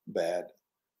other bad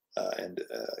and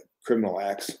criminal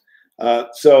acts.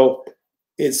 So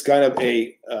it's kind of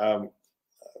the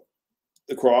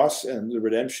cross and the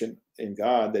redemption in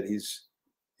God that he's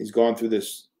gone through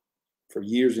this for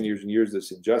years and years and years,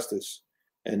 this injustice,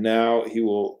 and now he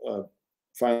will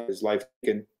find his life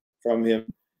taken from him.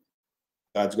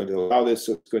 God's going to allow this,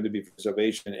 so it's going to be for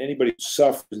salvation. And anybody who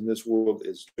suffers in this world,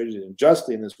 is treated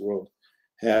unjustly in this world,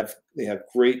 they have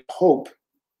great hope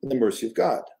in the mercy of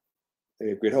God. They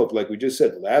have great hope, like we just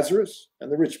said, Lazarus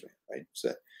and the rich man, right?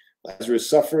 So Lazarus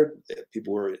suffered,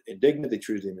 people were indignant, they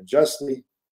treated him unjustly,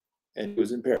 and he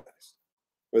was in paradise.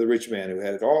 Or the rich man who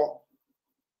had it all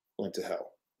went to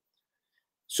hell.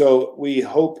 So we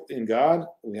hope in God.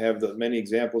 We have many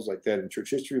examples like that in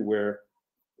church history where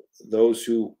those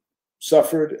who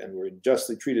suffered and were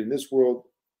unjustly treated in this world,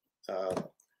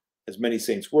 as many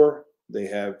saints were, they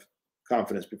have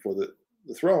confidence before the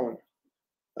throne.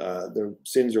 Their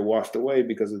sins are washed away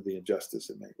because of the injustice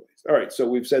in many ways. All right, so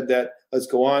we've said that. Let's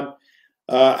go on.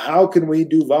 How can we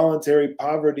do voluntary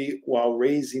poverty while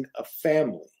raising a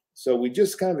family? So we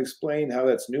just kind of explained how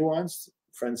that's nuanced.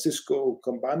 Francisco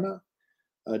Campana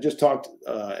just talked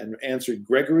and answered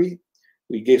Gregory.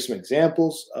 We gave some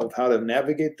examples of how to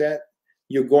navigate that.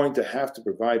 You're going to have to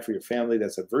provide for your family.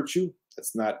 That's a virtue.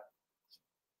 That's not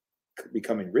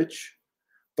becoming rich.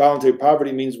 Voluntary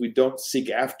poverty means we don't seek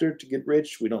after to get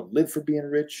rich. We don't live for being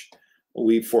rich.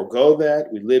 We forego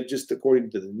that. We live just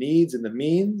according to the needs and the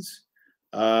means.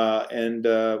 And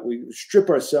we strip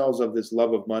ourselves of this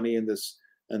love of money and this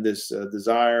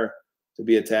desire to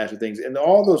be attached to things. And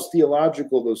all those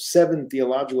 7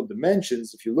 theological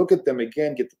dimensions, if you look at them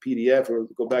again, get the PDF or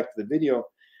go back to the video,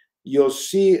 you'll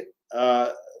see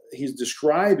he's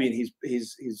describing,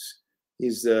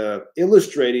 he's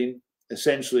illustrating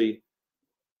essentially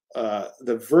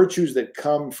the virtues that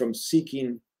come from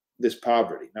seeking this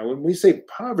poverty. Now, when we say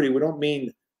poverty, we don't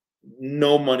mean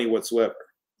no money whatsoever.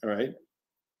 All right.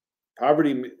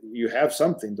 Poverty, you have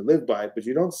something to live by, but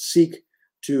you don't seek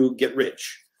to get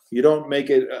rich. You don't make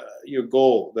it your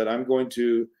goal that I'm going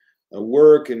to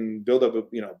work and build up a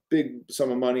big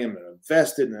sum of money. I'm going to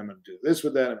invest it, and I'm going to do this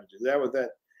with that. I'm going to do that with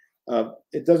that.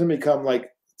 It doesn't become like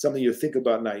something you think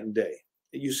about night and day.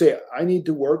 You say, I need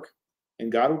to work,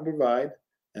 and God will provide.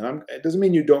 And it doesn't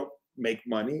mean you don't make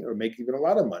money or make even a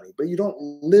lot of money, but you don't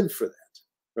live for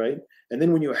that, right? And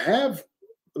then when you have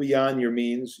beyond your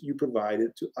means, you provide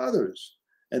it to others.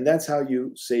 And that's how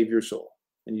you save your soul.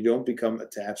 And you don't become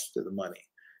attached to the money,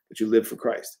 but you live for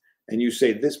Christ. And you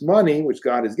say, this money, which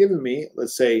God has given me,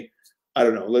 let's say, I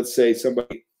don't know, let's say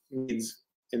somebody needs,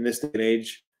 in this day and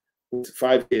age, with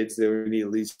 5 kids, they would need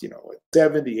at least, like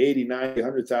 70, 80, 90,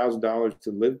 $100,000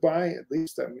 to live by, at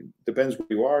least. I mean, depends where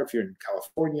you are. If you're in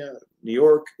California, New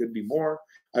York, it could be more.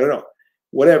 I don't know,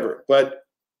 whatever. But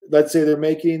let's say they're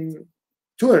making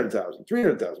 $200,000,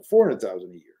 $300,000, $400,000 a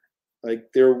year. Like,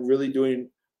 they're really doing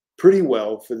pretty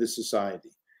well for this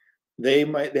society. They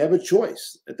have a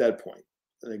choice at that point.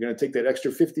 They're going to take that extra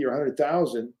 50 or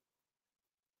 100,000.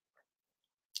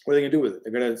 What are they going to do with it?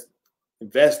 They're going to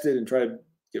invest it and try to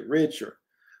get rich, or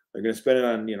they're going to spend it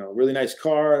on, a really nice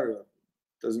car.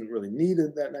 Doesn't really need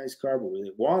that nice car, but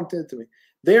really want it.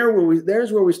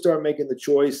 There's where we start making the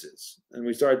choices, and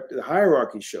we start, the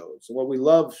hierarchy shows, and what we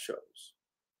love shows.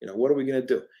 What are we going to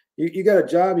do? You got a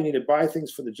job, you need to buy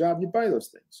things for the job, you buy those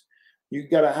things. You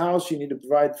got a house, you need to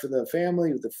provide for the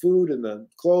family with the food and the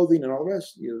clothing and all the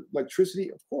rest.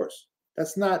 Electricity, of course.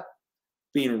 That's not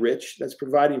being rich. That's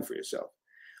providing for yourself.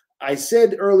 I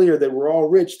said earlier that we're all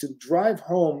rich to drive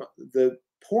home the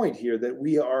point here that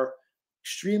we are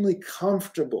extremely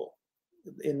comfortable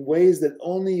in ways that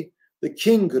only the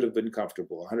king could have been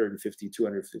comfortable 150,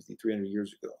 250, 300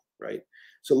 years ago, right?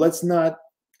 So let's not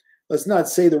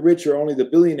say the rich are only the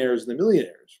billionaires and the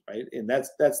millionaires, right? And that's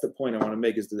the point I want to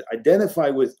make, is to identify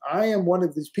with, I am one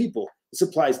of these people. This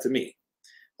applies to me,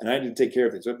 and I need to take care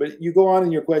of things. But you go on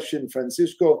in your question,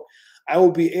 Francisco. I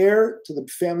will be heir to the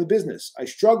family business. I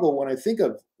struggle when I think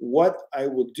of what I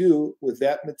will do with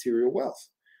that material wealth.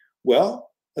 Well,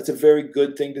 that's a very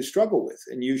good thing to struggle with,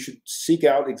 and you should seek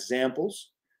out examples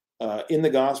in the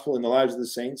gospel, in the lives of the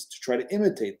saints, to try to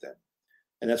imitate them.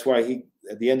 And that's why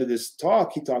at the end of this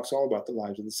talk, he talks all about the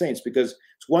lives of the saints, because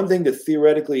it's one thing to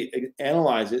theoretically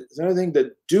analyze it. It's another thing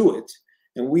to do it.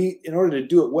 And in order to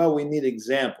do it well, we need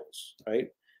examples, right?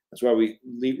 That's why we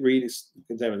read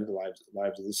the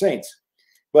lives of the saints.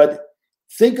 But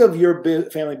think of your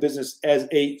family business as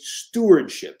a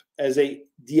stewardship, as a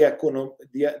diacono,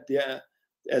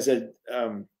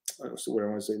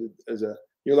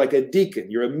 you're like a deacon,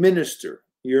 you're a minister,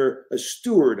 you're a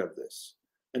steward of this.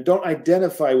 And don't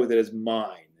identify with it as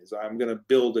mine, as I'm going to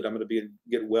build it, I'm going to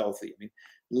get wealthy. I mean,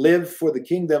 live for the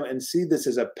kingdom and see this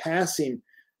as a passing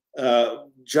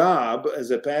job,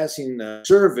 as a passing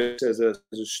service, as a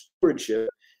stewardship,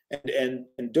 and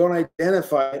don't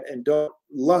identify it, and don't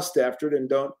lust after it, and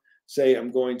don't say,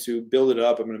 I'm going to build it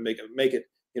up, I'm going to make it, I'm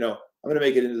going to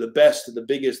make it into the best and the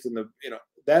biggest, and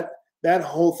that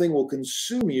whole thing will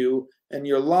consume you and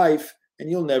your life, and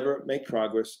you'll never make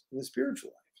progress in the spiritual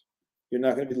life. You're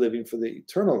not going to be living for the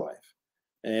eternal life.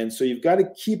 And so you've got to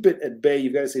keep it at bay.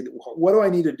 You've got to say, what do I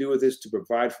need to do with this to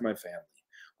provide for my family?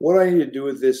 What do I need to do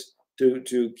with this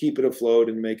to keep it afloat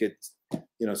and make it,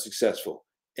 successful?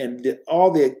 And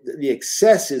all the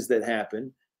excesses that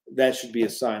happen, that should be a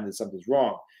sign that something's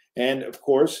wrong. And of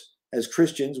course, as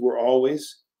Christians, we're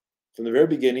always, from the very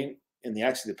beginning, in the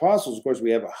Acts of the Apostles, of course,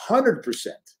 we have 100%,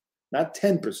 not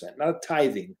 10%, not a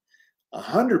tithing,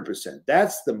 100%.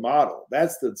 That's the model.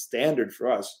 That's the standard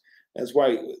for us. That's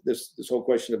why this whole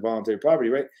question of voluntary poverty,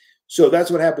 right? So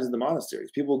that's what happens in the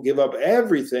monasteries. People give up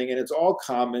everything, and it's all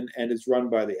common, and it's run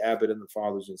by the abbot and the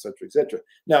fathers, et cetera, et cetera.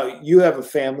 Now, you have a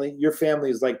family. Your family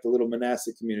is like the little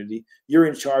monastic community. You're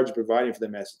in charge of providing for the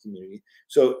monastic community.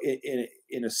 So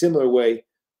in a similar way,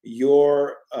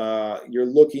 you're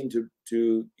looking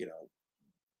to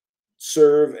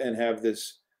serve and have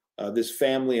this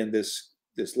family and this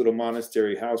little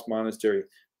monastery, house monastery,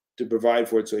 to provide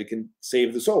for it, so it can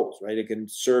save the souls, right? It can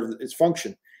serve its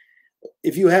function.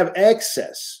 If you have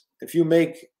excess, if you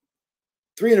make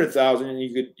 300,000 and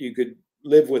you could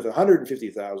live with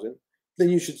 150,000, then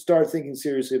you should start thinking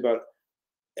seriously about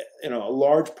a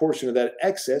large portion of that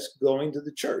excess going to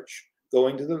the church,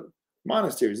 going to the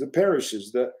monasteries, the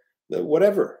parishes, the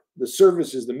whatever, the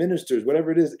services, the ministers,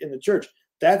 whatever it is in the church.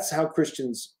 That's how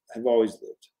Christians have always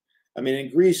lived. I mean,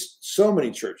 in Greece, so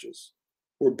many churches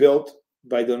were built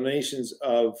by donations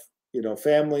of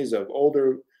families, of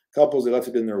older couples. They left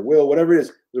it in their will, whatever it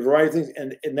is, there's a variety of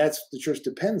things, and that's, the church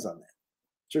depends on that.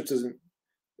 Church doesn't,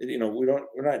 we're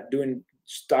not doing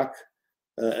stock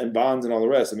and bonds and all the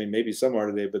rest. I mean, maybe some are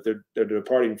today, but they're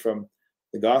departing from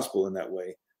the gospel in that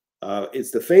way.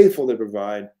 It's the faithful that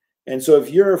provide. And so if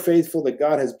you're faithful that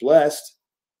God has blessed,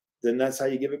 then that's how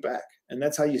you give it back. And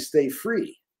that's how you stay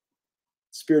free.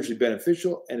 Spiritually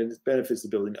beneficial, and it benefits the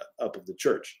building up of the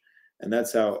church. And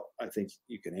that's how I think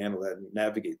you can handle that and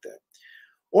navigate that.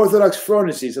 Orthodox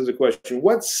Phronesis has a question.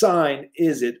 What sign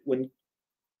is it when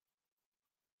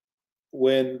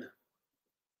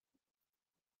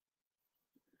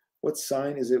what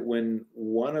sign is it when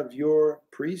one of your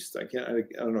priests, I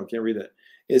don't know, can't read that,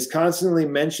 is constantly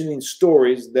mentioning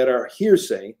stories that are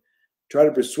hearsay, try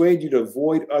to persuade you to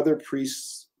avoid other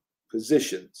priests'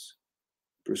 positions,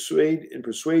 persuade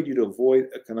you to avoid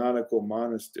a canonical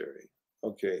monastery?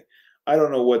 Okay, I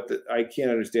don't know I can't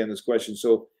understand this question.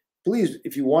 So please,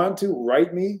 if you want to,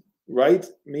 write me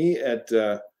at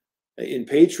in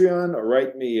Patreon, or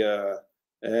write me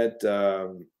at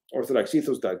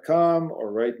orthodoxethos.com,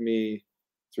 or write me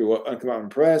through Uncommon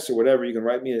Press or whatever. You can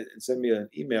write me and send me an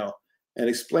email and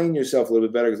explain yourself a little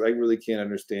bit better, because I really can't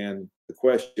understand the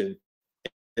question,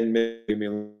 and maybe me a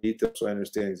little detail so I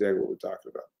understand exactly what we're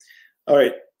talking about. All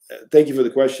right, thank you for the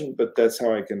question, but that's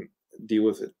how I can deal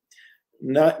with it.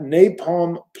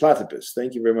 Napalm Platypus,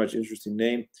 thank you very much, interesting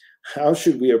name. How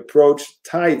should we approach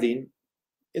tithing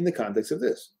in the context of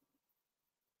this?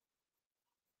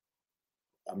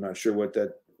 I'm not sure what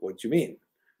you mean.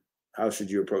 How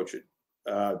should you approach it?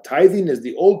 Tithing is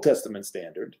the Old Testament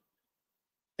standard,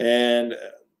 and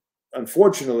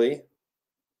unfortunately,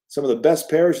 some of the best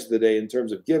parishes today in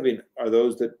terms of giving are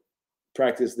those that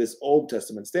practice this Old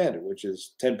Testament standard, which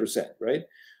is 10%, right?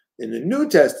 In the New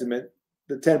Testament,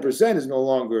 the 10% is no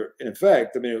longer in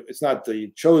effect. I mean, it's not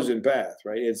the chosen path,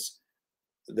 right? It's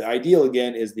the ideal,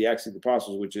 again, is the Acts of the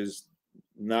Apostles, which is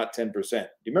not 10%. Do you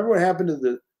remember what happened to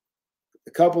the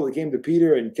couple that came to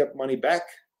Peter and kept money back?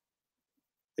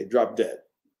 They dropped dead.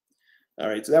 All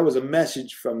right, so that was a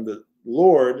message from the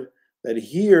Lord that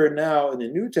here now in the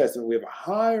New Testament we have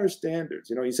higher standards.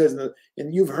 You know, he says,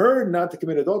 and you've heard not to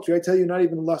commit adultery. I tell you, not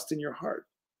even lust in your heart,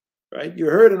 right? You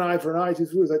heard an eye for an eye, tooth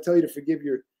for tooth. I tell you to forgive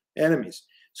your enemies.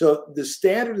 So the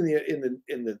standard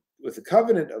with the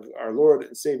covenant of our Lord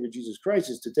and Savior Jesus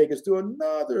Christ is to take us to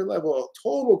another level of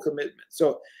total commitment.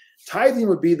 So tithing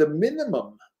would be the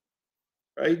minimum,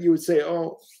 right? You would say,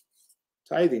 oh,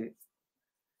 tithing.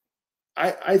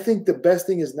 I think the best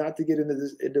thing is not to get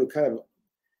into kind of,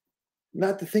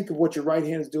 not to think of what your right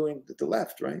hand is doing with the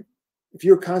left, right? If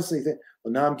you're constantly thinking,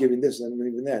 well, now I'm giving this and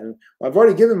I'm giving that, and well, I've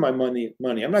already given my money.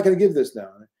 I'm not going to give this now.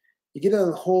 You get into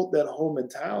that whole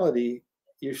mentality,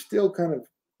 you're still kind of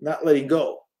not letting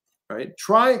go, right?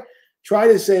 Try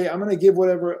to say, I'm going to give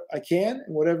whatever I can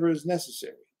and whatever is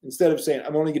necessary, instead of saying,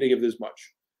 I'm only going to give this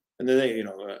much. And then,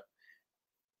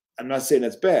 I'm not saying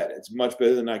that's bad. It's much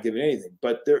better than not giving anything.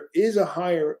 But there is a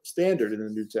higher standard in the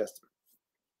New Testament.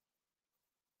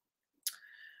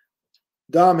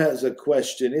 Dom has a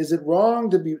question. Is it wrong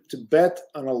to bet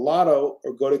on a lotto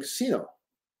or go to a casino?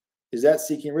 Is that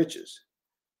seeking riches?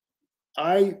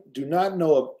 I do not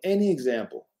know of any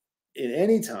example in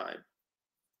any time,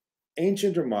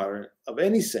 ancient or modern, of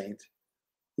any saint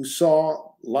who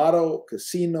saw lotto,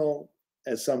 casino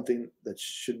as something that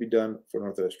should be done for an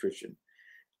Orthodox Christian.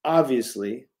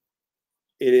 Obviously,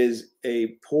 it is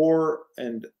a poor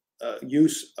and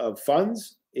use of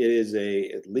funds. It is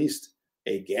at least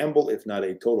a gamble, if not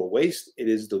a total waste. It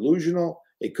is delusional.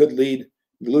 It could lead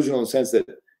delusional in the sense that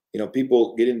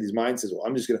people get into these minds, says, well,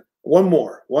 I'm just gonna one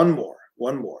more,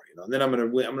 and then I'm gonna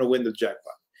win the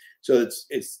jackpot. So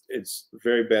it's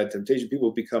very bad temptation.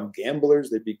 People become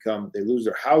gamblers. They lose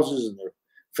their houses and their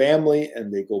family,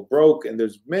 and they go broke. And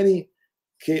there's many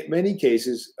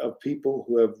cases of people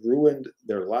who have ruined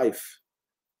their life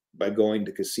by going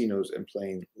to casinos and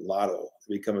playing lotto.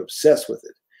 They become obsessed with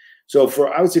it. So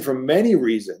I would say for many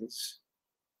reasons,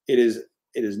 it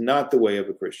is not the way of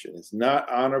a Christian. It's not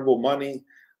honorable money.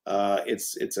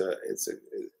 It's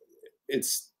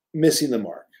missing the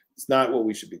mark. It's not what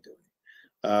we should be doing.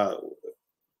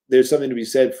 There's something to be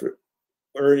said for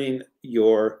earning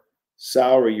your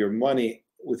salary, your money,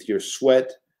 with your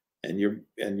sweat and your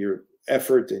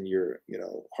effort and your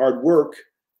hard work,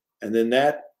 and then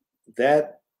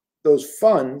those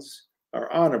funds are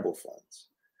honorable funds.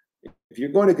 If you're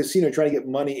going to a casino trying to get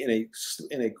money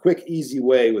in a quick, easy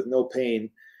way with no pain,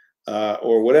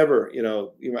 or whatever,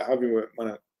 however you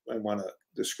want to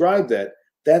describe that,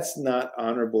 that's not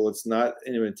honorable. It's not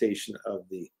an imitation of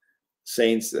the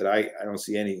saints. That I don't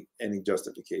see any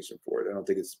justification for it. I don't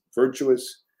think it's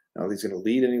virtuous. I don't think it's going to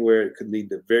lead anywhere. It could lead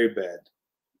to very bad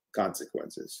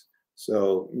consequences.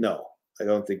 So no, I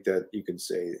don't think that you can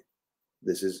say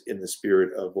this is in the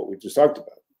spirit of what we just talked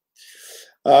about.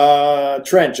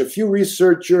 Trench. A few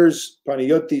researchers,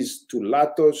 Panagiotis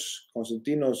Toulatos,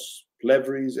 Konstantinos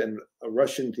Plevris, and a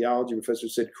Russian theology professor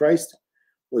said Christ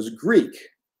was Greek,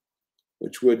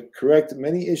 which would correct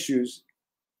many issues.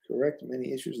 Correct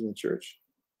many issues in the church.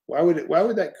 Why would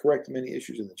that correct many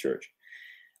issues in the church?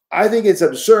 I think it's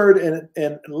absurd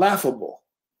and laughable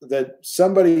that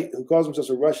somebody who calls himself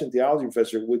a Russian theology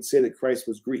professor would say that Christ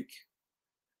was Greek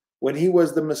when he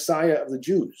was the Messiah of the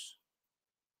Jews.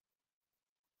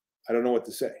 I don't know what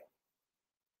to say.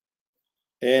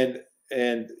 And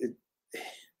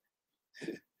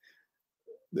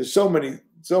there's so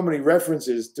many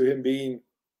references to him being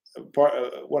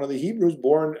one of the Hebrews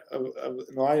born in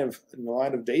the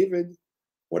line of David.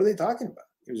 What are they talking about?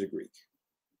 He was a Greek.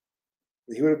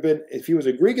 He would have been, if he was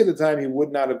a Greek at the time, he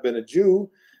would not have been a Jew.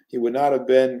 He would not have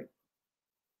been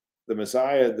the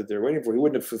Messiah that they're waiting for. He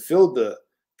wouldn't have fulfilled the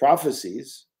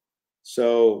prophecies.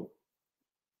 So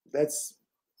that's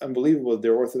unbelievable.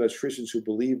 There are Orthodox Christians who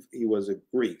believe he was a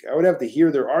Greek. I would have to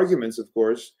hear their arguments, of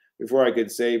course, before I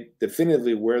could say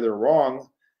definitively where they're wrong.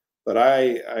 But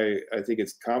I think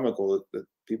it's comical that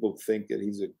people think that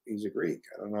he's a Greek.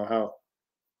 I don't know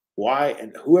why,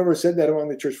 and whoever said that among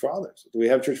the church fathers. Do we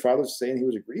have church fathers saying he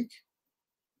was a Greek?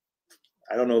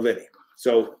 I don't know of any.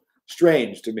 So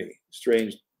strange to me.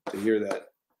 Strange to hear that.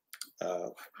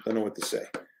 Don't know what to say.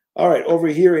 All right, over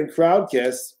here in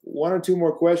Crowdcast, 1 or 2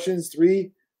 more questions,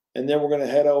 3, and then we're going to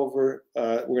head over.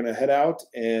 We're going to head out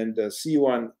and see you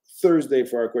on Thursday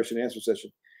for our question and answer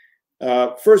session.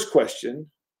 First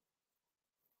question.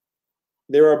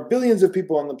 There are billions of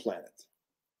people on the planet.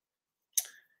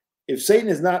 If Satan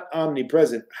is not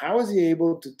omnipresent, how is he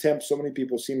able to tempt so many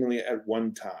people seemingly at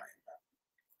one time?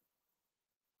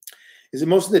 Is it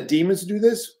most of the demons who do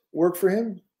this work for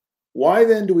him? Why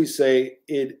then do we say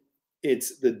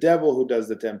it's the devil who does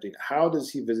the tempting? How does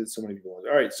he visit so many people?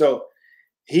 All right, so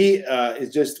he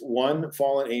is just one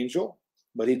fallen angel,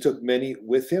 but he took many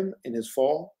with him in his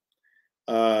fall.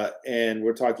 And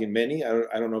we're talking many.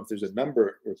 I don't know if there's a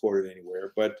number recorded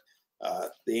anywhere, but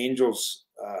the angels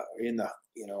in the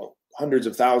hundreds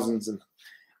of thousands,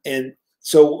 and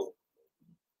so,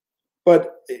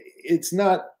 but it's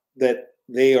not that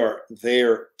they are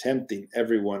there tempting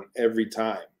everyone every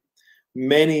time.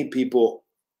 Many people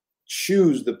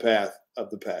choose the path of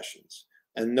the passions,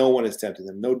 and no one is tempting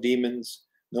them. No demons,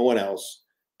 no one else,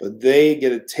 but they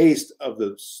get a taste of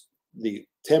the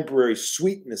temporary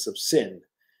sweetness of sin,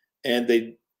 and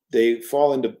they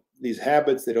fall into these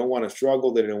habits. They don't want to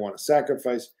struggle. They don't want to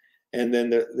sacrifice. And then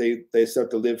they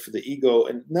start to live for the ego.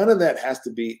 And none of that has to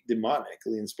be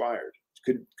demonically inspired.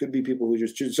 It could be people who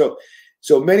just choose.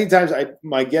 So many times,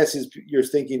 my guess is you're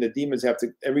thinking that demons have to,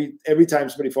 every time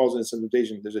somebody falls into some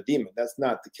temptation, there's a demon. That's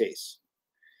not the case.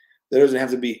 There doesn't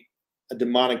have to be a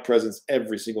demonic presence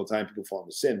every single time people fall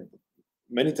into sin.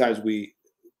 Many times we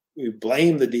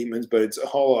blame the demons, but it's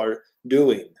all our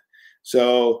doing.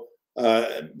 So,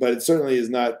 but it certainly is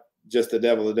not just the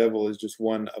devil. The devil is just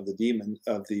one of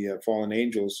the fallen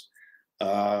angels.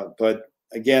 But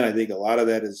again, I think a lot of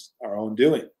that is our own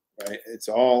doing, right? It's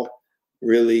all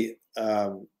really,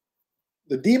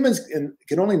 the demons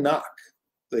can only knock.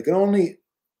 They can only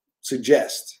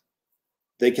suggest.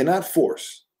 They cannot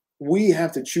force. We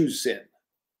have to choose sin.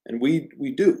 And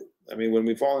we do. I mean, when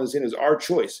we fall into sin, it's our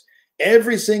choice.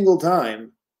 Every single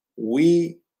time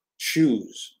we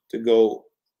choose to go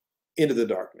into the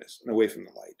darkness and away from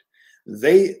the light.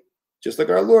 They, just like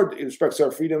our Lord respects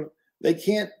our freedom, they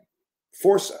can't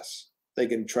force us. They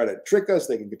can try to trick us,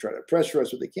 they can try to pressure us,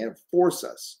 but they can't force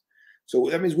us. So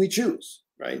that means we choose,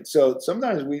 right? So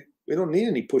sometimes we don't need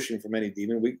any pushing from any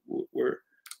demon. We're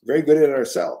very good at it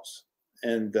ourselves.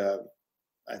 And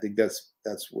I think that's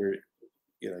where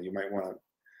you might want to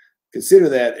consider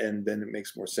that, and then it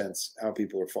makes more sense how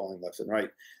people are falling left and right.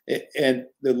 And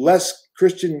the less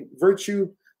Christian virtue,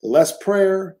 the less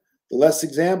prayer, the less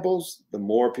examples, the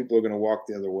more people are going to walk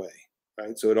the other way,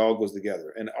 right? So it all goes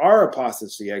together. And our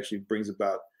apostasy actually brings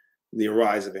about the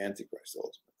rise of Antichrist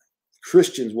ultimately.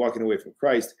 Christians walking away from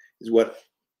Christ is what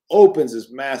opens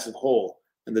this massive hole,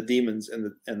 and the demons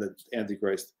and the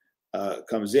Antichrist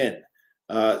comes in.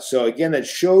 So again, that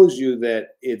shows you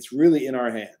that it's really in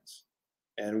our hands,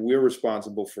 and we're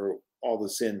responsible for all the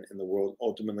sin in the world.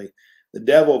 Ultimately, the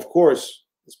devil, of course,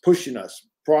 is pushing us,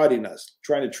 prodding us,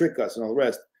 trying to trick us, and all the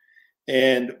rest.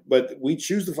 But we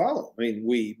choose to follow. I mean,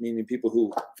 we, meaning people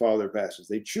who follow their passions,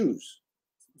 they choose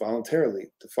voluntarily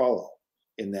to follow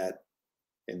in that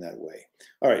way.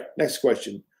 All right, next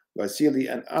question. Vasily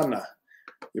and Anna.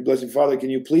 Your blessed Father, can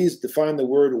you please define the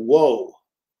word woe?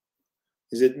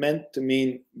 Is it meant to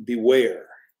mean beware?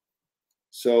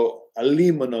 So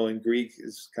alimono in Greek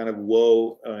is kind of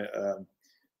woe.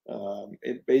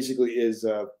 It basically is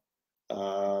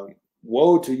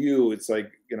woe to you. It's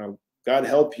like, God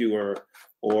help you,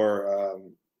 or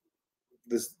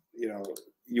this,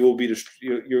 you will be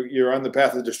you're on the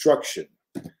path of destruction.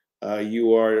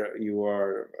 You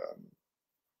are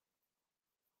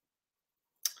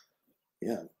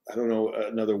I don't know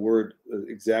another word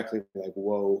exactly like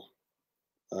woe,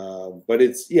 but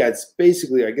it's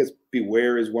basically, I guess,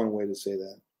 beware is one way to say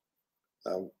that.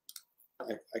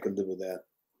 I can live with that.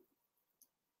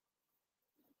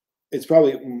 It's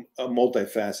probably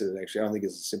multifaceted, actually. I don't think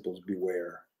it's as simple as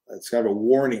beware. It's kind of a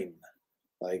warning,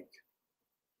 like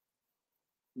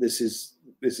this is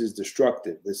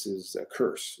destructive. This is a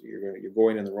curse. You're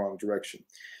going in the wrong direction.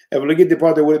 And when I get to the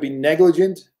part, would it be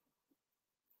negligent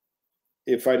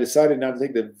if I decided not to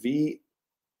take the V?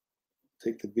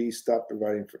 Stop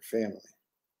providing for family.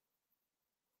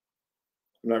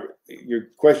 Your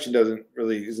question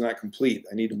is not complete.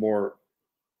 I need much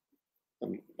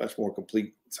more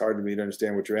complete. It's hard for me to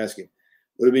understand what you're asking.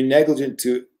 Would it be negligent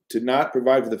to not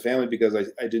provide for the family because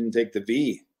I didn't take the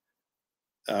V?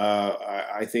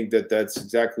 I think that's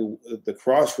exactly the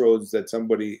crossroads that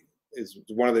somebody is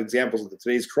one of the examples of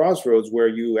today's crossroads, where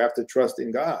you have to trust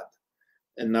in God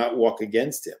and not walk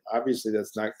against him. Obviously,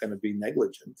 that's not going to be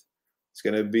negligent. It's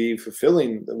going to be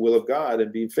fulfilling the will of God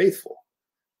and being faithful.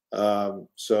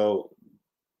 So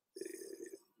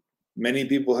many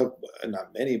people have,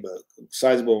 not many, but a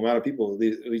sizable amount of people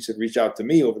at least have reached out to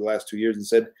me over the last 2 years and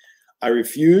said, I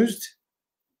refused.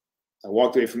 I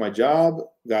walked away from my job.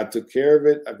 God took care of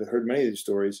it. I've heard many of these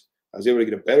stories. I was able to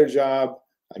get a better job.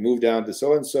 I moved down to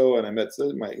so-and-so, and I met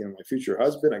my future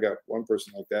husband. I got one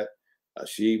person like that.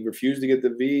 She refused to get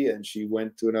the V, and she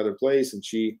went to another place, and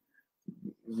she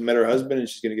met her husband, and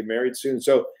she's going to get married soon.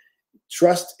 So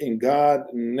trust in God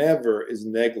never is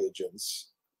negligence.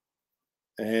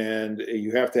 And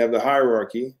you have to have the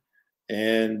hierarchy,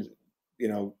 and,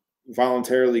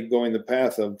 voluntarily going the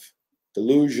path of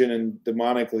delusion and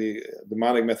demonic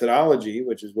methodology,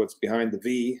 which is what's behind the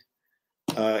V,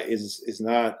 is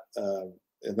not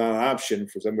an option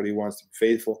for somebody who wants to be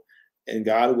faithful, and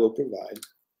God will provide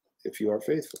if you are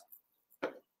faithful.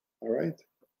 All right.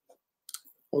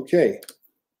 Okay.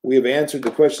 We have answered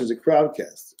the questions at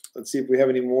Crowdcast. Let's see if we have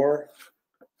any more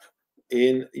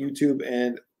in YouTube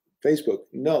and Facebook.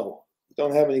 No,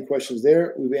 don't have any questions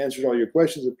there. We've answered all your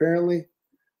questions, apparently.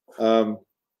 I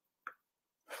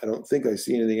don't think I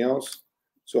see anything else.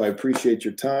 So I appreciate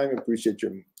your time. I appreciate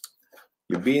your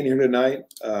being here tonight.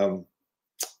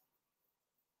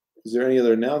 Is there any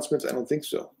other announcements? I don't think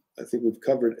so. I think we've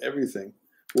covered everything.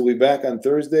 We'll be back on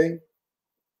Thursday,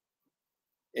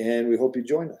 and we hope you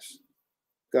join us.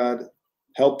 God,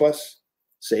 help us,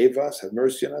 save us, have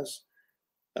mercy on us,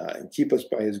 and keep us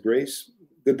by his grace.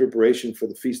 Good preparation for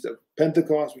the Feast of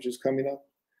Pentecost, which is coming up.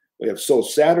 We have Soul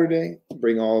Saturday.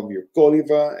 Bring all of your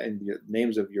koliva and the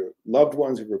names of your loved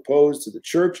ones who reposed to the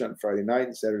church on Friday night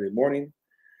and Saturday morning.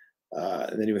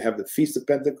 And then you have the Feast of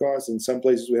Pentecost. In some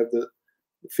places, we have the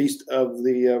Feast of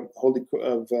the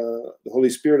Holy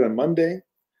Spirit on Monday.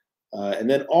 And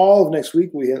then all of next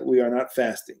week, we are not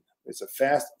fasting. It's a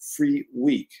fast-free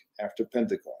week after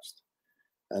Pentecost.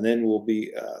 And then we'll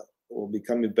be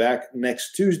coming back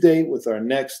next Tuesday with our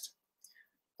next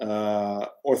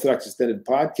Orthodox Extended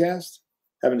podcast.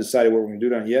 Haven't decided what we're going to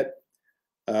do it on yet,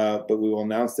 but we will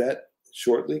announce that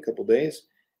shortly, a couple days.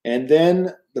 And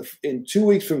then in 2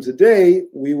 weeks from today,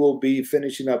 we will be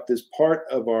finishing up this part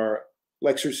of our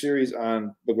lecture series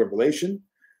on Book of Revelation.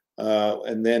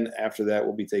 And then after that,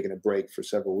 we'll be taking a break for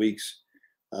several weeks.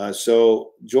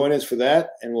 So join us for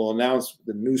that, and we'll announce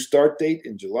the new start date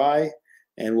in July,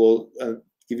 and we'll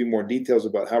give you more details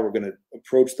about how we're going to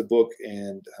approach the book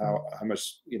and how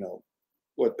much,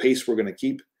 what pace we're going to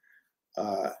keep.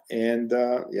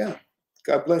 Yeah,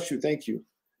 God bless you. Thank you.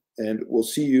 And we'll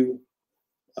see you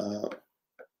on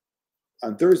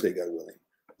Thursday, God willing.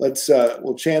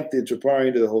 We'll chant the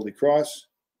Troparion to the Holy Cross,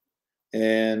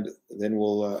 and then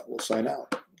we'll sign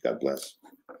out. God bless.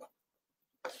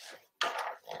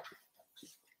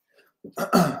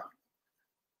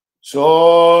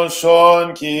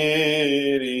 Son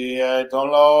Kyrie ton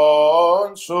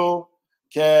laon su,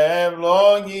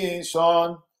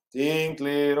 kevlogison, tin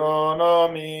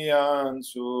kleronomian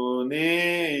su,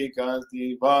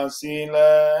 nikati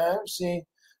basilepsi,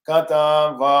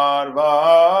 kata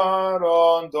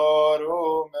varvaron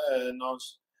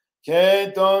dorumenos,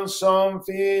 keton son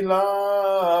filaton,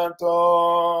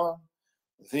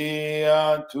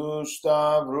 thea tu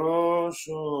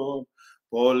stavrosu,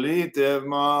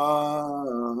 politevma.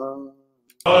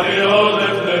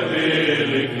 Αριόδευτε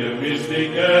πύλη και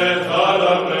μυστικέ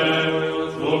θάλαμε,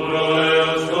 που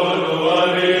προέωσκονου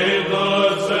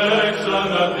αρήτως εξ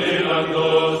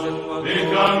ανατήλαντος,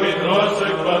 δικαμητρός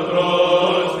εκ